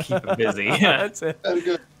 Keep them busy. That's it. Very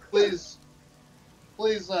good. Please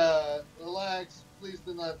relax. Please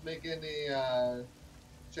do not make any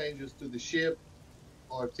changes to the ship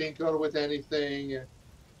or tinker with anything.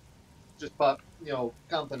 Just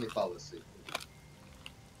company policy.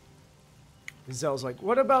 Zell's like,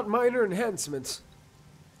 what about minor enhancements?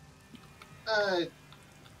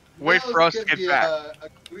 Wait for us to get back.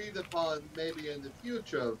 Agreed upon maybe in the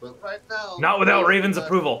future, but right now. Not without Raven's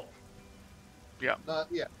approval. Yeah.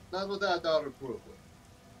 Not without our approval.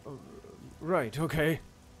 Right. Okay.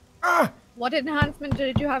 Ah! What enhancement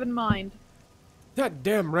did you have in mind? That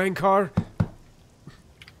damn Rancor.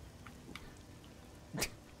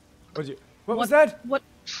 What was that?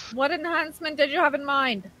 What enhancement did you have in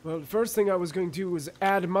mind? Well, the first thing I was going to do was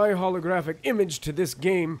add my holographic image to this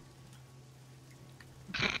game.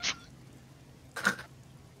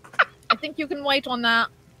 I think you can wait on that.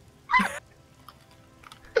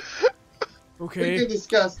 Okay. We can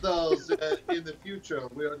discuss those in the future.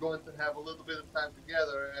 We are going to have a little bit of time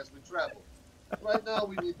together as we travel. Right now,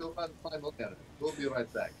 we need to find O'Hara. We'll be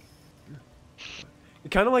right back. You're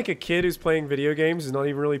kind of like a kid who's playing video games and not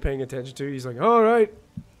even really paying attention to. He's like, all right.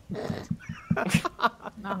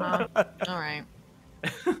 Uh-huh. All right.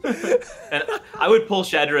 And I would pull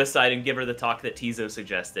Shadra aside and give her the talk that Tizo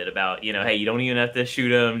suggested about, hey, you don't even have to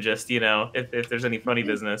shoot him, just, if there's any funny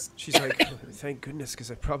business. She's like, thank goodness, because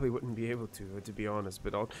I probably wouldn't be able to be honest.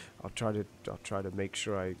 But I'll try to make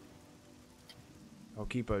sure I'll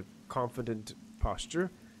keep a confident posture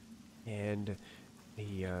and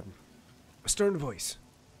a stern voice.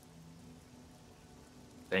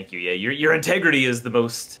 Thank you. Yeah, your integrity is the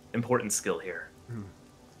most important skill here.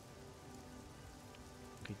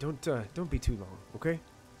 Okay, don't be too long, okay?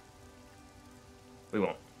 We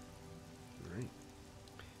won't. All right.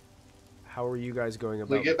 How are you guys going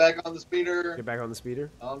about? We get back on the speeder. Get back on the speeder.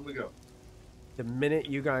 On we go. The minute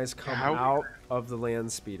you guys come out of the land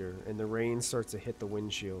speeder and the rain starts to hit the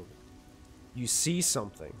windshield, you see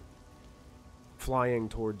something flying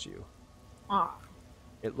towards you. Ah.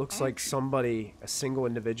 It looks like somebody, a single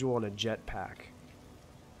individual on a jetpack.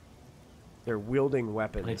 They're wielding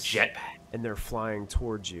weapons. On a jetpack. And they're flying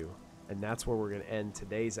towards you. And that's where we're going to end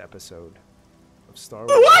today's episode of Star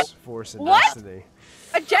Wars Force and Destiny.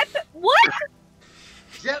 A jetpack? What?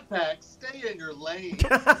 Jetpack, stay in your lane. You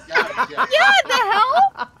got it, jetpack. Yeah, the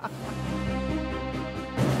hell?